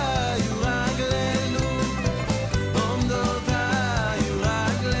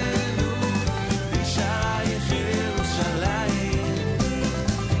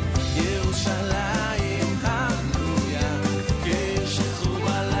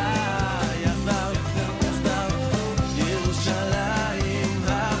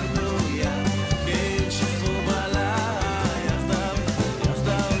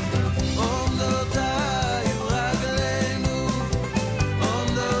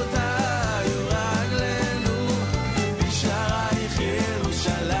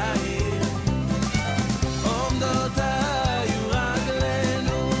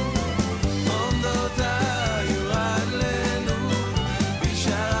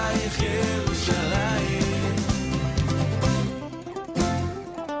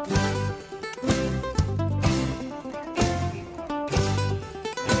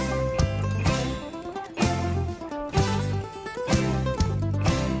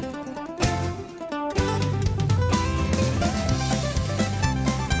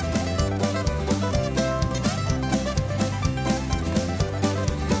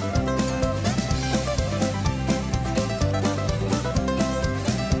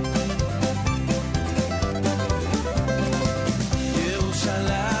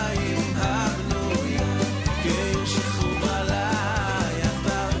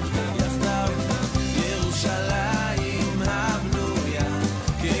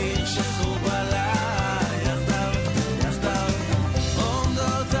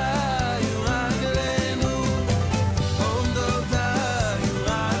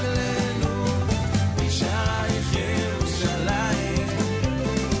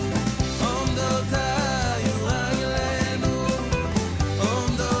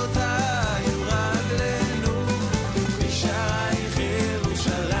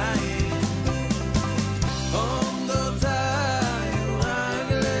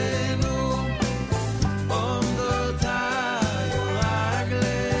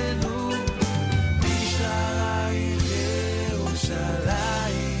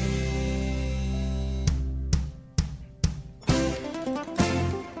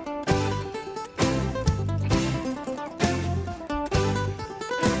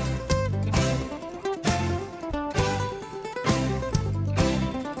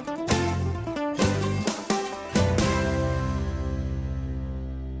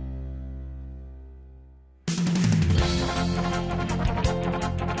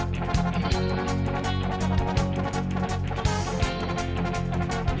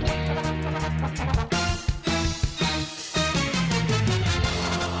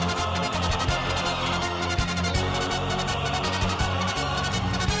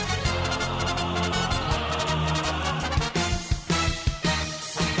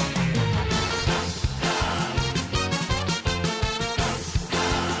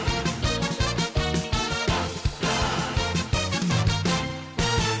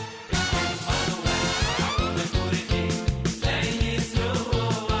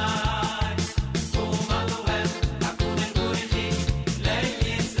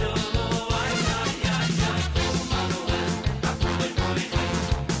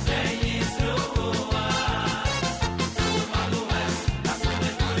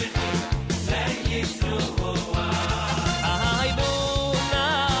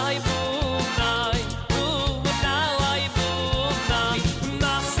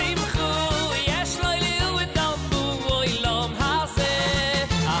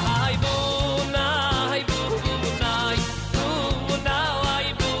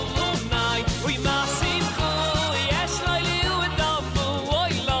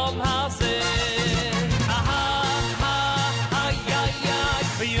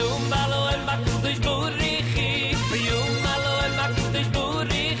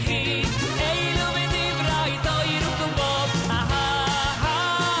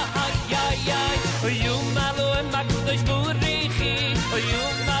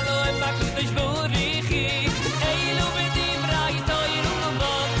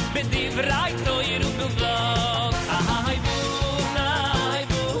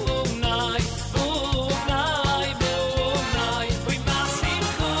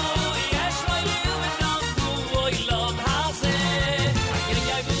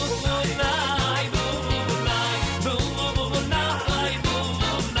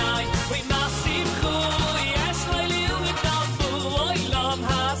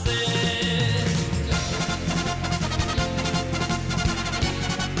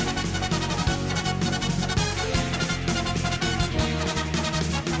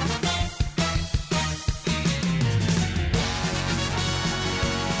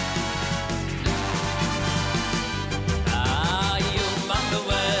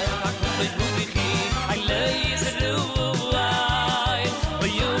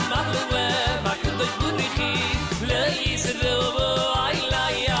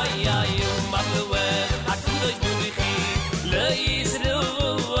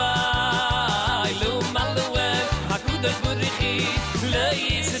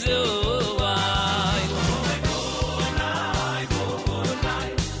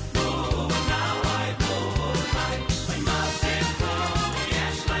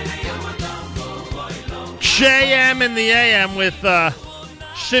JM in the AM with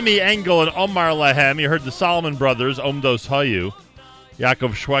Shimi Engel and Omar Lahem. You heard the Solomon Brothers, Omdos Hayu.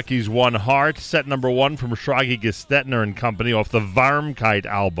 Yaakov Shwekey's One Heart, set number 1 from Shragi Gestetner and Company off the Varmkeit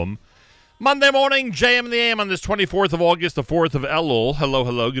album. Monday morning, JM in the AM on this 24th of August, the 4th of Elul. Hello,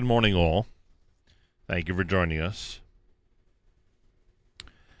 hello, good morning all. Thank you for joining us.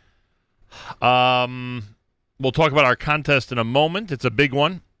 We'll talk about our contest in a moment. It's a big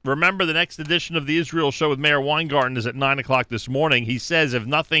one. Remember, the next edition of the Israel Show with Mayor Weingarten is at 9 o'clock this morning. He says if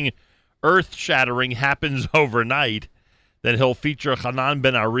nothing earth-shattering happens overnight, then he'll feature Hanan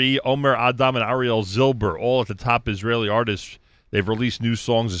Ben Ari, Omer Adam, and Ariel Zilber, all at the top Israeli artists. They've released new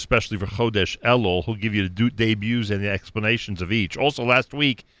songs, especially for Chodesh Elul. He'll give you the debuts and the explanations of each. Also, last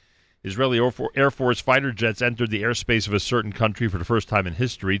week, Israeli Air Force fighter jets entered the airspace of a certain country for the first time in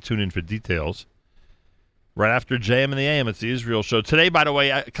history. Tune in for details. Right after JM and the AM, it's the Israel Show. Today, by the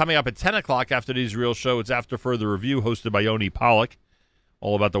way, coming up at 10 o'clock after the Israel Show, it's After Further Review, hosted by Yoni Pollock,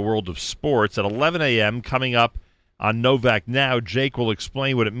 all about the world of sports. At 11 a.m., coming up on Novak Now, Jake will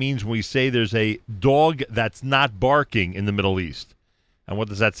explain what it means when we say there's a dog that's not barking in the Middle East. And what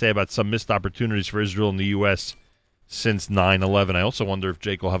does that say about some missed opportunities for Israel in the U.S. since 9/11? I also wonder if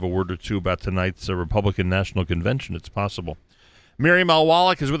Jake will have a word or two about tonight's Republican National Convention. It's possible. Miriam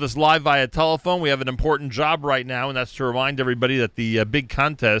Al-Wallach is with us live via telephone. We have an important job right now, and that's to remind everybody that the big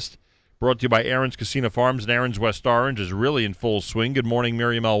contest brought to you by Aaron's Casino Farms and Aaron's West Orange is really in full swing. Good morning,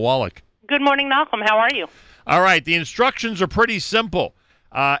 Miriam Al-Wallach. Good morning, Malcolm. How are you? All right, the instructions are pretty simple.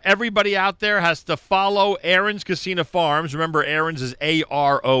 Everybody out there has to follow Aaron's Casino Farms. Remember, Aaron's is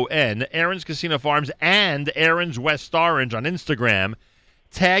A-R-O-N. Aaron's Casino Farms and Aaron's West Orange on Instagram.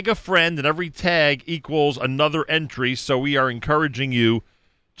 Tag a friend, and every tag equals another entry, so we are encouraging you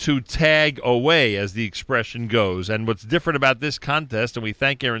to tag away, as the expression goes. And what's different about this contest, and we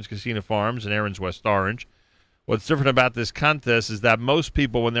thank Aaron's Casino Farms and Aaron's West Orange, what's different about this contest is that most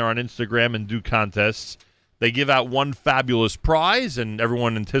people, when they're on Instagram and do contests, they give out one fabulous prize, and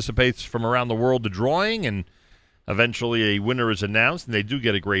everyone anticipates from around the world the drawing, and eventually a winner is announced, and they do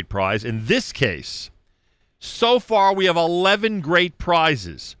get a great prize. In this case, so far we have 11 great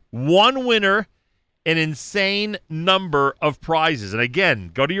prizes. One winner, an insane number of prizes. And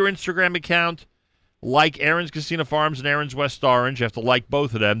again, go to your Instagram account, like Aaron's Casino Farms and Aaron's West Orange. You have to like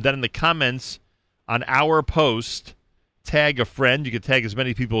both of them. Then in the comments on our post, tag a friend. You can tag as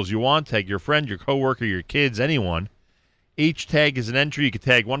many people as you want. Tag your friend, your coworker, your kids, anyone. Each tag is an entry. You can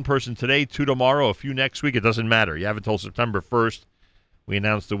tag one person today, 2 tomorrow, a few next week. It doesn't matter. You have until September 1st. We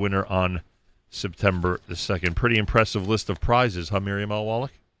announced the winner on September the 2nd. Pretty impressive list of prizes, huh, Miriam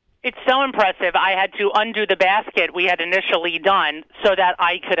Al-Wallach? It's so impressive. I had to undo the basket we had initially done so that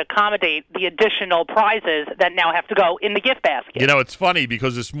I could accommodate the additional prizes that now have to go in the gift basket. You know, it's funny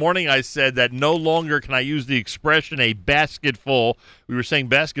because this morning I said that no longer can I use the expression a basket full. We were saying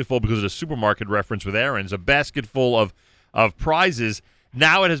basket full because of the supermarket reference with Aaron's, a basket full of prizes.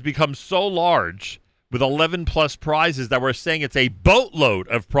 Now it has become so large with 11-plus prizes that we're saying it's a boatload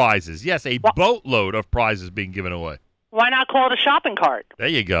of prizes. Yes, a boatload of prizes being given away. Why not call it a shopping cart? There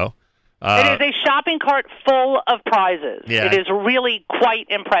you go. It is a shopping cart full of prizes. Yeah. It is really quite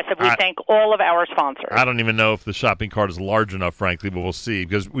impressive. We thank all of our sponsors. I don't even know if the shopping cart is large enough, frankly, but we'll see.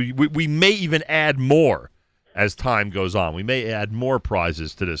 Because we may even add more as time goes on. We may add more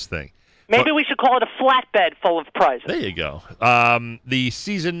prizes to this thing. Maybe we should call it a flatbed full of prizes. There you go. The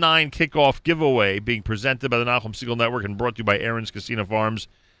Season 9 kickoff giveaway being presented by the Nachum Segal Network and brought to you by Aaron's Casino Farms,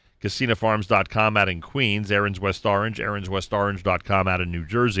 CasinoFarms.com out in Queens, Aaron's West Orange, AaronsWestOrange.com out in New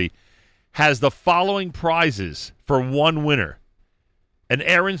Jersey, has the following prizes for one winner. An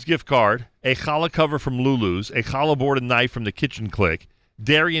Aaron's gift card, a challah cover from Lulu's, a challah board and knife from the Kitchen Click,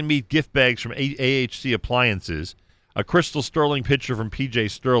 dairy and meat gift bags from AHC Appliances, a Crystal Sterling pitcher from PJ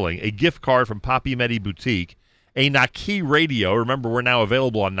Sterling, a gift card from Papi Medi Boutique, a Naki Radio. Remember, we're now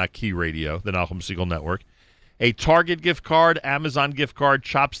available on Naki Radio, the Nachum Segal Network. A Target gift card, Amazon gift card,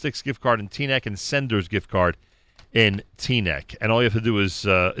 Chopsticks gift card in Teaneck, and Sender's gift card in Teaneck. And all you have to do is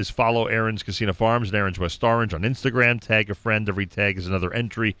follow Aaron's Casino Farms and Aaron's West Orange on Instagram. Tag a friend. Every tag is another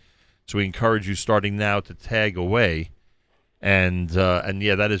entry. So we encourage you starting now to tag away. And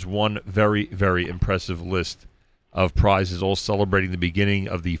yeah, that is one very, very impressive list of prizes, all celebrating the beginning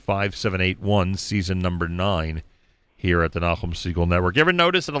of the 5781 season number 9 here at the Nachum Segal Network. You ever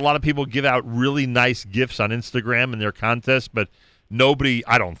notice that a lot of people give out really nice gifts on Instagram in their contests, but nobody,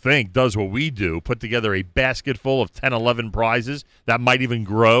 I don't think, does what we do, put together a basket full of 10, 11 prizes that might even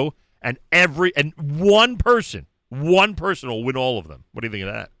grow, and one person will win all of them. What do you think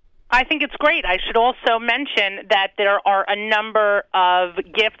of that? I think it's great. I should also mention that there are a number of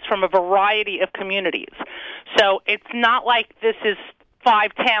gifts from a variety of communities. So it's not like this is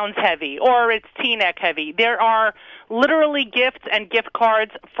Five Towns heavy or it's Teaneck heavy. There are literally gifts and gift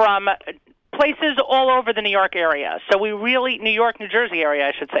cards from places all over the New York area. So New Jersey area,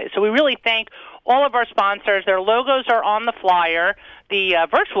 I should say. So we really thank all of our sponsors. Their logos are on the flyer, the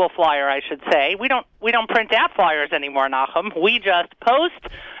virtual flyer, I should say. We don't print out flyers anymore, Nachum. We just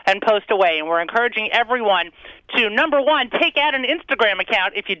post and post away, and we're encouraging everyone to, number one, take out an Instagram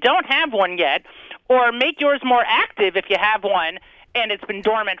account if you don't have one yet, or make yours more active if you have one, and it's been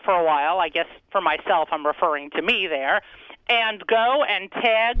dormant for a while. I guess for myself, I'm referring to me there. And go and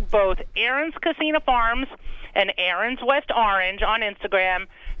tag both Aaron's Casino Farms and Aaron's West Orange on Instagram.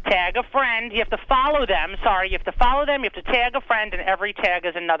 Tag a friend. You have to follow them. You have to follow them. You have to tag a friend, and every tag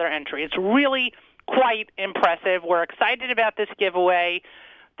is another entry. It's really quite impressive. We're excited about this giveaway.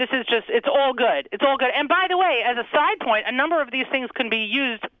 This is it's all good. It's all good. And by the way, as a side point, a number of these things can be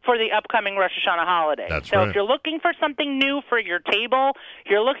used for the upcoming Rosh Hashanah holiday. That's right. right. If you're looking for something new for your table,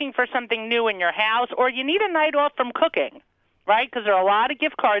 you're looking for something new in your house, or you need a night off from cooking, right? Because there are a lot of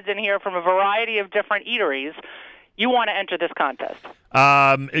gift cards in here from a variety of different eateries. You want to enter this contest.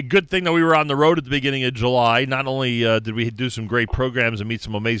 A good thing that we were on the road at the beginning of July. Not only did we do some great programs and meet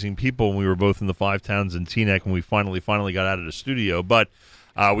some amazing people when we were both in the Five Towns in Teaneck when we finally got out of the studio, but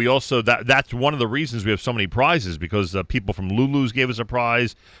we also, that's one of the reasons we have so many prizes, because people from Lulu's gave us a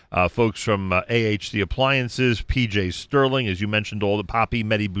prize, folks from AHC Appliances, PJ Sterling, as you mentioned, all the Papi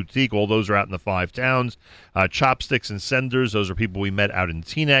Medi Boutique, all those are out in the Five Towns. Chopsticks and Senders, those are people we met out in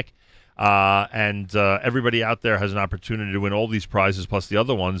Teaneck. And everybody out there has an opportunity to win all these prizes, plus the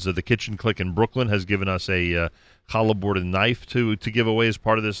other ones. The Kitchen Click in Brooklyn has given us a challah board and knife to give away as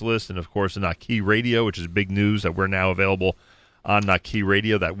part of this list. And, of course, the Naki Radio, which is big news that we're now available on Naki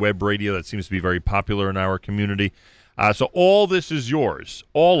Radio, that web radio that seems to be very popular in our community. So all this is yours,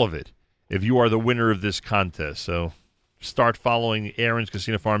 all of it, if you are the winner of this contest. So start following Aaron's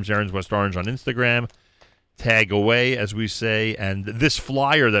Casino Farms, Aaron's West Orange on Instagram. Tag away, as we say. And this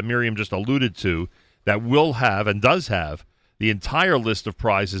flyer that Miriam just alluded to, that will have and does have the entire list of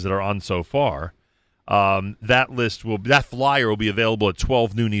prizes that are on so far, that flyer will be available at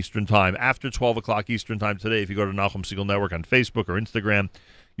 12 noon Eastern Time. After 12 o'clock Eastern Time today, if you go to Nachum Segal Network on Facebook or Instagram,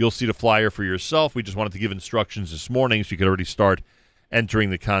 you'll see the flyer for yourself. We just wanted to give instructions this morning so you could already start entering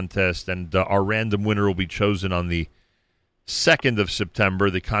the contest. And our random winner will be chosen on the 2nd of September.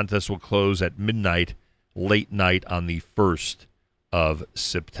 The contest will close at midnight, late night on the 1st of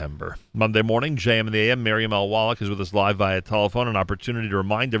September. Monday morning, JM and the AM, Miriam L. Wallach is with us live via telephone. An opportunity to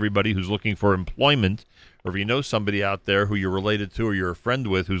remind everybody who's looking for employment, or if you know somebody out there who you're related to or you're a friend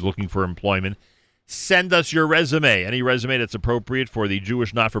with who's looking for employment, send us your resume. Any resume that's appropriate for the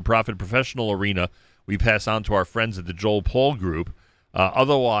Jewish not-for-profit professional arena, we pass on to our friends at the Joel Paul Group.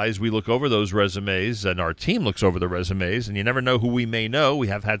 Otherwise, we look over those resumes, and our team looks over the resumes, and you never know who we may know. We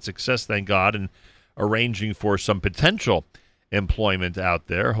have had success, thank God, in arranging for some potential employment out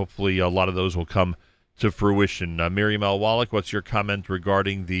there. Hopefully a lot of those will come to fruition. Miriam L. Wallach, what's your comment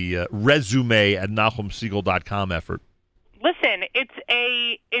regarding the resume at NachumSegal.com effort? Listen, it's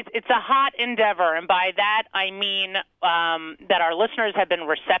a hot endeavor, and by that I mean that our listeners have been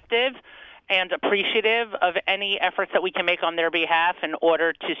receptive and appreciative of any efforts that we can make on their behalf in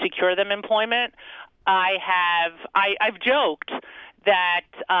order to secure them employment. I've joked that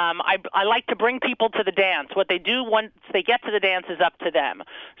I like to bring people to the dance. What they do once they get to the dance is up to them.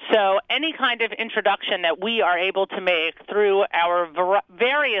 So any kind of introduction that we are able to make through our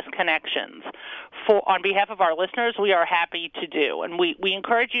various connections on behalf of our listeners, we are happy to do. And we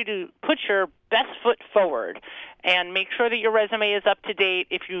encourage you to put your best foot forward and make sure that your resume is up to date.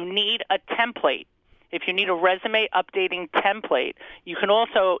 If you need a template, if you need a resume updating template, you can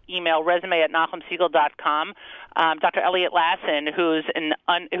also email resume@NachumSiegel.com. Dr. Elliot Lassen, who's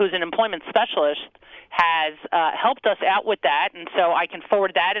an employment specialist, has helped us out with that, and so I can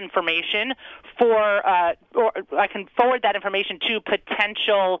forward that information to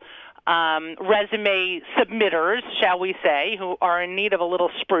potential resume submitters, shall we say, who are in need of a little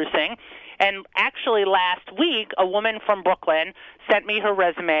sprucing. And actually last week, a woman from Brooklyn sent me her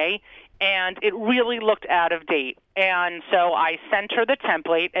resume, and it really looked out of date. And so I sent her the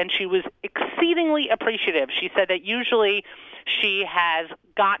template, and she was exceedingly appreciative. She said that usually she has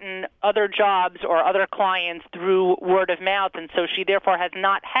gotten other jobs or other clients through word of mouth, and so she therefore has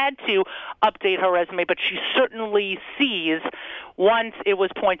not had to update her resume, but she certainly sees, once it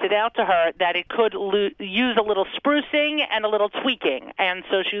was pointed out to her, that it could use a little sprucing and a little tweaking. And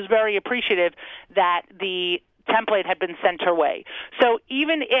so she was very appreciative that the template had been sent her way. So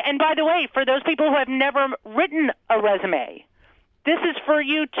and by the way, for those people who have never written a resume, this is for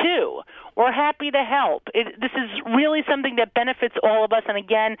you too. We're happy to help. This is really something that benefits all of us. And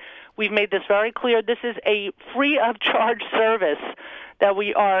again, we've made this very clear. This is a free of charge service that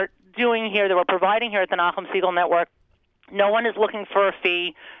we are doing here, that we're providing here at the Nachum Siegel Network. No one is looking for a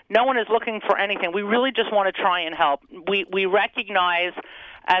fee. No one is looking for anything. We really just want to try and help. We recognize,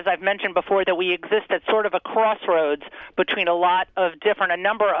 as I've mentioned before, that we exist at sort of a crossroads between a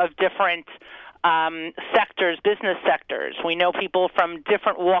number of different sectors, business sectors. We know people from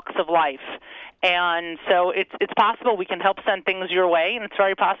different walks of life. And so it's possible we can help send things your way, and it's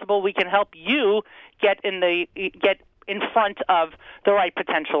very possible we can help you get in front of the right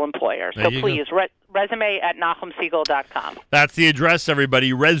potential employer. So please, resume@NachumSiegel.com. That's the address,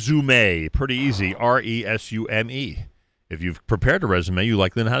 everybody. Resume. Pretty easy. RESUME. If you've prepared a resume, you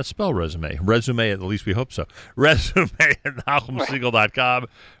likely know how to spell resume. Resume, at least we hope so. Resume@NachumSiegel.com.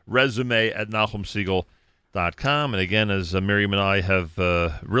 Resume@NachumSiegel.com. And again, as Miriam and I have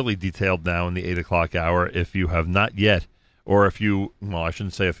really detailed now in the 8 o'clock hour, if you have not yet, or I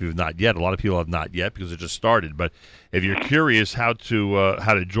shouldn't say if you've not yet. A lot of people have not yet because it just started. But if you're curious how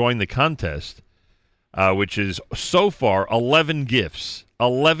to join the contest, which is so far 11 gifts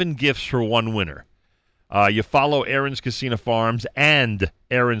for one winner. You follow Aaron's Casino Farms and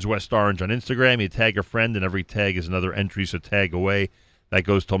Aaron's West Orange on Instagram. You tag a friend, and every tag is another entry, so tag away. That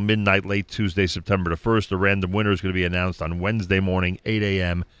goes till midnight, late Tuesday, September the 1st. The random winner is going to be announced on Wednesday morning, 8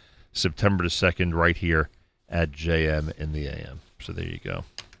 a.m., September the 2nd, right here at JM in the AM. So there you go.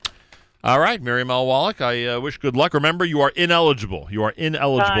 All right, Miriam L. Wallach, I wish good luck. Remember, you are ineligible. You are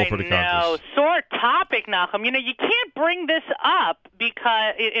ineligible for the contest. Sore topic, Nachum. You can't bring this up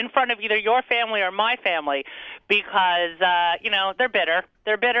because in front of either your family or my family because, they're bitter.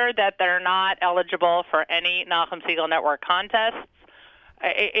 They're bitter that they're not eligible for any Nachum Siegel Network contests.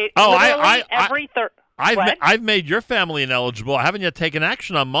 I've made your family ineligible. I haven't yet taken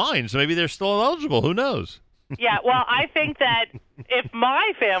action on mine, so maybe they're still ineligible. Who knows? Yeah, well, I think that if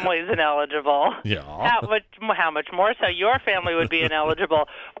my family is ineligible, how much more so your family would be ineligible.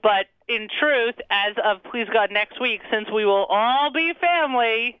 But in truth, as of please God next week, since we will all be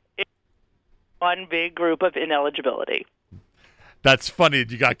family, it's one big group of ineligibility. That's funny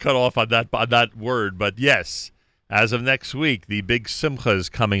that you got cut off on that word, but yes, as of next week, the big simcha is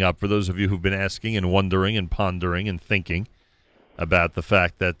coming up for those of you who've been asking and wondering and pondering and thinking about the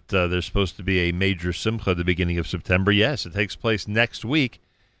fact that there's supposed to be a major simcha at the beginning of September. Yes, it takes place next week.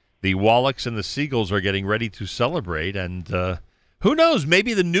 The Wallachs and the Siegels are getting ready to celebrate, and who knows?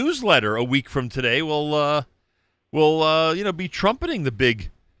 Maybe the newsletter a week from today will be trumpeting the big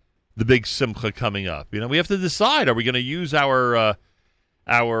simcha coming up. We have to decide: are we going to use our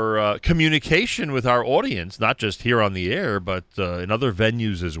communication with our audience, not just here on the air, but in other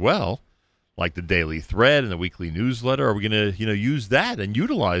venues as well, like the Daily Thread and the weekly newsletter? Are we going to use that and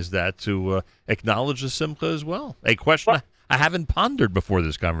utilize that to acknowledge the simcha as well? A question I haven't pondered before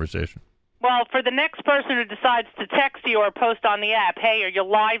this conversation. Well, for the next person who decides to text you or post on the app, hey, are you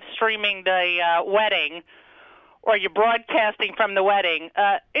live streaming the wedding, or you're broadcasting from the wedding,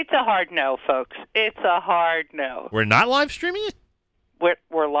 it's a hard no, folks. It's a hard no. We're not live streaming it?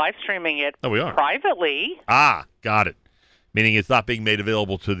 We're live streaming it. Oh, we are. Privately. Ah, got it. Meaning it's not being made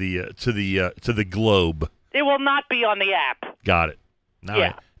available to the globe. It will not be on the app. Got it. All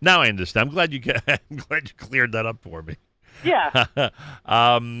right. Now I understand. I'm glad you cleared that up for me. Yeah.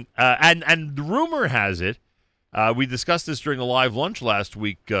 And the rumor has it, we discussed this during the live lunch last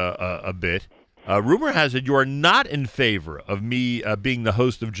week a bit. Rumor has it you are not in favor of me being the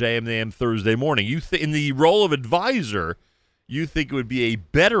host of JM and the AM Thursday morning. You in the role of advisor, you think it would be a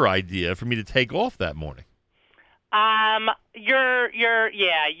better idea for me to take off that morning. You're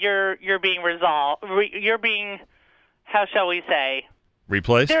being resolved. You're being, how shall we say?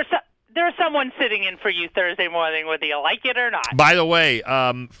 Replaced? There's someone sitting in for you Thursday morning, whether you like it or not. By the way,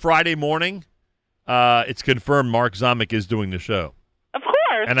 Friday morning, it's confirmed Mark Zamek is doing the show. Of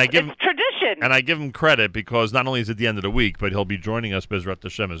course, and it's tradition. And I give him credit because not only is it the end of the week, but he'll be joining us Bezrat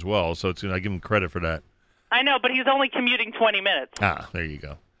Hashem as well. So I give him credit for that. I know, but he's only commuting 20 minutes. Ah, there you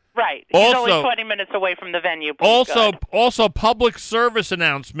go. Right. He's only 20 minutes away from the venue. Also, public service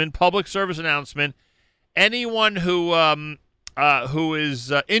announcement. Anyone who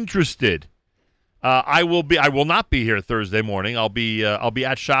is interested, I will not be here Thursday morning. I'll be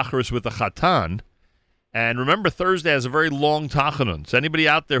at Shacharis with the Chatan. And remember, Thursday has a very long Tachanun. So anybody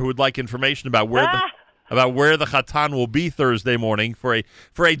out there who would like information about where the Chatan will be Thursday morning for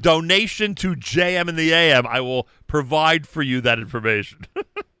a donation to JM and the AM, I will provide for you that information.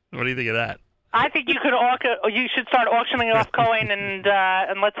 What do you think of that? I think you should start auctioning off Cohen and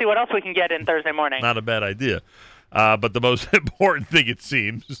let's see what else we can get in Thursday morning. Not a bad idea. But the most important thing, it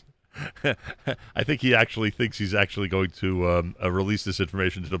seems, I think he actually thinks he's actually going to release this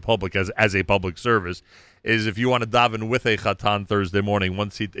information to the public as a public service, is if you want to daven with a Chatan Thursday morning,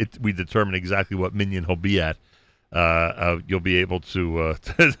 once we determine exactly what minyan he'll be at, you'll be able to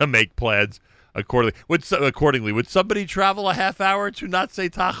make plans accordingly. Would somebody travel a half hour to not say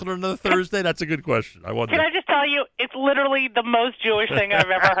Tachanun on a Thursday? That's a good question. I wonder. Can I just tell you, it's literally the most Jewish thing I've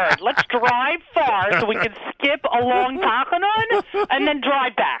ever heard. Let's drive far so we can skip a long Tachanun and then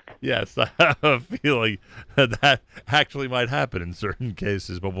drive back. Yes, I have a feeling that actually might happen in certain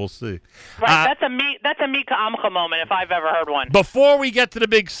cases, but we'll see. Right, that's a Mika Amcha moment if I've ever heard one. Before we get to the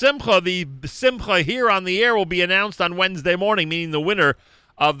big Simcha, the Simcha here on the air will be announced on Wednesday morning, meaning the winner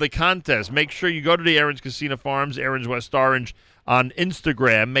of the contest. Make sure you go to the Aaron's Casino Farms, Aaron's West Orange on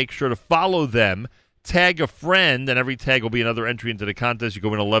Instagram. Make sure to follow them. Tag a friend, and every tag will be another entry into the contest. You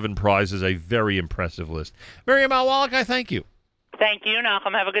can win 11 prizes, a very impressive list. Miriam Al-Wallach, I thank you. Thank you,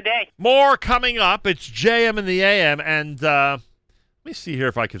 Nachum. Have a good day. More coming up. It's JM and the AM, and let me see here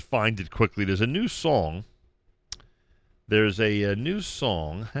if I could find it quickly. There's a new song. There's a new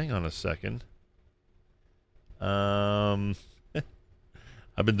song. Hang on a second.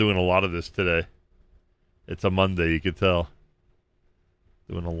 I've been doing a lot of this today. It's a Monday, you could tell.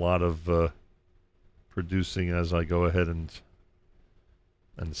 Doing a lot of producing as I go ahead and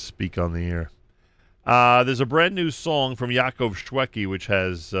speak on the air. There's a brand new song from Yaakov Shweki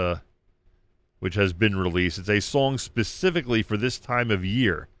which has been released. It's a song specifically for this time of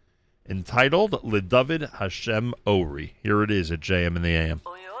year, entitled LeDavid Hashem Ori. Here it is at JM in the AM.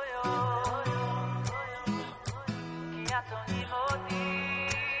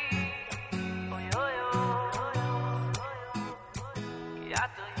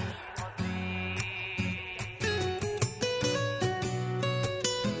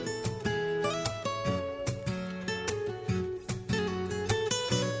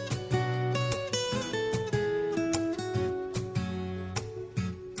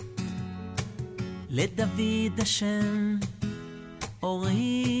 לדוד השם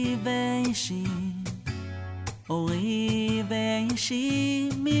אורי ואישי אורי ואישי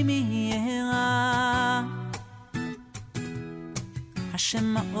ממהרה השם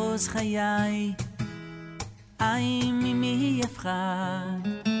מעוז חיי אי ממי אפחד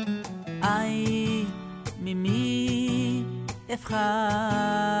אי ממי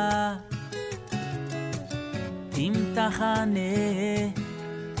אפחד אם תחנה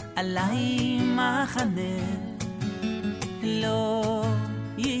עלי מחנה לא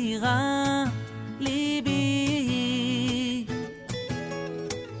יירא ליבי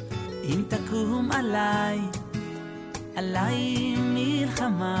אם תקום עלי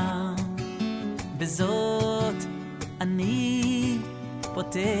מלחמה בזאת אני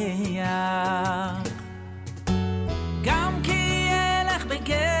פותח גם כי אלך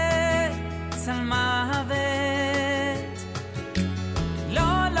בגץ על מוות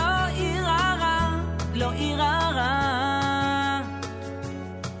לא ירא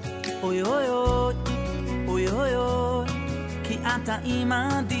אוי אוי אוי אוי אוי אוי כי אתה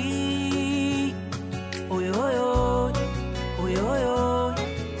עמדי אוי אוי אוי אוי אוי אוי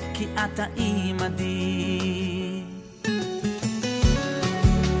כי אתה עמדי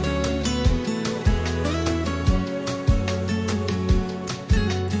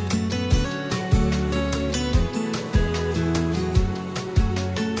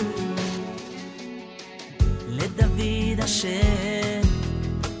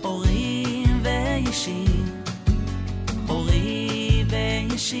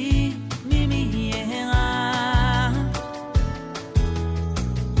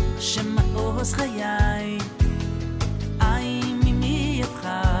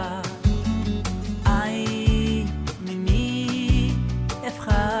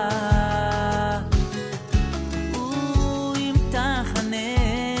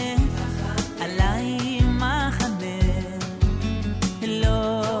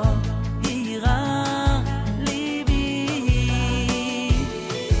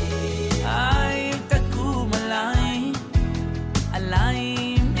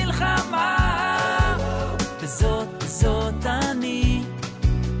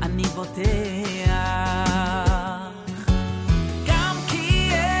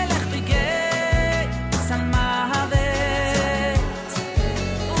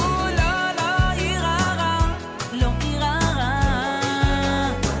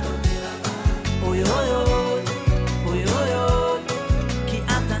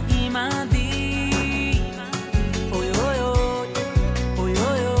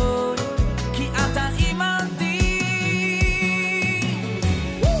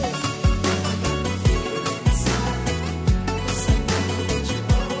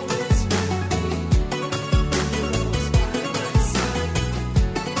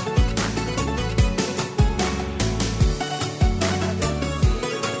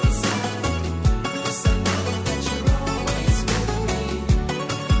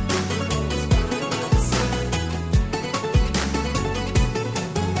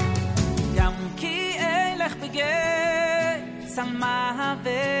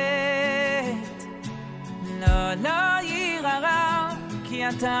לא, לא יראה, כי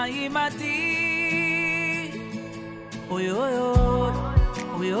אתה עימדי. אוי אוי אוי,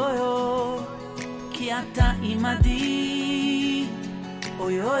 אוי אוי אוי, כי אתה עימדי.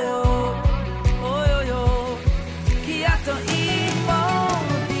 אוי אוי אוי, אוי אוי אוי, כי אתה עימדי.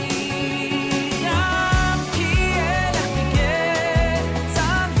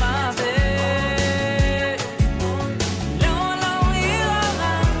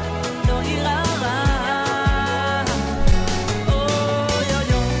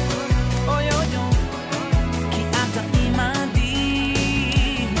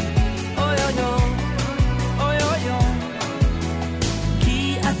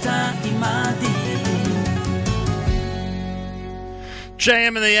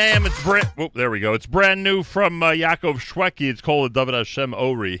 JM in the AM, it's there we go. It's brand new from Yaakov Shweki. It's called David Hashem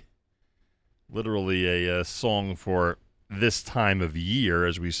Ori. Literally a song for this time of year,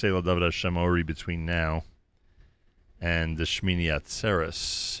 as we say David Hashem Ori between now and the Shmini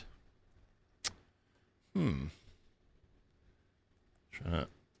Atzeres. I'm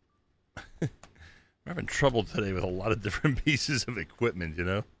having trouble today with a lot of different pieces of equipment, you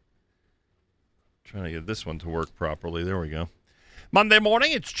know? Trying to get this one to work properly. There we go. Monday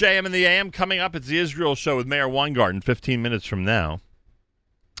morning, it's JM in the AM. Coming up, it's the Israel Show with Meir Weingarten 15 minutes from now.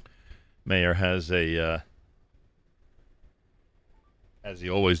 Meir has as he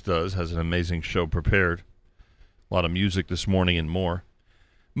always does, has an amazing show prepared. A lot of music this morning and more.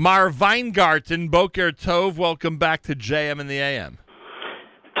 Mar Weingarten, Boker Tov, welcome back to JM in the AM.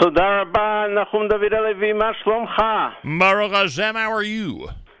 Toda rabba, Nachum David Alevi, ma shlomcha? Baruch Hashem, how are you?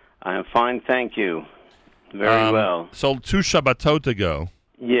 I am fine, thank you. Very well. So 2 Shabbatot ago.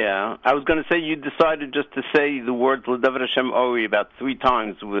 Yeah, I was going to say you decided just to say the words L'David Hashem Ori about 3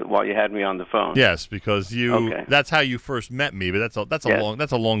 times while you had me on the phone. Yes, because that's how you first met me, but that's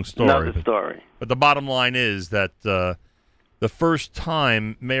a long story. Another story. But the bottom line is that the first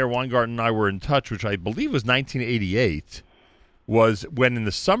time Meir Weingarten and I were in touch, which I believe was 1988, was when in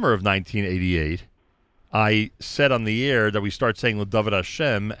the summer of 1988 I said on the air that we start saying L'David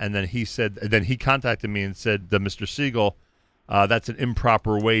Hashem, and then he contacted me and said, Mr. Siegel, that's an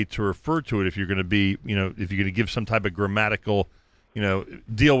improper way to refer to it. If you're going to be, if you're going to give some type of grammatical,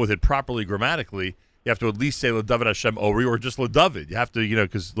 deal with it properly grammatically, you have to at least say L'David Hashem Ori or just L'David. You have to,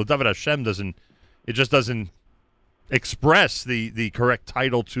 because L'David Hashem doesn't express the correct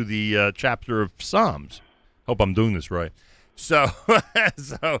title to the chapter of Psalms. Hope I'm doing this right. So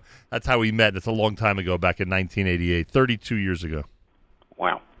that's how we met. It's a long time ago, back in 1988, 32 years ago.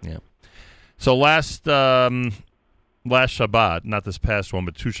 Wow. Yeah. So last Shabbat, not this past one,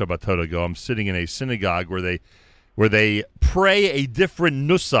 but 2 Shabbatot ago, I'm sitting in a synagogue where they pray a different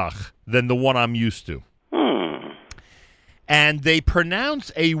nusach than the one I'm used to. And they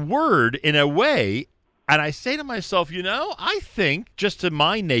pronounce a word in a way, and I say to myself, I think, just to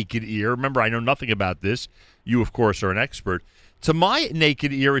my naked ear, remember, I know nothing about this. You, of course, are an expert. To my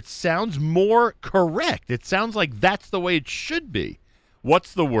naked ear, it sounds more correct. It sounds like that's the way it should be.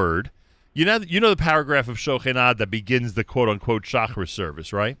 What's the word? You know the paragraph of Shochenad that begins the quote-unquote Shachar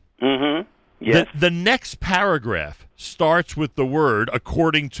service, right? Mm-hmm. Yes. The next paragraph starts with the word,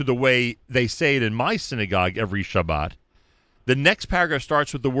 according to the way they say it in my synagogue every Shabbat. The next paragraph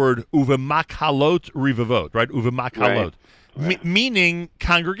starts with the word uvemakhalot rivavot, right? Uvemakhalot. Right. Meaning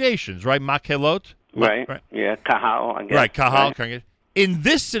congregations, right? Makhelot. Right. Yeah, kahal, I guess. Right, kahal. Right. In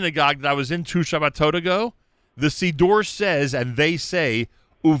this synagogue that I was in 2 Shabbatot ago, the Siddur says, and they say,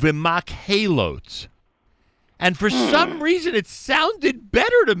 uvemak halot. And for some reason, it sounded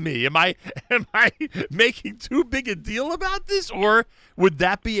better to me. Am I making too big a deal about this? Or would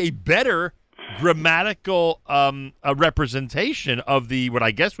that be a better grammatical representation of the, what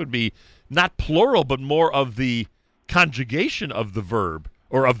I guess would be not plural, but more of the conjugation of the verb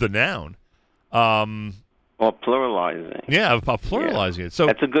or of the noun? Or pluralizing. Yeah, pluralizing it. So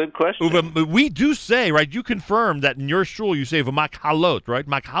that's a good question. We do say, right, you confirm that in your shul you say uvemak halot, right?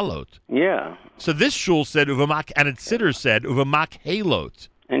 Makhalot. Yeah. So this shul said uvemak, and its sitter said uvemak halot.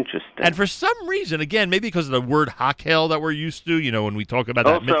 Interesting. And for some reason, again, maybe because of the word hakel that we're used to, when we talk about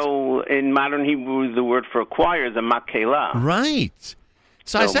that. Also, in modern Hebrew, the word for a choir is a makela. Right.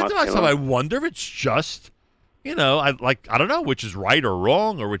 So I said to myself, I wonder if it's just... I don't know which is right or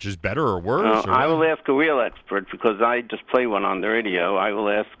wrong or which is better or worse. I will ask a real expert because I just play one on the radio. I will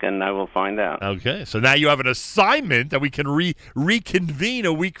ask and I will find out. Okay, so now you have an assignment that we can reconvene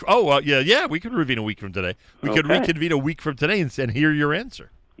a week. Oh, yeah, we can reconvene a week from today. We could reconvene a week from today and hear your answer.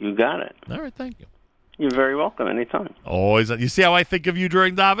 You got it. All right, thank you. You're very welcome anytime. Always. You see how I think of you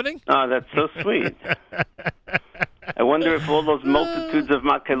during davening? Oh, that's so sweet. I wonder if all those multitudes of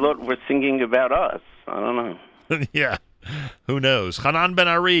makelot were singing about us. I don't know. Yeah. Who knows? Hanan Ben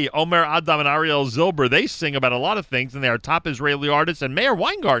Ari, Omer Adam, and Ariel Zilber, they sing about a lot of things, and they are top Israeli artists. And Meir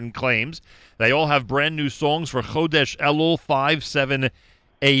Weingarten claims they all have brand new songs for Chodesh Elul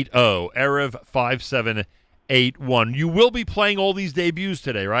 5780, Erev 5781. You will be playing all these debuts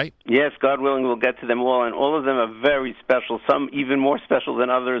today, right? Yes, God willing, we'll get to them all, and all of them are very special, some even more special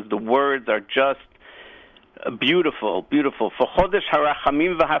than others. The words are just beautiful, beautiful. For Chodesh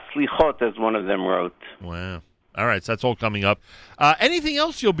Harachamim V'Haslichot, as one of them wrote. Wow. All right, so that's all coming up. Anything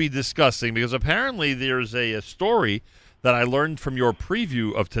else you'll be discussing? Because apparently there's a story that I learned from your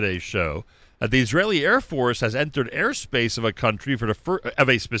preview of today's show that the Israeli Air Force has entered airspace of a country of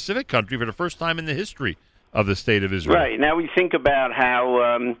a specific country for the first time in the history of the state of Israel. Right. Now we think about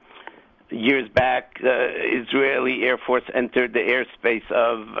how years back Israeli Air Force entered the airspace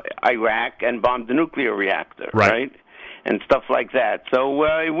of Iraq and bombed the nuclear reactor, right? And stuff like that. So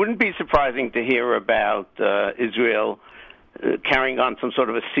it wouldn't be surprising to hear about Israel carrying on some sort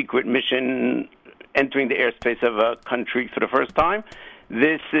of a secret mission, entering the airspace of a country for the first time.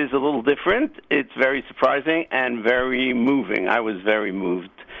 This is a little different. It's very surprising and very moving. I was very moved.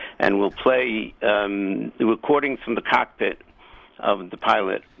 And we'll play the recordings from the cockpit of the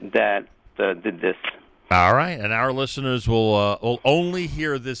pilot that did this. All right, and our listeners will only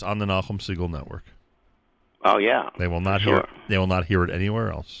hear this on the Nachum Segal Network. Oh yeah, they will not hear. They will not hear it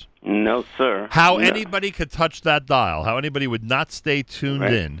anywhere else. No, sir. How No. anybody could touch that dial? How anybody would not stay tuned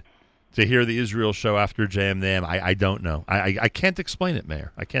in to hear the Israel show after JM? I don't know. I can't explain it,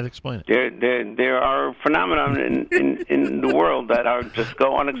 Mayor. I can't explain it. There are phenomena in the world that are just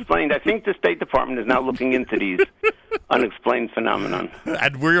go unexplained. I think the State Department is now looking into these unexplained phenomena.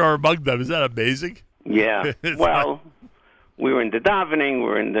 And we are among them. Is that amazing? Yeah. Well, we were in the davening.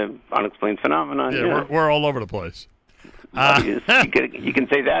 We're in the unexplained phenomenon. Yeah, we're all over the place. You can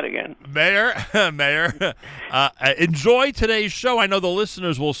say that again. Mayor, enjoy today's show. I know the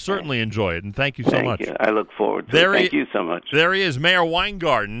listeners will certainly enjoy it, and thank you so much. Thank you. I look forward to it. Thank you so much. There he is, Meir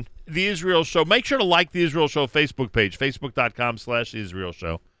Weingarten, The Israel Show. Make sure to like The Israel Show Facebook page, facebook.com/The Israel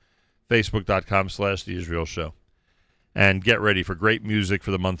Show, facebook.com/The Israel Show. And get ready for great music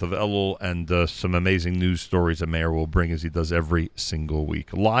for the month of Elul and some amazing news stories that Meir will bring as he does every single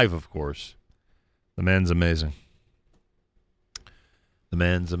week. Live, of course. The man's amazing. The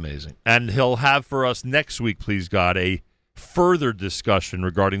man's amazing. And he'll have for us next week, please God, a further discussion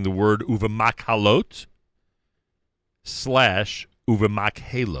regarding the word uvemakhalot /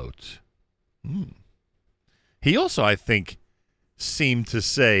 uvemakhalot. He also, I think, seemed to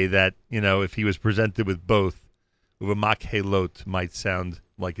say that, if he was presented with both, uvemakhalot might sound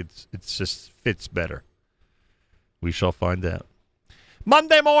like it's just fits better. We shall find out.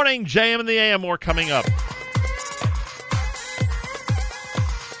 Monday morning, JM and the AM, more coming up.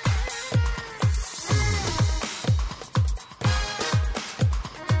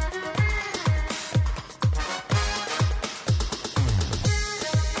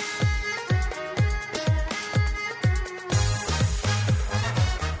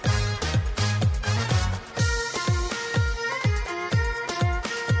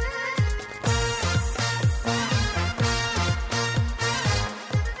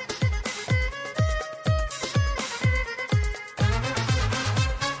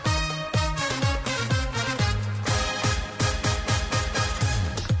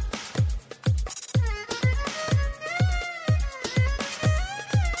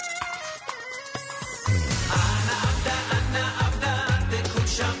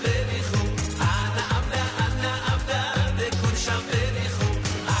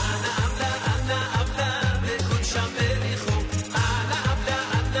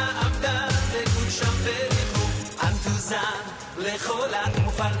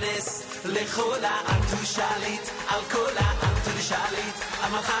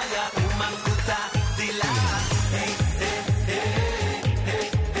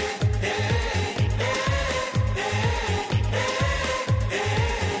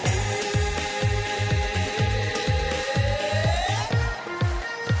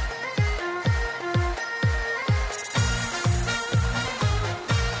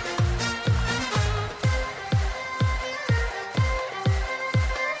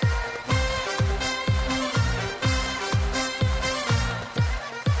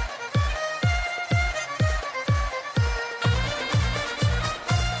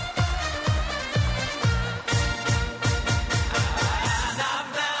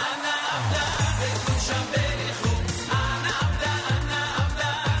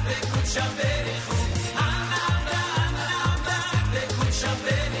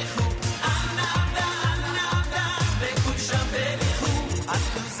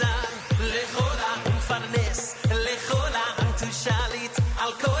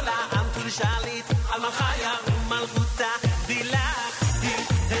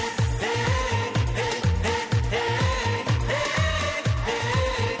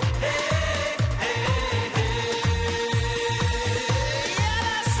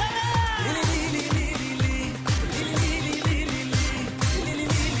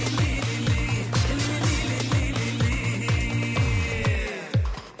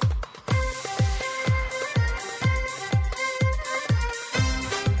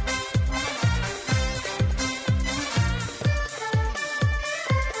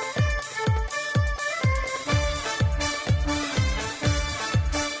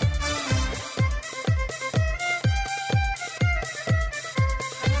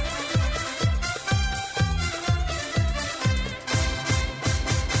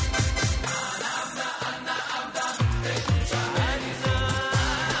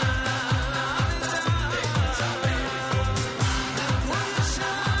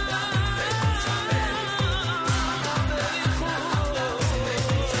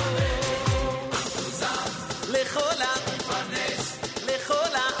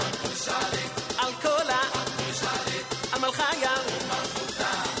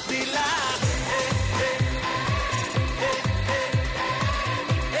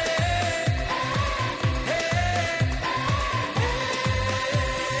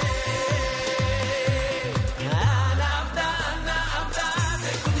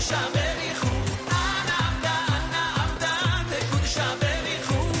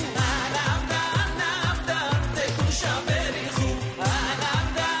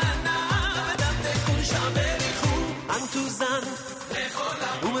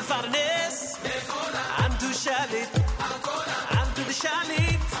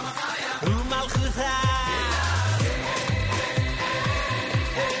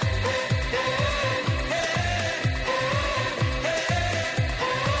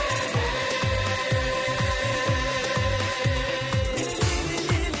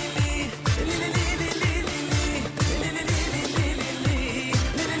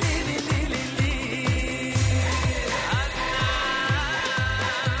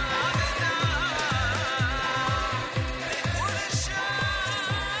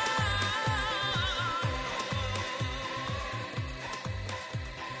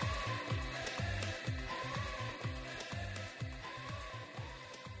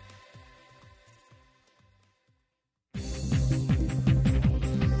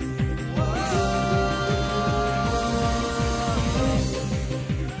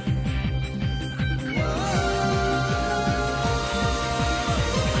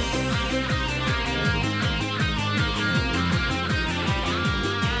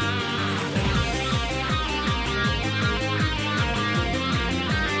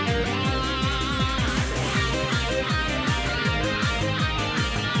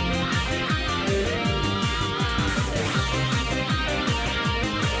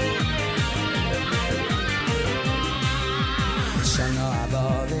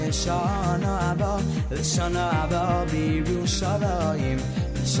 הבא, לשנה הבא, לשנה הבא בירושלים.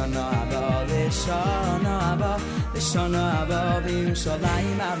 לשנה הבא, לשנה הבא, לשנה הבא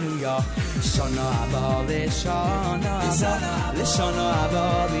בירושלים, הללויה. לשנה הבא, לשנה הבא, לשנה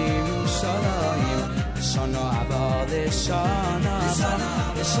הבא בירושלים. לשנה הבא, לשנה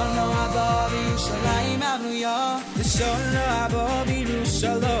הבא, לשנה הבא בירושלים, הללויה. לשנה הבא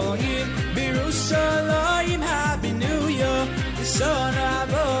בירושלים, בירושלים, Happy New Year. לשנה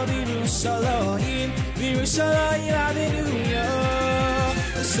הבא בירושלים, בירושלים, Happy New Year.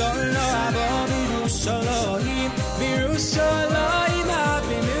 לשנה הבא בירושלים, בירושלים,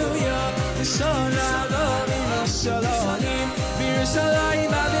 Happy New Year. לשנה הבא בירושלים, בירושלים,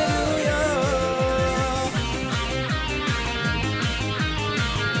 Happy New Year.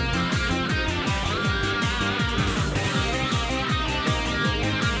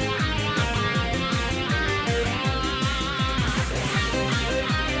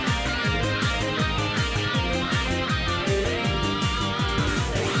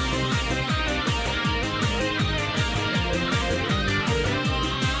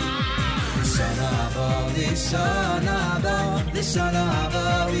 לשנה הבא, לשנה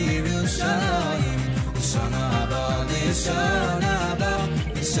הבא בירושלים. לשנה הבא, לשנה הבא,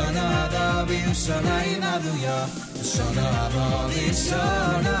 לשנה הבא בירושלים, הללויה. לשנה הבא,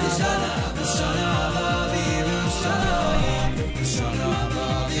 לשנה הבא, לשנה הבא בירושלים. לשנה הבא,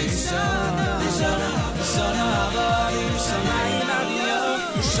 לשנה הבא בירושלים, הללויה.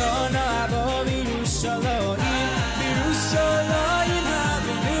 לשנה הבא בירושלים, בירושלים,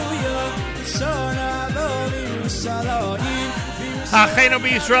 הללויה. לשנה Achenu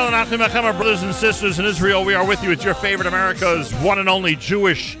B'Yisrael and Achim Achem, our brothers and sisters in Israel. We are with you. It's your favorite America's one and only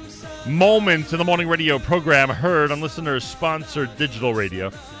Jewish Moments in the Morning radio program, heard on listeners-sponsored digital radio.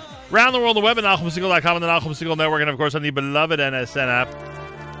 Around the world, on the web at NachumSegal.com and the Nachum Segal Network, and of course on the beloved NSN app.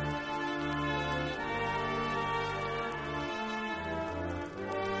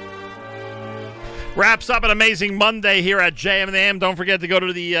 Wraps up an amazing Monday here at JM and the AM. Don't forget to go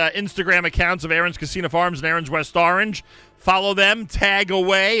to the Instagram accounts of Aaron's Casino Farms and Aaron's West Orange. Follow them, tag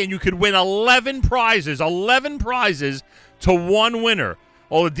away, and you could win 11 prizes to one winner.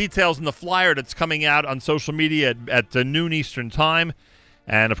 All the details in the flyer that's coming out on social media at noon Eastern Time.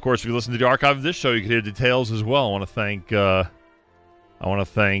 And, of course, if you listen to the archive of this show, you can hear details as well. I want to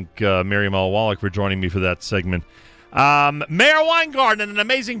thank Miriam L. Wallach for joining me for that segment. Meir Weingarten and an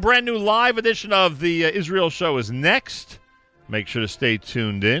amazing brand new live edition of the Israel show is next. Make sure to stay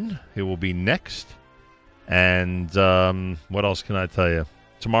tuned in. It will be next. And what else can I tell you?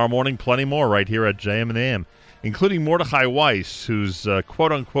 Tomorrow morning, plenty more right here at JM and AM, including Mordechai Weiss, who's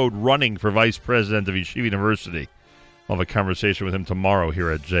quote-unquote running for vice president of Yeshiva University. I'll have a conversation with him tomorrow here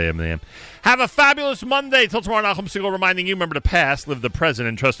at JM and AM. Have a fabulous Monday. Till tomorrow, Nachum Segal reminding you, remember the past, live the present,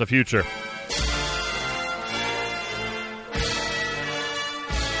 and trust the future.